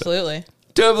Tobler on Absolutely. it.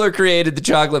 Tobler created the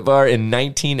chocolate bar in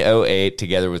 1908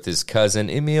 together with his cousin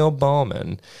Emil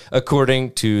Baumann,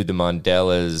 according to the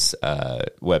Mondelez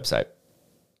website.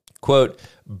 Quote,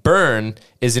 Bern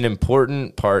is an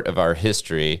important part of our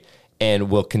history and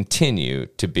will continue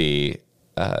to be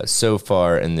so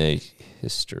far in the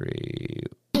history.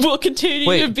 Will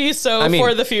continue to be so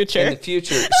for the future. In the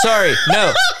future. Sorry,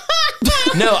 no.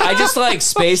 No, I just like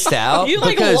spaced out. You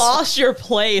like lost your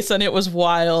place and it was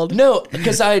wild. No,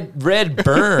 because I read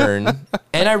Burn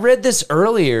and I read this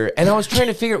earlier and I was trying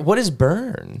to figure out what is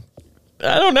Burn.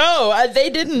 I don't know. They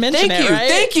didn't mention it, right?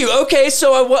 Thank you. Okay,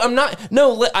 so I'm not.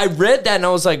 No, I read that and I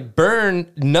was like, Burn.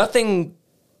 Nothing.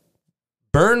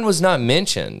 Burn was not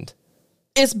mentioned.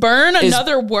 Is Burn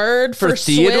another word for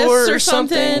Theodore Swiss or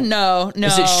something? No.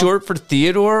 Is it short for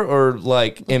Theodore or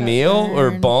like Emil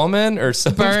or Baumann or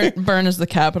something? Bern is the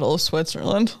capital of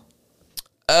Switzerland.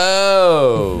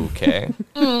 Oh, okay.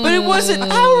 But it wasn't.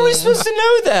 How are we supposed to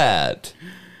know that?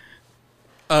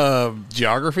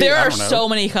 Geography? There are so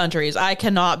many countries. I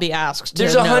cannot be asked to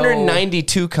There's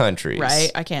 192 countries.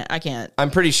 Right? I can't.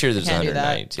 I'm pretty sure there's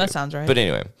 192. That sounds right. But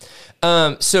anyway.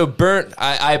 So Burnt,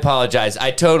 I apologize.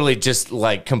 I totally just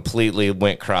like completely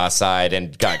went cross-eyed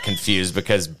and got confused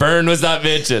because Burn was not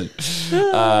mentioned.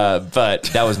 But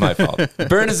that was my fault.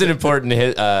 Burn is an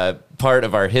important part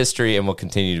of our history and will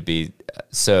continue to be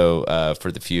so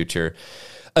for the future.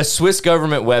 A Swiss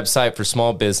government website for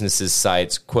small businesses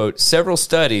cites, quote, several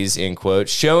studies, end quote,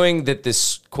 showing that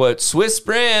this, quote, Swiss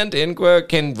brand, end quote,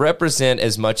 can represent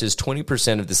as much as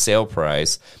 20% of the sale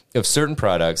price of certain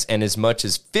products and as much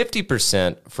as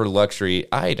 50% for luxury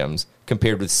items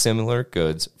compared with similar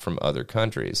goods from other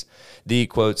countries. The,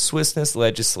 quote, Swissness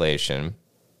legislation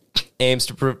aims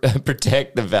to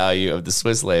protect the value of the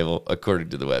Swiss label, according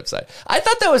to the website. I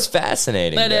thought that was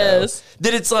fascinating. That is.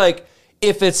 That it's like,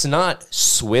 if it's not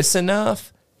Swiss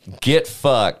enough, get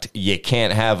fucked. You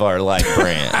can't have our like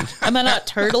brand. Am I not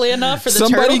turtly enough for the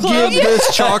Somebody Turtle Club? give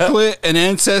this chocolate an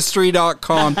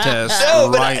Ancestry.com test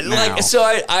right now. So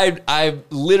I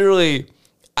literally,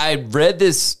 I read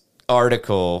this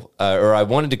article, or I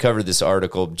wanted to cover this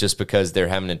article just because they're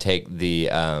having to take the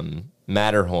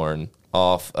Matterhorn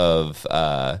off of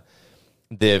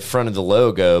the front of the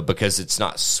logo because it's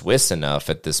not Swiss enough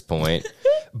at this point.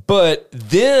 But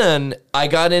then I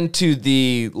got into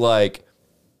the, like,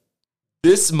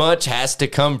 this much has to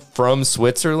come from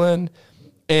Switzerland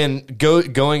and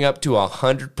going up to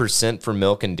 100% for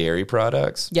milk and dairy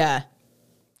products. Yeah.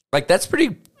 Like, that's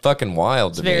pretty fucking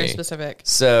wild to me. Very specific.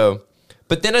 So,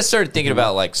 but then I started thinking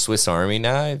about, like, Swiss Army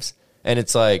knives, and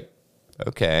it's like,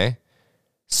 okay.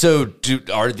 So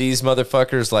are these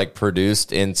motherfuckers, like,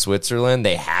 produced in Switzerland?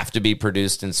 They have to be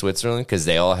produced in Switzerland because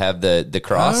they all have the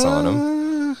cross on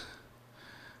them.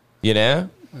 You know?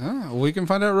 We can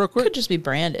find out real quick. Could just be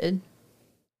branded.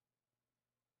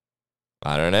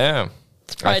 I don't know.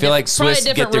 I feel like Swiss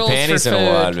get their rules panties for in a food.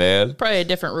 wad, man. Probably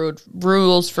different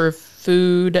rules for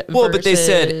food. Well, but they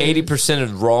said versus- 80%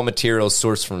 of raw materials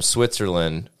sourced from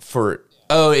Switzerland for...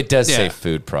 Oh, it does say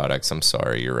food products. I'm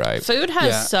sorry. You're right. Food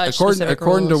has such according specific to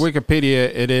rules. Wikipedia,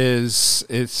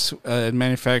 it's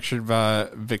manufactured by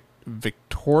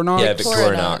Victorinox. Yeah,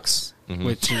 Victorinox.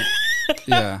 Which is,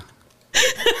 yeah.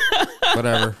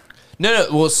 Whatever. No.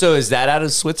 Well, so is that out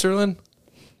of Switzerland?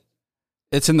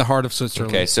 It's in the heart of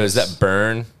Switzerland. Okay, so is that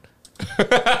Bern?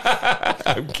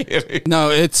 I'm kidding.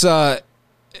 No, it's the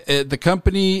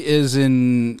company is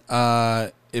in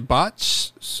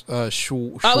Ibach.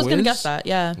 I was going to guess that.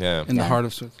 Yeah. In the heart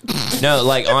of Switzerland. No,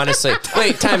 like honestly,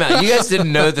 wait, time out. You guys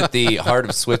didn't know that the heart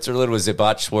of Switzerland was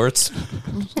Ibach Schwartz?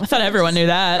 I thought everyone knew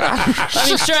that. I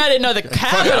mean, sure, I didn't know the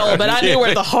capital, but I knew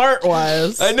where the heart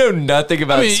was. I know nothing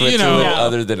about Switzerland you know,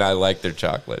 other than I like their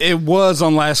chocolate. It was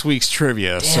on last week's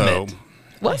trivia, Damn it.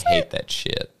 I hate that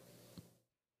shit.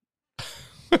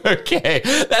 Okay,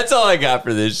 that's all I got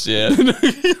for this shit.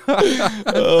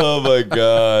 Oh my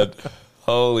god.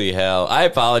 Holy hell. I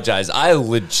apologize. I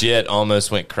legit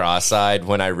almost went cross-eyed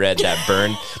when I read that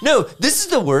Bern. No, this is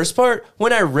the worst part.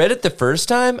 When I read it the first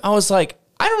time, I was like,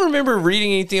 I don't remember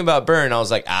reading anything about Bern. I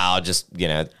was like, I'll just,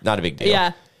 not a big deal.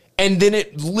 Yeah. And then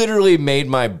it literally made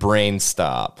my brain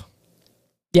stop.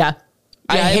 Yeah.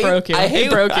 It broke you. I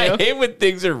hate when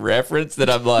things are referenced that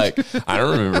I'm like, I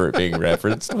don't remember it being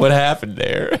referenced. What happened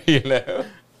there?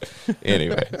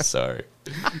 Anyway, sorry.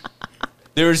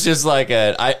 There was just like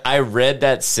I read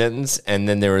that sentence and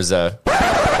then there was a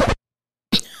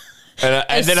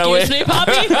and then I went, Excuse me,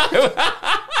 Poppy?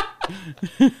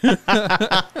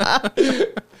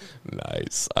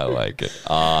 Nice. I like it.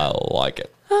 All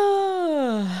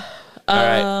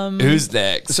right. Who's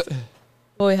next?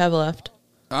 What do we have left?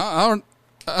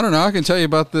 I don't know. I can tell you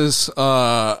about this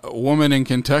woman in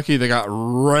Kentucky that got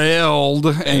railed,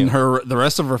 and the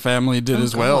rest of her family did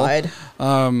as well.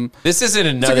 This isn't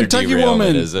another Kentucky derailment,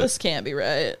 woman. is it? This can't be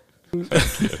right.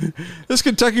 This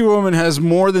Kentucky woman has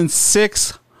more than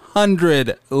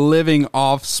 600 living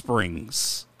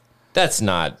offsprings. That's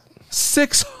not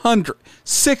 600.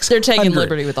 They're taking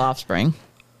liberty with offspring.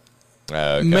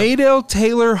 okay. Maydell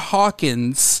Taylor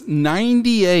Hawkins,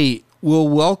 98, will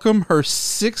welcome her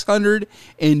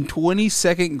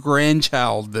 622nd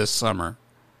grandchild this summer.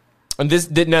 And this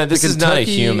is not a Kentucky,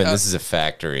 human. This is a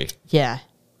factory. Yeah.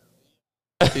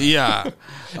 Yeah.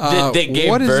 That gave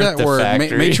what is birth that to word?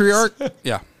 factories. Matriarch?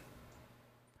 Yeah.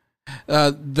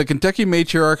 The Kentucky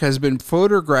matriarch has been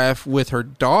photographed with her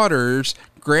daughters,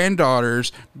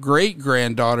 granddaughters,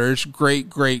 great-granddaughters,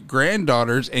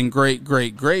 great-great-granddaughters, and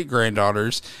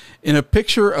great-great-great-granddaughters in a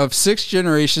picture of 6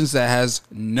 generations that has,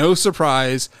 no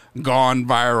surprise, gone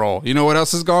viral. You know what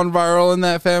else has gone viral in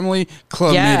that family?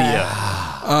 Chlamydia.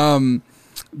 Yeah.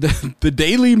 The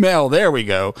Daily Mail, there we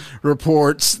go,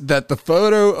 reports that the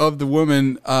photo of the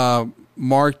woman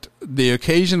marked the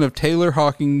occasion of Taylor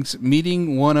Hawkins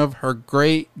meeting one of her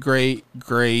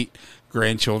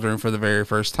great-great-great-grandchildren for the very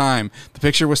first time. The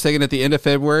picture was taken at the end of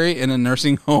February in a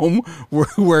nursing home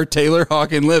where Taylor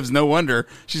Hawkins lives. No wonder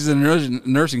she's in a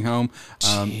nursing home.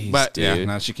 Jeez, but dude. yeah,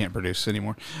 no, she can't produce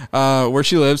anymore. Where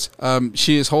she lives,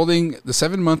 she is holding the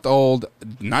 7-month-old,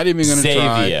 not even going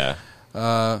to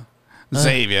try.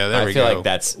 Xavier, there we go. I feel like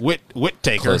that's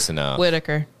Whittaker. close enough.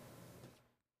 Whitaker.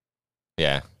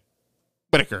 Yeah.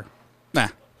 Whittaker. Nah,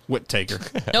 Whittaker.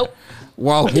 Nope.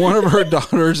 While one of her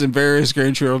daughters and various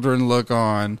grandchildren look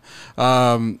on,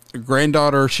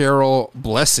 granddaughter Cheryl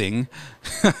Blessing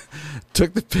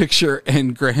took the picture,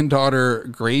 and granddaughter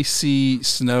Gracie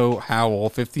Snow Howell,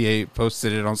 58,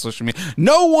 posted it on social media.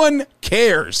 No one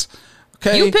cares.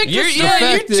 Okay, You picked You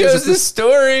the chose the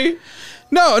story.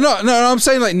 No. I'm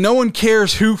saying like no one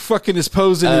cares who fucking is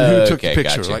posing and who took the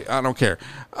picture. Gotcha. Like I don't care.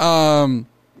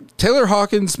 Taylor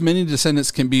Hawkins' many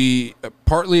descendants can be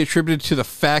partly attributed to the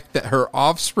fact that her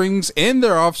offsprings and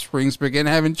their offsprings began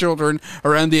having children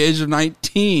around the age of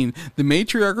 19. The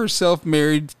matriarch herself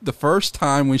married the first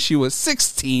time when she was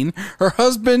 16. Her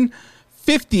husband,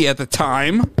 50 at the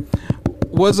time,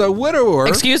 was a widower.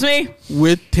 Excuse me?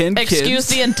 With 10 kids. Excuse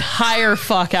the entire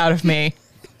fuck out of me.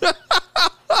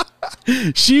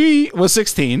 She was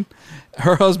 16.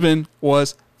 Her husband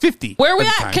was 50. Where are we the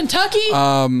at? time.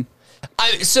 Kentucky?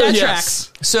 That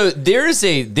tracks. So there's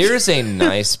a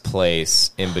nice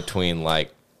place in between,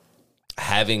 like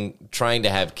trying to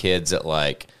have kids at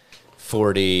like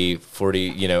 40,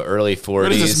 early 40s,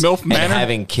 What is this, MILF and Manor?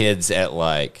 having kids at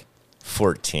like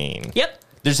 14. Yep.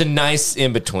 There's a nice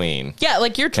in between. Yeah,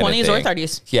 like your kinda 20s or thing.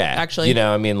 30s. Yeah, Actually.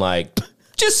 I mean, like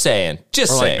Just saying.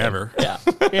 Just Or saying. like never.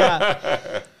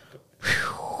 Yeah.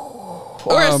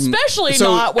 Or especially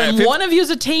not when one of you's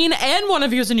a teen and one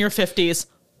of you's in your 50s.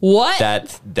 What? Yep,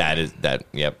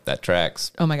 that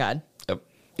tracks. Oh my God.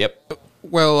 Yep.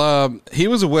 Well, he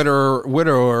was a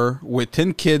widower with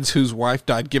 10 kids whose wife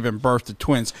died giving birth to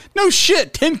twins. No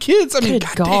shit, 10 kids. I mean, Good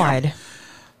goddamn. God.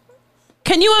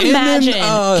 Can you imagine?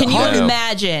 No.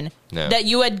 Imagine that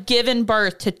you had given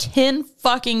birth to 10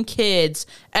 fucking kids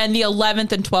and the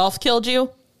 11th and 12th killed you?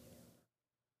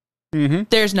 Mm-hmm.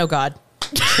 There's no God.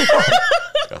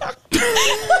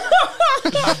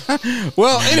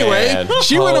 Well, anyway, Man,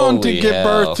 she went on to holy give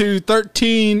hell. birth to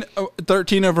 13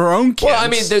 of her own kids. Well, I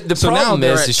mean, the So now problem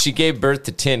they're is at- she gave birth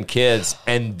to 10 kids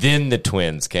and then the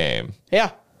twins came.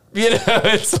 Yeah. You know,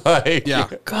 it's like Yeah.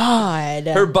 God.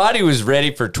 her body was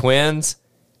ready for twins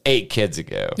 8 kids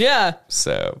ago. Yeah.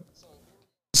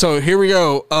 So here we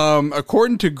go.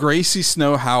 According to Gracie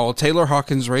Snow Howell, Taylor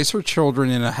Hawkins raised her children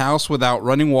in a house without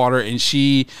running water, and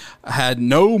she had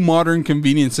no modern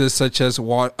conveniences such as a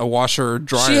washer or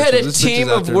dryer. She had So a this bitch team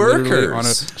is out of there literally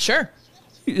workers. Sure.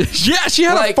 yeah, she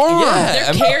had Like, a farm.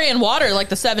 yeah. They're carrying water like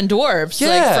the 7 dwarves.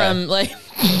 Yeah. Like from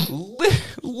like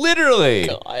Literally.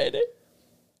 God.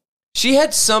 She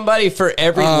had somebody for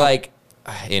every,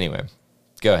 anyway,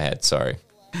 go ahead. Sorry.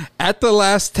 At the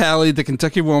last tally, the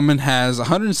Kentucky woman has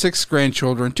 106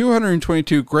 grandchildren,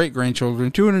 222 great-grandchildren,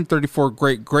 234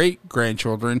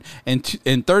 great-great-grandchildren,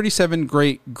 and 37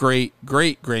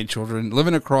 great-great-great-grandchildren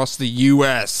living across the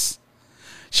U.S.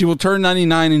 She will turn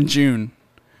 99 in June,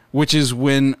 which is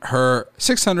when her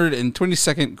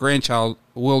 622nd grandchild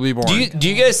will be born. Do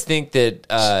you guys think that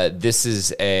this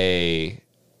is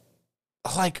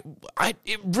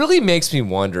it really makes me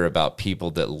wonder about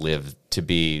people that live to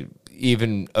be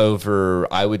even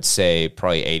over, I would say,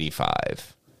 probably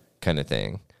 85 kind of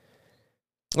thing.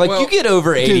 Like, Well, you get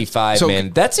over dude, 85, so- man,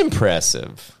 that's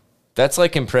impressive. That's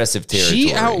like impressive territory.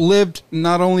 She outlived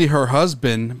not only her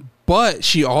husband, but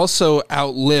she also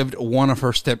outlived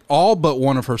all but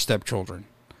one of her stepchildren.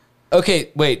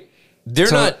 Okay, wait. They're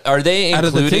So, not, are they Out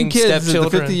of the 10 including kids that the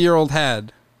stepchildren? 50-year-old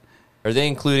had. Are they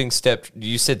including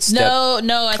you said step?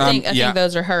 No, I think yeah.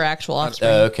 those are her actual offspring.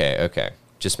 Okay.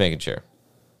 Just making sure.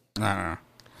 I don't know.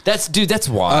 That's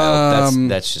wild.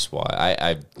 That's just wild.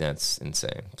 That's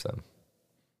insane.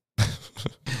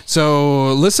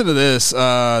 So listen to this.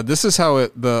 This is how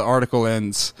the article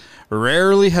ends.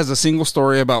 Rarely has a single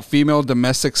story about female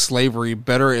domestic slavery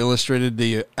better illustrated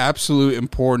the absolute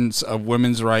importance of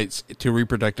women's rights to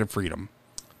reproductive freedom.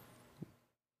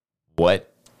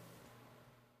 What?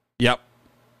 Yep.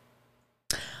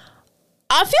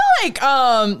 I feel like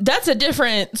that's a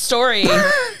different story.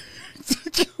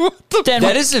 than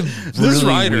That is a really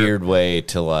writer. weird way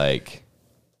to what?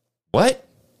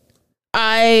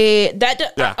 like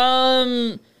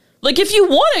if you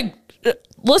want to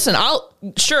listen, I'll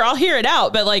hear it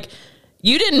out, but like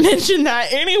you didn't mention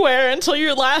that anywhere until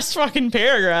your last fucking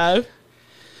paragraph.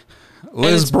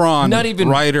 Liz it's Braun, not even-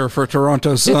 writer for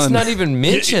Toronto Sun. It's not even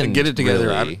mentioned. Get it together.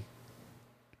 really.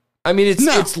 I mean,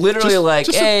 it's literally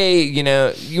hey, you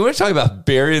want to talk about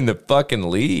burying the fucking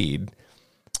lead.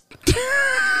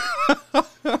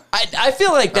 I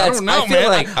feel like that's. don't know, I feel man.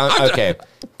 like okay.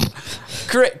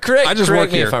 Correct I just work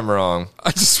me here. if I'm wrong.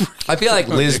 I feel like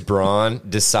Liz Braun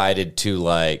decided to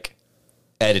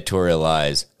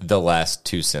editorialize the last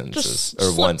 2 sentences or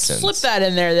one sentence. Slip that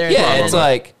in there. Yeah, then. it's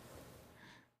like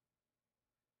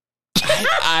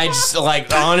I just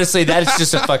honestly, that's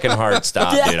just a fucking hard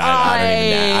stop, dude.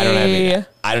 I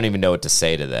don't even know what to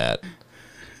say to that.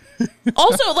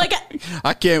 Also,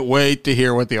 I can't wait to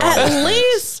hear what the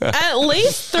article at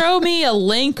least throw me a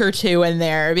link or two in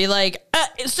there. Be like,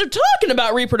 so talking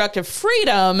about reproductive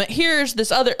freedom, here's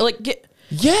this other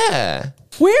Yeah.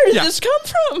 where did this come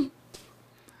from?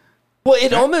 Well,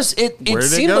 it Where'd it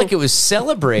seemed go? like it was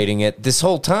celebrating it this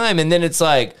whole time, and then it's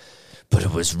like, but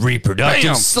it was reproductive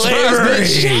Bam. slavery.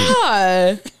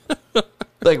 Yeah.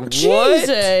 Like what?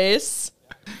 Jesus.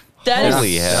 That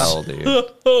Holy is hell, dude!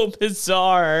 so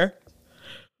bizarre.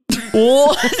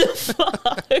 What the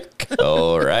fuck?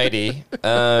 Alrighty.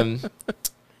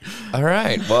 All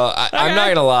right. Well, I'm not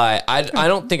gonna lie. I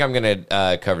don't think I'm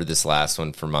gonna cover this last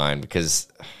one for mine because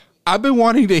I've been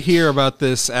wanting to hear about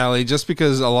this, Allie, just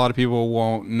because a lot of people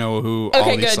won't know who.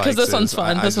 Okay, good, because this one's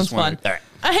fun. I This just one's fun. wanted- All right.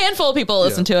 A handful of people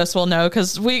listen to us will know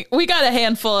because we got a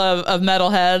handful of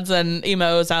metalheads and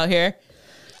emos out here.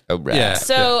 All right. Yeah.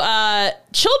 So,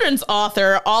 children's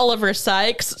author Oliver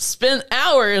Sykes spent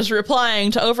hours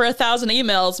replying to over 1,000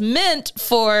 emails meant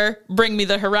for Bring Me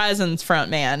the Horizon's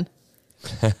frontman.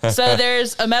 So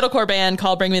there's a metalcore band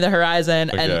called Bring Me the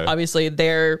Horizon, and Okay. obviously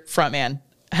their frontman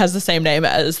has the same name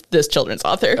as this children's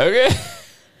author. Okay.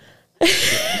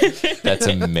 That's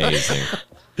amazing.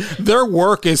 Their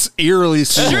work is eerily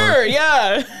similar. Sure,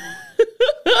 yeah.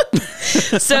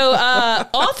 So,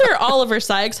 author Oliver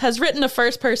Sykes has written a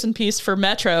first-person piece for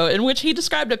Metro in which he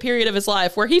described a period of his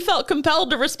life where he felt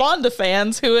compelled to respond to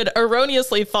fans who had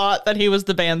erroneously thought that he was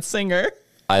the band's singer.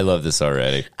 I love this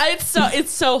already. It's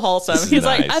so wholesome. He's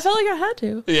nice. like, I felt like I had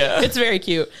to. Yeah. It's very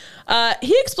cute.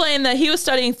 He explained that he was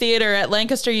studying theater at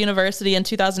Lancaster University in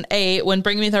 2008 when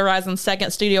Bring Me the Horizon's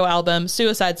second studio album,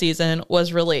 Suicide Season,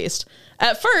 was released.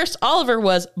 At first, Oliver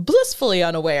was blissfully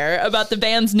unaware about the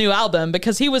band's new album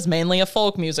because he was mainly a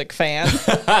folk music fan.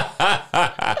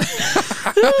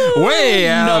 Way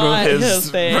out Not of his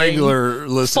his thing. regular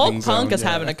listening Folk punk zone, is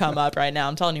having to come up right now.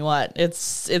 I'm telling you what.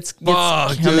 It's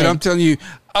Oh, coming. dude, I'm telling you.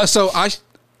 So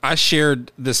I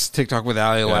shared this TikTok with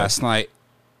Ali last night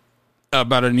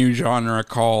about a new genre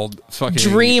called fucking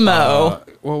Dreamo.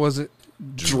 What was it?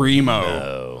 Dreamo.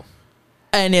 Oh.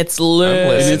 And it's I'm lit.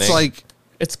 listening. And it's like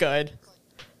It's good.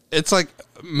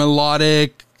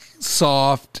 melodic,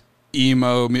 soft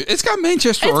emo music. It's got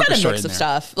Manchester It's got Orchestra a mix in of there.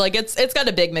 stuff. Like it's got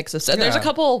a big mix of stuff. There's a Yeah.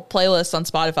 couple playlists on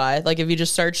Spotify. Like if you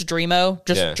just search Dreamo,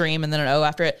 just Yeah. Dream and then an O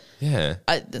after it. Yeah.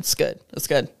 It's good. It's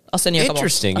good. I'll send you a couple.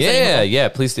 Interesting. Yeah,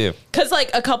 please do. Because like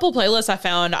a couple playlists I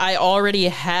found, I already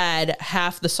had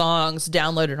half the songs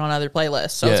downloaded on other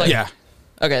playlists. So I was Yeah. like,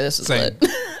 Yeah. okay, this is Same. lit.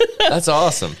 That's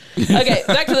awesome. Okay,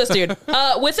 back to this dude.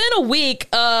 Within a week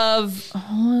of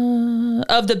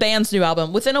the band's new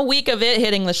album, within a week of it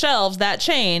hitting the shelves, that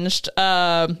changed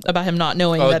about him not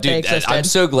knowing that they existed. I'm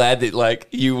so glad that like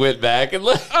you went back and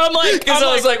looked. I'm like, Because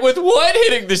I was like, with what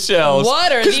hitting the shelves?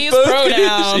 What are 'Cause these both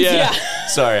pronouns? conditions- Yeah.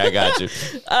 Sorry, I got you.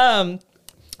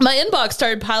 My inbox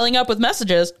started piling up with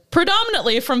messages,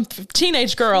 predominantly from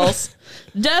teenage girls,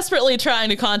 desperately trying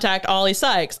to contact Ollie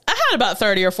Sykes. I had about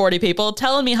 30 or 40 people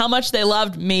telling me how much they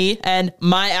loved me and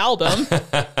my album.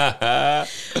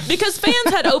 Because fans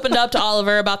had opened up to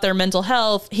Oliver about their mental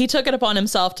health, he took it upon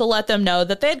himself to let them know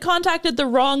that they had contacted the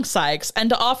wrong Sykes and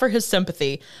to offer his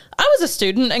sympathy. I was a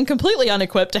student and completely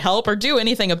unequipped to help or do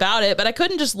anything about it, but I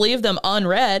couldn't just leave them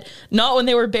unread, not when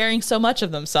they were bearing so much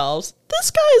of themselves.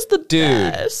 This guy is the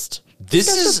best. This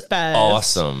guy's is the best.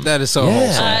 awesome. That is so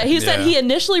wholesome. He said Yeah. he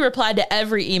initially replied to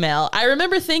every email. I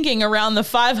remember thinking around the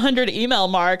 500 email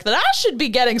mark that I should be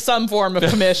getting some form of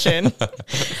commission.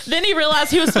 Then he realized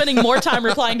he was spending more time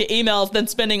replying to emails than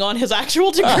spending on his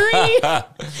actual degree.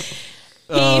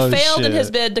 He failed in his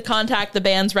bid to contact the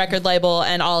band's record label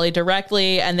and Ollie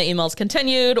directly, and the emails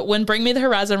continued. When Bring Me the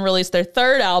Horizon released their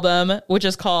third album, which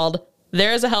is called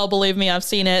There Is a Hell, Believe Me, I've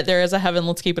Seen It. There Is a Heaven,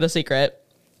 Let's Keep It a Secret.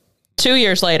 2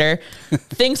 years later,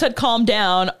 things had calmed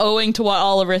down owing to what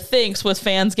Oliver thinks was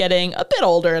fans getting a bit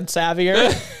older and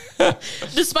savvier.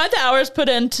 Despite the hours put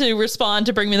in to respond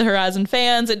to Bring Me the Horizon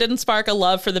fans, it didn't spark a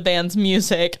love for the band's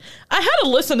music. I had to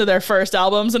listen to their first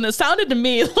albums, and it sounded to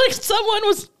me like someone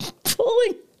was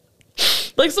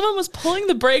pulling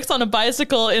the brakes on a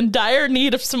bicycle in dire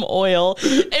need of some oil.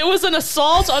 It was an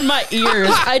assault on my ears.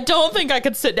 I don't think I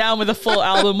could sit down with a full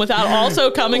album without also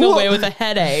coming away with a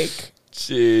headache.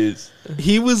 Jeez.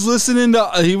 He was listening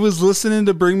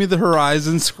to Bring Me the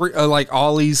Horizon, like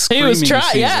Ollie's screaming He was trying,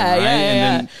 season, yeah, right?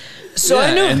 yeah. And then, So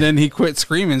I know. and then he quit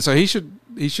screaming. So he should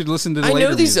listen to. The I later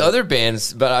know these music. other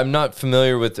bands, but I'm not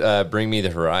familiar with Bring Me the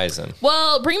Horizon.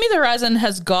 Well, Bring Me the Horizon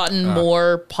has gotten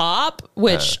more pop,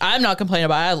 which I'm not complaining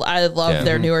about. I love Yeah.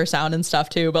 their newer sound and stuff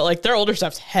too, but like their older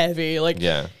stuff's heavy. Like,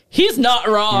 Yeah. he's not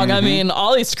wrong. I mean,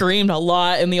 Ollie screamed a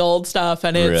lot in the old stuff,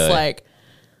 and it's Really? like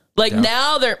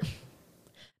now they're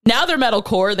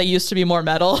metalcore. They used to be more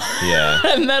metal. Yeah.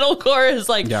 And metalcore is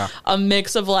like Yeah. a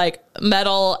mix of like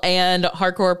metal and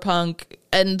hardcore punk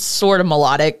and sort of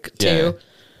melodic too.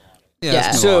 Yeah. Yeah.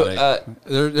 it's So, melodic.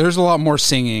 there's a lot more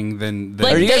singing than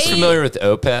Like, Are you guys they- familiar with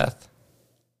Opeth?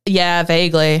 Yeah,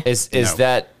 vaguely. Is No.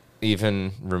 that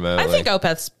even remotely? I think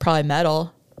Opeth's probably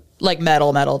metal. Like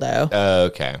metal though. Oh,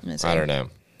 okay. me see. I don't know.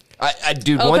 I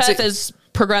dude. Once Opeth it, is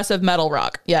progressive metal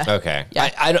rock. Yeah. okay. Yeah.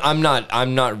 I'm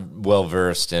not well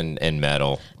versed in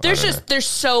metal. There's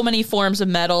so many forms of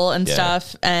metal and Yeah.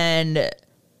 stuff,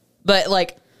 but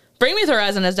like Bring Me the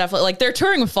Horizon is definitely like they're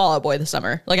touring with Fall Out Boy this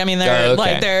summer. Like I mean they're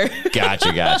like they're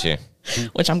Gotcha.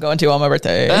 which I'm going to on my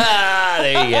birthday.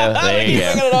 There you go. There you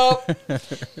go.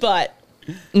 But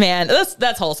man,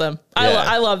 that's wholesome. Yeah.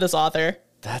 I love this author.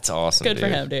 That's awesome. Good for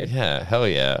him, dude. Yeah, hell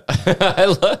yeah. I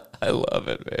love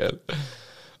it, man.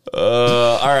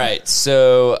 All right.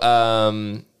 So,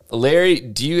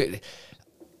 Larry,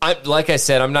 like I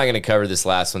said, I'm not going to cover this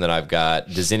last one that I've got.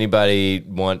 Does anybody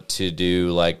want to do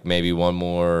like maybe one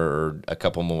more or a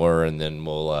couple more, and then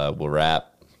we'll wrap?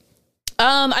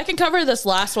 I can cover this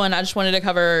last one. I just wanted to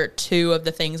cover 2 of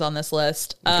the things on this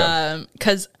list.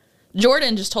 Because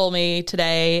Jordan just told me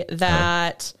today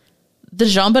that the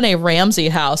JonBenet Ramsey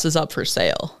house is up for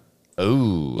sale.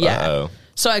 Oh, yeah.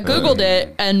 So I Googled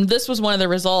it, and this was one of the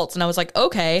results, and I was like,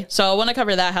 okay, so I want to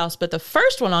cover that house. But the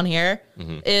first one on here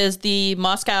is the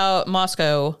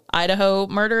Moscow, Idaho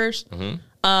murders.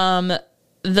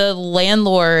 The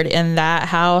landlord in that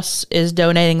house is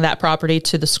donating that property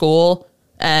to the school,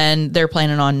 and they're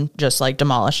planning on just like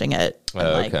demolishing it.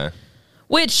 Okay.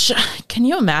 Which, can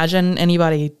you imagine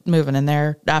anybody moving in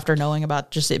there after knowing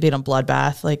about just it being a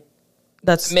bloodbath? Like,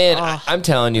 that's I'm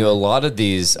telling you, a lot of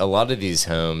these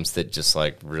homes that just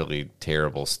like really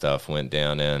terrible stuff went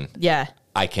down in. Yeah.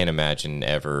 I can't imagine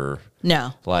ever.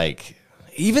 No. Like,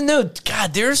 even though,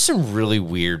 God, there's some really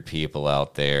weird people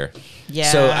out there.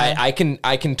 Yeah. So I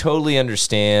can totally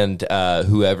understand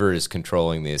whoever is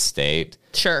controlling the estate.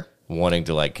 Sure. Wanting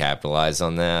to like capitalize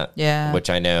on that. Yeah. Which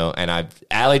I know. And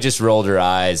Allie just rolled her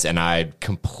eyes, and I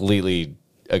completely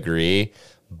agree.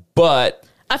 But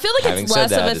I feel like it's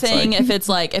less of a thing if it's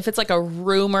like a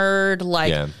rumored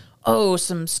oh,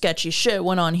 some sketchy shit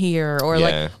went on here, or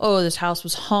like, oh, this house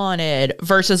was haunted,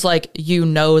 versus like,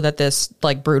 that this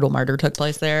like brutal murder took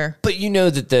place there. But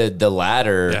that the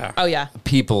latter,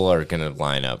 people are gonna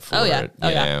line up for it.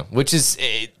 Yeah. Which is,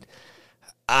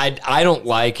 I don't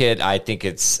like it. I think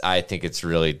it's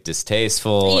really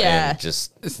distasteful and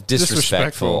just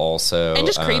disrespectful also. And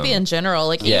just creepy in general.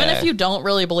 Like, even if you don't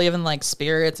really believe in like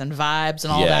spirits and vibes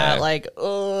and all that, like,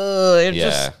 it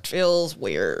just feels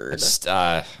weird.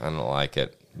 I don't like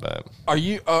it. But are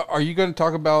you going to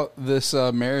talk about this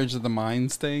Marriage of the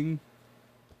Minds thing?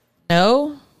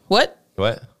 No. What?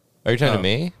 Are you talking to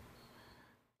me?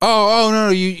 Oh no!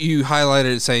 You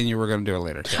highlighted it saying you were going to do it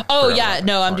later. Yeah,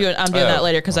 no, I'm doing that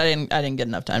later because I didn't get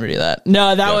enough time to do that.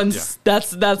 No,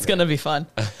 that's gonna be fun.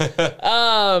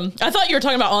 I thought you were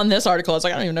talking about on this article. I was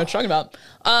like, I don't even know what you're talking about.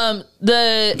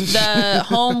 The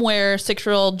home where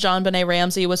 6-year-old JonBenet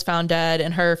Ramsey was found dead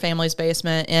in her family's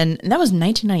basement, and that was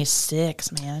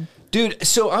 1996, man. Dude,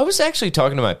 so I was actually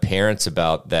talking to my parents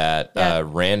about that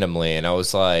randomly, and I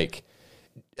was like,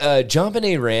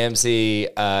 JonBenet Ramsey,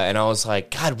 and I was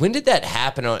like, God, when did that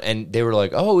happen? And they were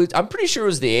like, oh, I'm pretty sure it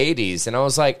was the 80s. And I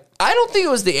was like, I don't think it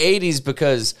was the 80s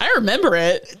because I remember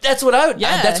it. That's what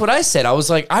I said. I was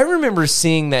like, I remember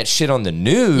seeing that shit on the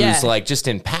news, like just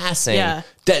in passing. Yeah.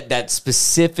 That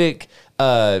specific,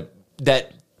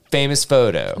 that famous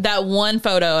photo. That one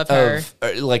photo of her.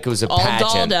 Like it was a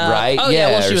pageant, right? Oh, yeah.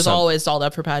 Well, she was always dolled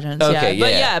up for pageants. Okay,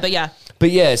 But yeah. But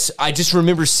yes, I just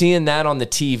remember seeing that on the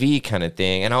TV kind of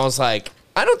thing. And I was like,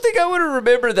 I don't think I would have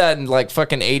remembered that in like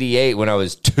fucking 88 when I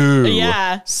was 2.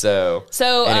 Yeah. So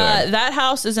anyway. That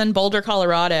house is in Boulder,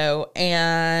 Colorado.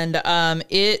 And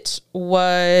it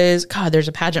was, God, there's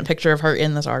a pageant picture of her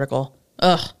in this article.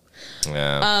 Ugh.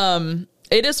 Yeah.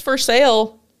 It is for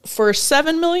sale for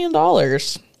 $7 million.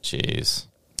 Jeez.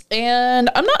 And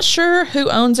I'm not sure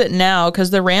who owns it now because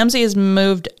the Ramseys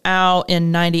moved out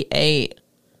in 98.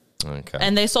 Okay.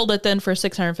 And they sold it then for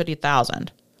 $650,000.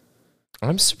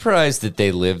 I'm surprised that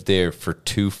they lived there for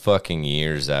 2 fucking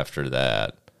years after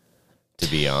that, to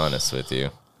be honest with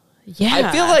you. Yeah.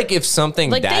 I feel like if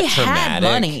something like that they traumatic... had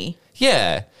money.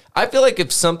 Yeah. I feel like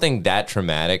if something that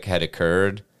traumatic had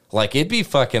occurred, like it'd be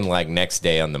fucking like next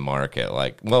day on the market.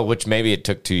 Like, well, which maybe it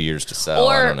took 2 years to sell.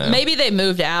 Or I don't know. maybe they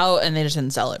moved out and they just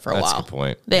didn't sell it for a while. That's a good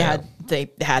point. They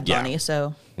had money,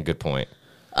 so... Good point.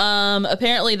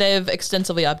 Apparently they've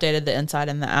extensively updated the inside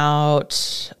and the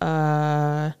out.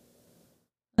 And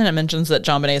it mentions that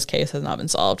JonBenet's case has not been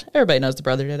solved. Everybody knows the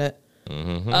brother did it.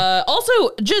 Mm-hmm.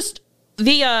 Also, just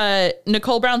the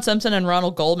Nicole Brown Simpson and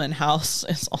Ronald Goldman house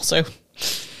is also...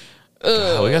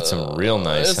 God, we got some real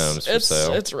nice homes for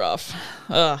sale. It's rough.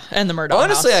 And the Murdoch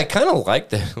Honestly, house. I kind of like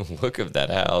the look of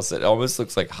that house. It almost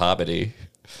looks like Hobbity.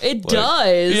 It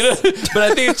does. But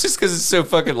I think it's just because it's so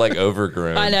fucking like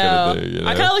overgrown. I know.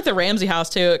 I kind of like the Ramsey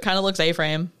house too. It kind of looks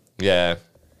A-frame. Yeah.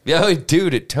 Yeah,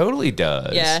 dude, it totally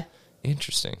does. Yeah.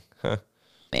 Interesting. Huh.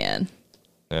 Man.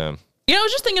 Yeah. I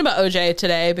was just thinking about OJ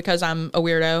today because I'm a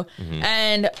weirdo. Mm-hmm.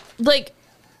 And like,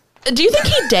 do you think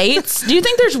he dates? Do you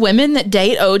think there's women that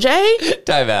date OJ?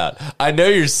 Time out. I know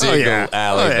you're single,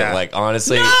 Allie, but like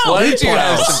honestly, why don't you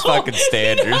have some fucking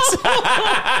standards?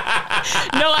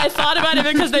 No, I thought about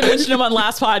it because they mentioned him on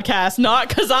last podcast, not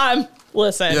because I'm...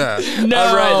 Listen, no.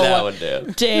 I'm writing that one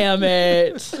down. Damn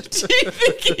it. Do you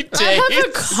think he dates? I have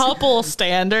a couple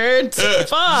standards.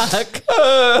 Fuck.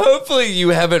 Hopefully you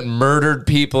haven't murdered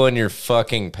people in your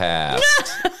fucking past.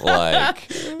 Like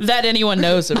that anyone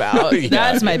knows about.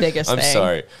 That's my biggest thing. I'm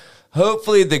sorry.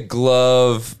 Hopefully the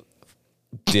glove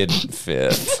didn't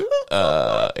fit.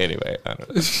 Anyway, I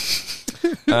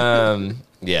don't know.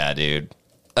 Yeah, dude.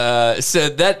 So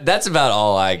that's about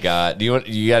all I got. You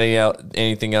got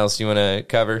anything else you want to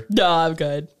cover? No, I'm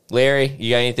good. Larry,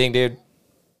 you got anything, dude?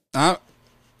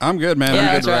 I'm good, man. Yeah, I'm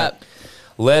that's good. right.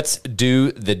 Let's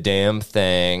do the damn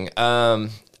thing.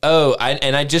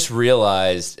 I just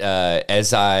realized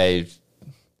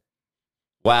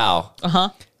wow.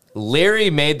 Larry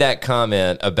made that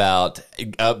comment about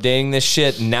updating this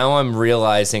shit. Now I'm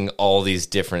realizing all these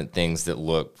different things that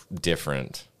look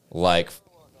different. Like,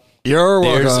 You're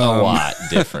there's welcome. a lot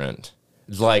different.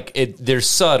 Like, they're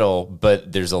subtle,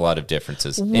 but there's a lot of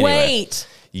differences. Anyway, Wait.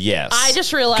 yes. I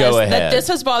just realized Go that ahead. this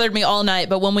has bothered me all night,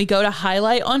 but when we go to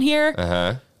highlight on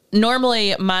here,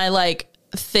 normally my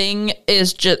thing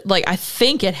is just I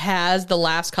think it has the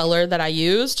last color that I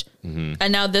used.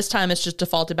 And now this time it's just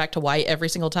defaulted back to white every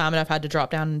single time, and I've had to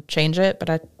drop down and change it, but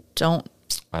I don't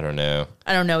know.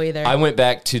 I don't know either. I went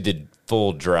back to the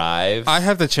full drive. I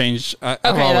have to change. I've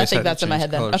Okay, I always think had to that's in my change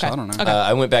head then. colors, so Okay. I don't know. Okay.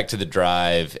 I went back to the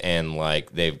drive, and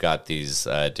they've got these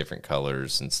different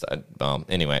colors and stuff.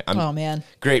 Anyway, Oh man,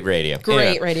 great radio. great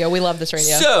Anyway. radio. We love this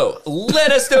radio. So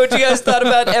let us know what you guys thought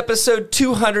about episode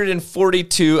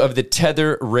 242 of the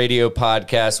Tether Radio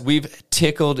Podcast. We've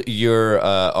tickled your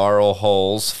oral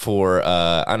holes for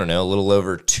I don't know, a little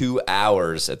over 2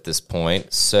 hours at this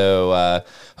point. So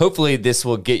hopefully this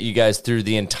will get you guys through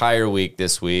the entire week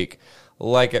this week.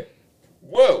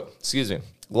 Excuse me.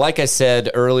 Like I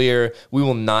said earlier, we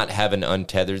will not have an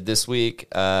Untethered this week,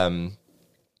 but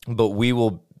we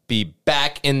will be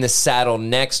back in the saddle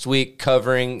next week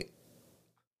covering,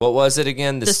 what was it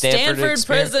again? The Stanford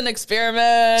Prison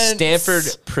Experiment. Stanford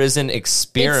Prison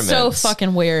Experiment. It's so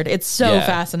fucking weird. It's so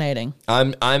fascinating.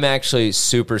 I'm actually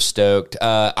super stoked.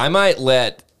 I might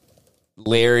let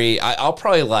Larry. I'll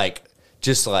probably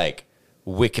just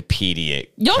Wikipedia.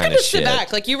 Y'all can just sit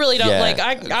back. You really don't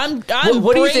I'm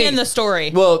what do you bringing think? the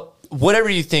story. Well, whatever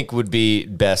you think would be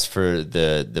best for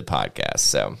the podcast.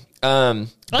 So, I'm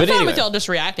but fine anyway. with y'all just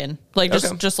reacting. Okay.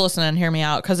 Just listen and hear me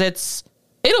out, because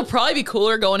it'll probably be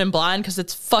cooler going in blind, because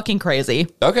it's fucking crazy.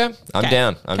 Okay, I'm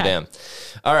down. I'm down.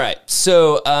 All right,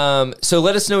 so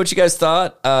let us know what you guys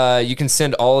thought. You can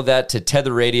send all of that to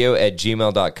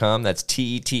tetherradio@gmail.com. That's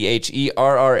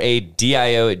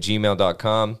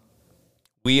TETHERRADIO@gmail.com.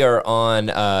 We are on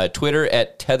Twitter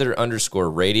at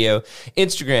 @tether_radio,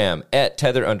 Instagram at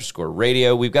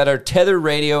 @tether_radio. We've got our Tether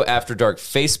Radio After Dark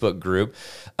Facebook group.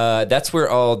 That's where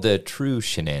all the true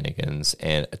shenanigans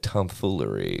and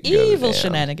tomfoolery go Evil down.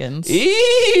 shenanigans.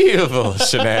 Evil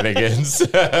shenanigans.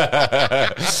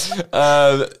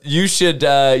 You should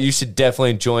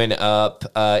definitely join up.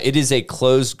 It is a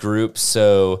closed group,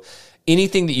 so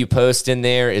anything that you post in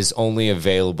there is only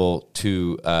available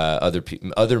to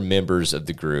other members of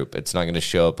the group. It's not going to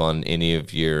show up on any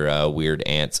of your weird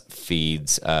aunts'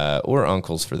 feeds or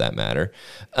uncles, for that matter.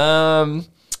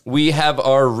 We have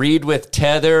our Read with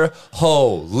Tether.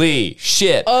 Holy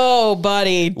shit. Oh,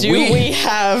 buddy, we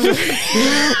have...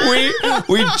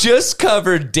 we just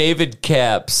covered David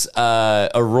Koepp's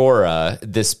Aurora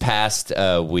this past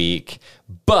week,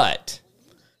 but...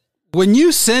 When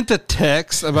you sent a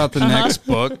text about the next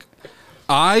book,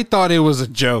 I thought it was a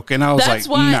joke, and I was That's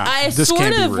like, why nah, I this sort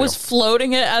can't be of real. was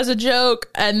floating it as a joke,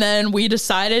 and then we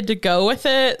decided to go with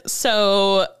it.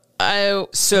 So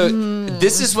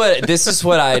this is why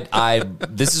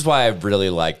I really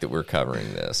like that we're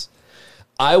covering this.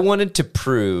 I wanted to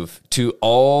prove to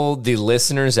all the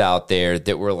listeners out there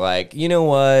that were like, you know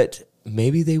what?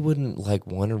 Maybe they wouldn't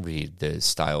want to read the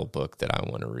style book that I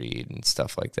want to read and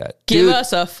stuff like that. give Dude,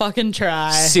 us a fucking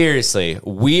try. seriously,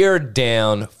 we are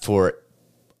down for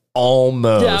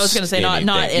almost. Yeah, I was gonna say not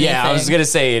anything. Yeah, I was gonna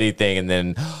say anything, and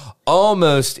then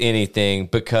almost anything,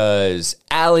 because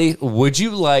Allie, would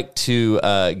you like to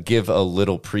give a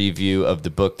little preview of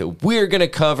the book that we're gonna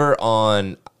cover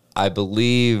on, I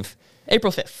believe,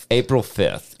 April 5th. April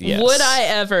 5th. Yes. Would I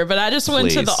ever? But I just went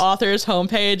to Please. the author's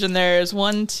homepage, and there's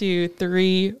 1, 2,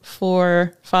 3,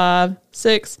 4, 5,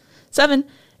 6, 7,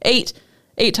 8.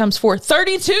 8 times 4,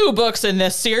 32 books in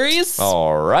this series.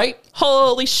 All right.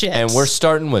 Holy shit. And we're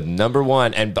starting with number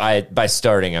 1. And by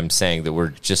starting, I'm saying that we're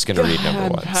just going to read number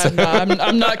 1. So-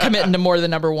 I'm not committing to more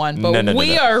than number 1, but No.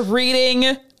 we are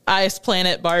reading Ice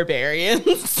Planet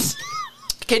Barbarians.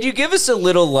 Can you give us a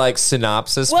little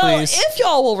synopsis, Well, please? if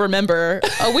y'all will remember,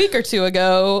 a week or two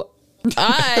ago,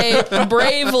 I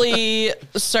bravely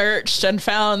searched and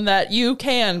found that you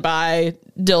can buy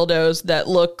dildos that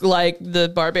look like the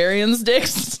barbarians'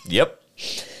 dicks. Yep.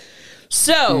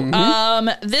 So,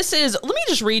 this is, let me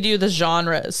just read you the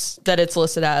genres that it's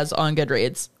listed as on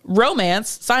Goodreads: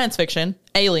 romance, science fiction,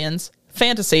 aliens,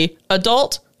 fantasy,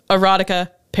 adult, erotica,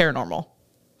 paranormal.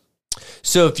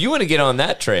 So if you want to get on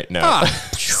that train, no.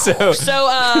 So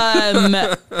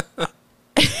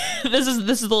this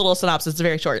is the little synopsis. It's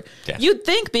very short. Yeah. You'd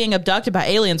think being abducted by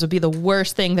aliens would be the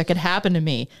worst thing that could happen to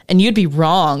me, and you'd be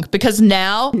wrong, because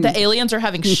now the aliens are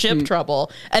having ship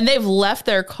trouble, and they've left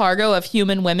their cargo of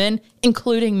human women,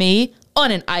 including me,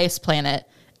 on an ice planet.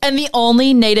 And the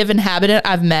only native inhabitant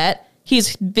I've met,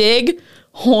 he's big,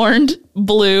 horned,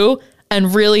 blue,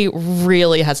 and really,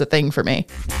 really has a thing for me.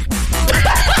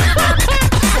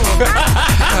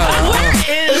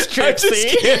 Where is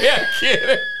Trixie? I'm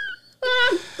kidding.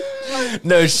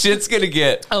 No, shit's gonna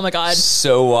get Oh my god,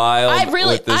 so wild. I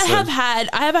have had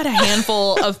a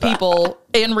handful of people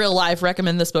in real life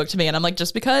recommend this book to me, and I'm like,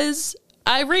 just because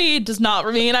I read does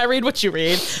not mean I read what you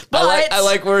read. But I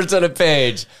like words on a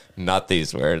page, not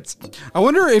these words. I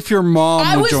wonder if your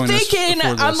mom would join us. I was thinking,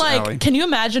 I'm like, Allie. can you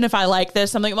imagine if I like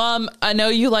this? I'm like, Mom, I know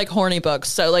you like horny books,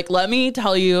 so like, let me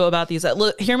tell you about these.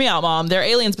 Hear me out, Mom. They're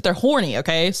aliens, but they're horny,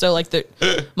 okay? So like,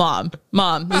 Mom,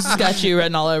 this has got you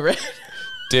written all over it.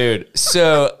 Dude,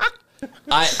 so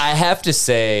I have to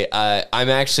say, I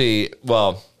actually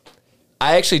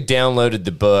downloaded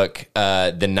the book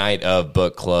the night of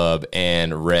book club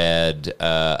and read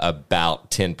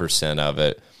about 10% of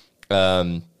it.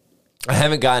 I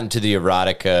haven't gotten to the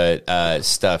erotica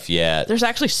stuff yet. There's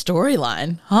actually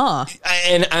storyline, huh?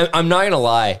 And I'm not gonna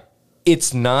lie,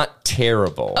 it's not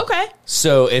terrible. Okay.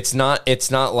 So it's not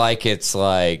like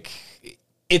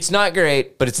it's not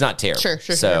great, but it's not terrible. Sure.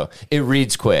 So it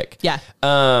reads quick. Yeah.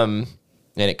 And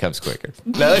it comes quicker.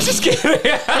 No, let's just kidding.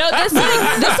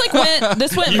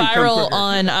 This went viral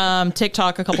on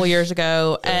TikTok a couple years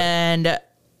ago, and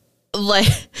like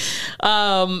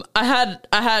I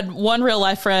had one real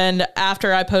life friend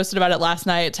after I posted about it last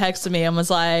night texted me and was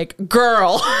like,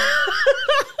 "Girl."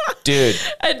 Dude.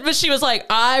 But she was like,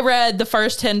 I read the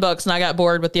first 10 books and I got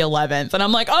bored with the 11th. And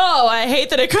I'm like, oh, I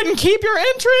hate that it couldn't keep your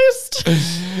interest.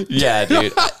 Yeah,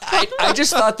 dude. I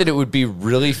just thought that it would be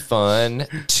really fun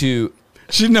to...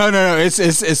 No. It's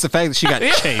the fact that she got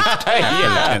chased.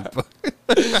 Yeah.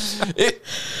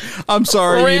 I'm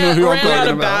sorry. You know who I'm ran out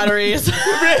talking of about.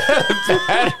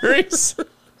 Batteries.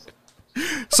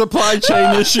 Supply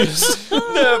chain issues.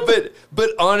 No, but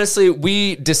honestly,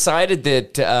 we decided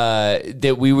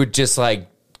that we would just like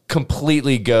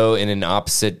completely go in an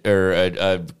opposite or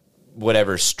a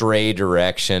whatever stray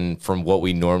direction from what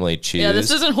we normally choose. Yeah,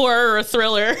 this isn't horror or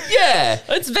thriller. Yeah,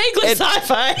 it's vaguely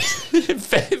sci-fi.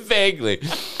 Vaguely.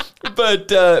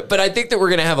 But I think that we're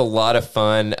going to have a lot of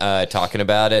fun talking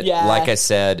about it. Yeah. Like I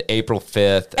said, April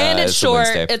 5th. And it's short.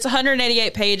 Wednesday. It's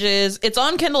 188 pages. It's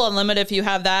on Kindle Unlimited if you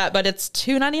have that, but it's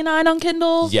 $2.99 on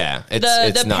Kindle. Yeah, it's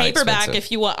the not paperback expensive.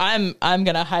 if you want. I'm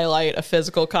going to highlight a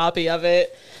physical copy of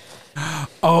it.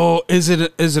 Oh, is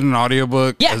it an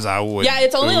audiobook? Yeah. Yeah,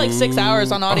 it's only like 6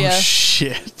 hours on audio. Oh,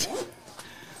 shit.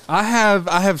 I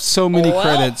have so many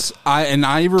credits.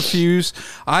 I refuse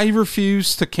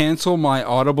to cancel my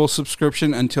Audible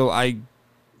subscription until I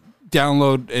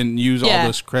download and use all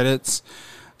those credits.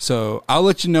 So I'll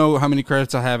let you know how many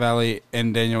credits I have, Allie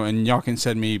and Daniel, and y'all can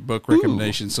send me book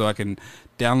recommendations so I can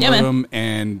download them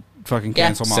and fucking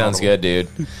cancel my Sounds Audible. good,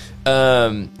 dude.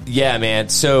 Yeah, man.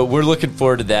 So we're looking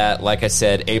forward to that. Like I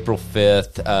said, April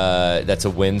 5th. That's a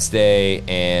Wednesday,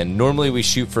 and normally we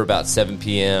shoot for about 7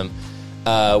 p.m.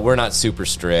 We're not super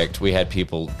strict. We had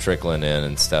people trickling in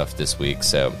and stuff this week,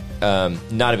 so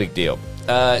not a big deal.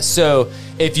 So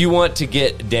if you want to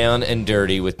get down and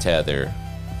dirty with Tether,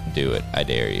 do it. I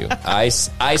dare you. Ice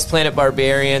Planet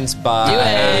Barbarians by... Do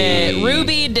it.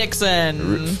 Ruby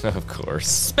Dixon. Of course.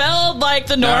 Spelled like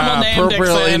the normal name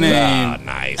appropriately Dixon. named. Oh,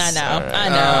 nice.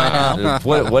 I know.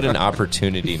 What an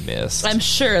opportunity missed. I'm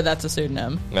sure that's a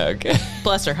pseudonym. Okay.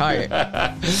 Bless her heart.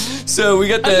 So we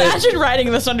got the... Imagine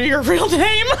writing this under your real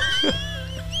name.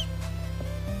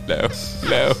 No.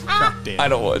 I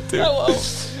don't want to. I won't.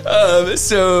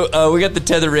 So we got the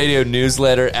Tether Radio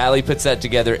newsletter. Allie puts that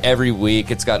together every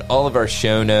week. It's got all of our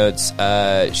show notes.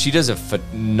 She does a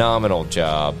phenomenal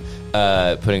job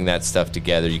putting that stuff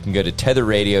together. You can go to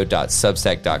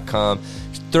tetherradio.substack.com.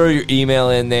 Throw your email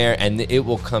in there, and it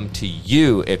will come to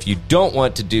you. If you don't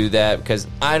want to do that, because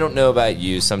I don't know about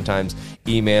you, sometimes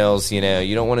emails, you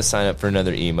don't want to sign up for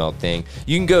another email thing.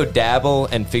 You can go dabble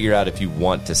and figure out if you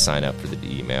want to sign up for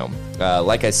the email.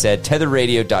 Like I said,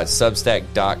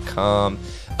 tetherradio.substack.com.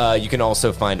 You can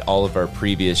also find all of our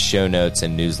previous show notes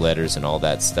and newsletters and all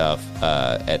that stuff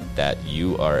at that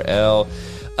URL.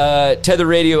 Tether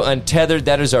Radio Untethered,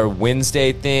 that is our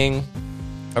Wednesday thing.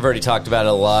 I've already talked about it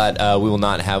a lot. We will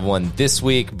not have one this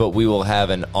week, but we will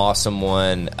have an awesome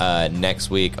one next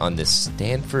week on the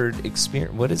Stanford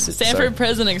Experiment. What is it? Stanford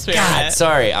Prison Experiment. God,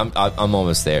 sorry, I'm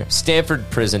almost there. Stanford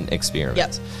Prison Experiment.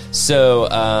 Yep. So,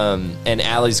 and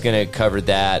Allie's going to cover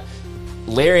that.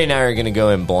 Larry and I are going to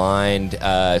go in blind,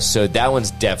 so that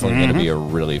one's definitely going to be a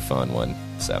really fun one.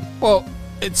 So, well,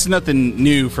 it's nothing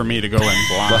new for me to go in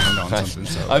blind on something.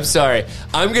 So. I'm sorry.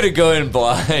 I'm going to go in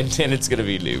blind, and it's going to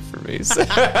be new for me. So.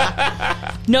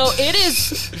 No, it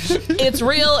is. It's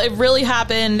real. It really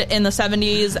happened in the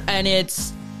 70s, and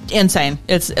it's insane.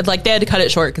 It's like they had to cut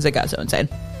it short because it got so insane.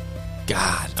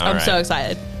 God, I'm so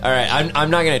excited. All right, I'm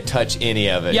not going to touch any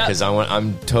of it because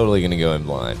I'm totally going to go in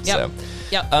blind. Yep. So.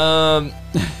 Yep.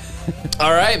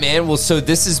 All right, man. Well, so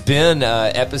this has been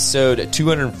episode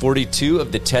 242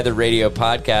 of the Tether Radio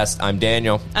podcast. I'm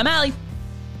Daniel. I'm Allie.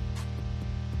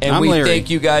 And I'm we Larry.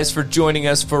 thank you guys for joining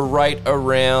us for right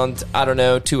around,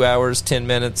 2 hours, 10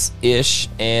 minutes-ish.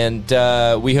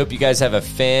 And we hope you guys have a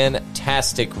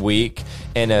fantastic week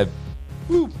and a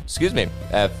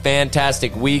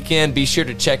fantastic weekend. Be sure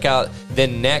to check out the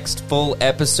next full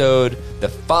episode the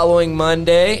following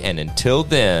Monday. And until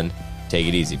then, take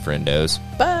it easy, friendos.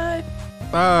 Bye.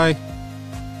 Bye.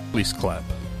 Please clap.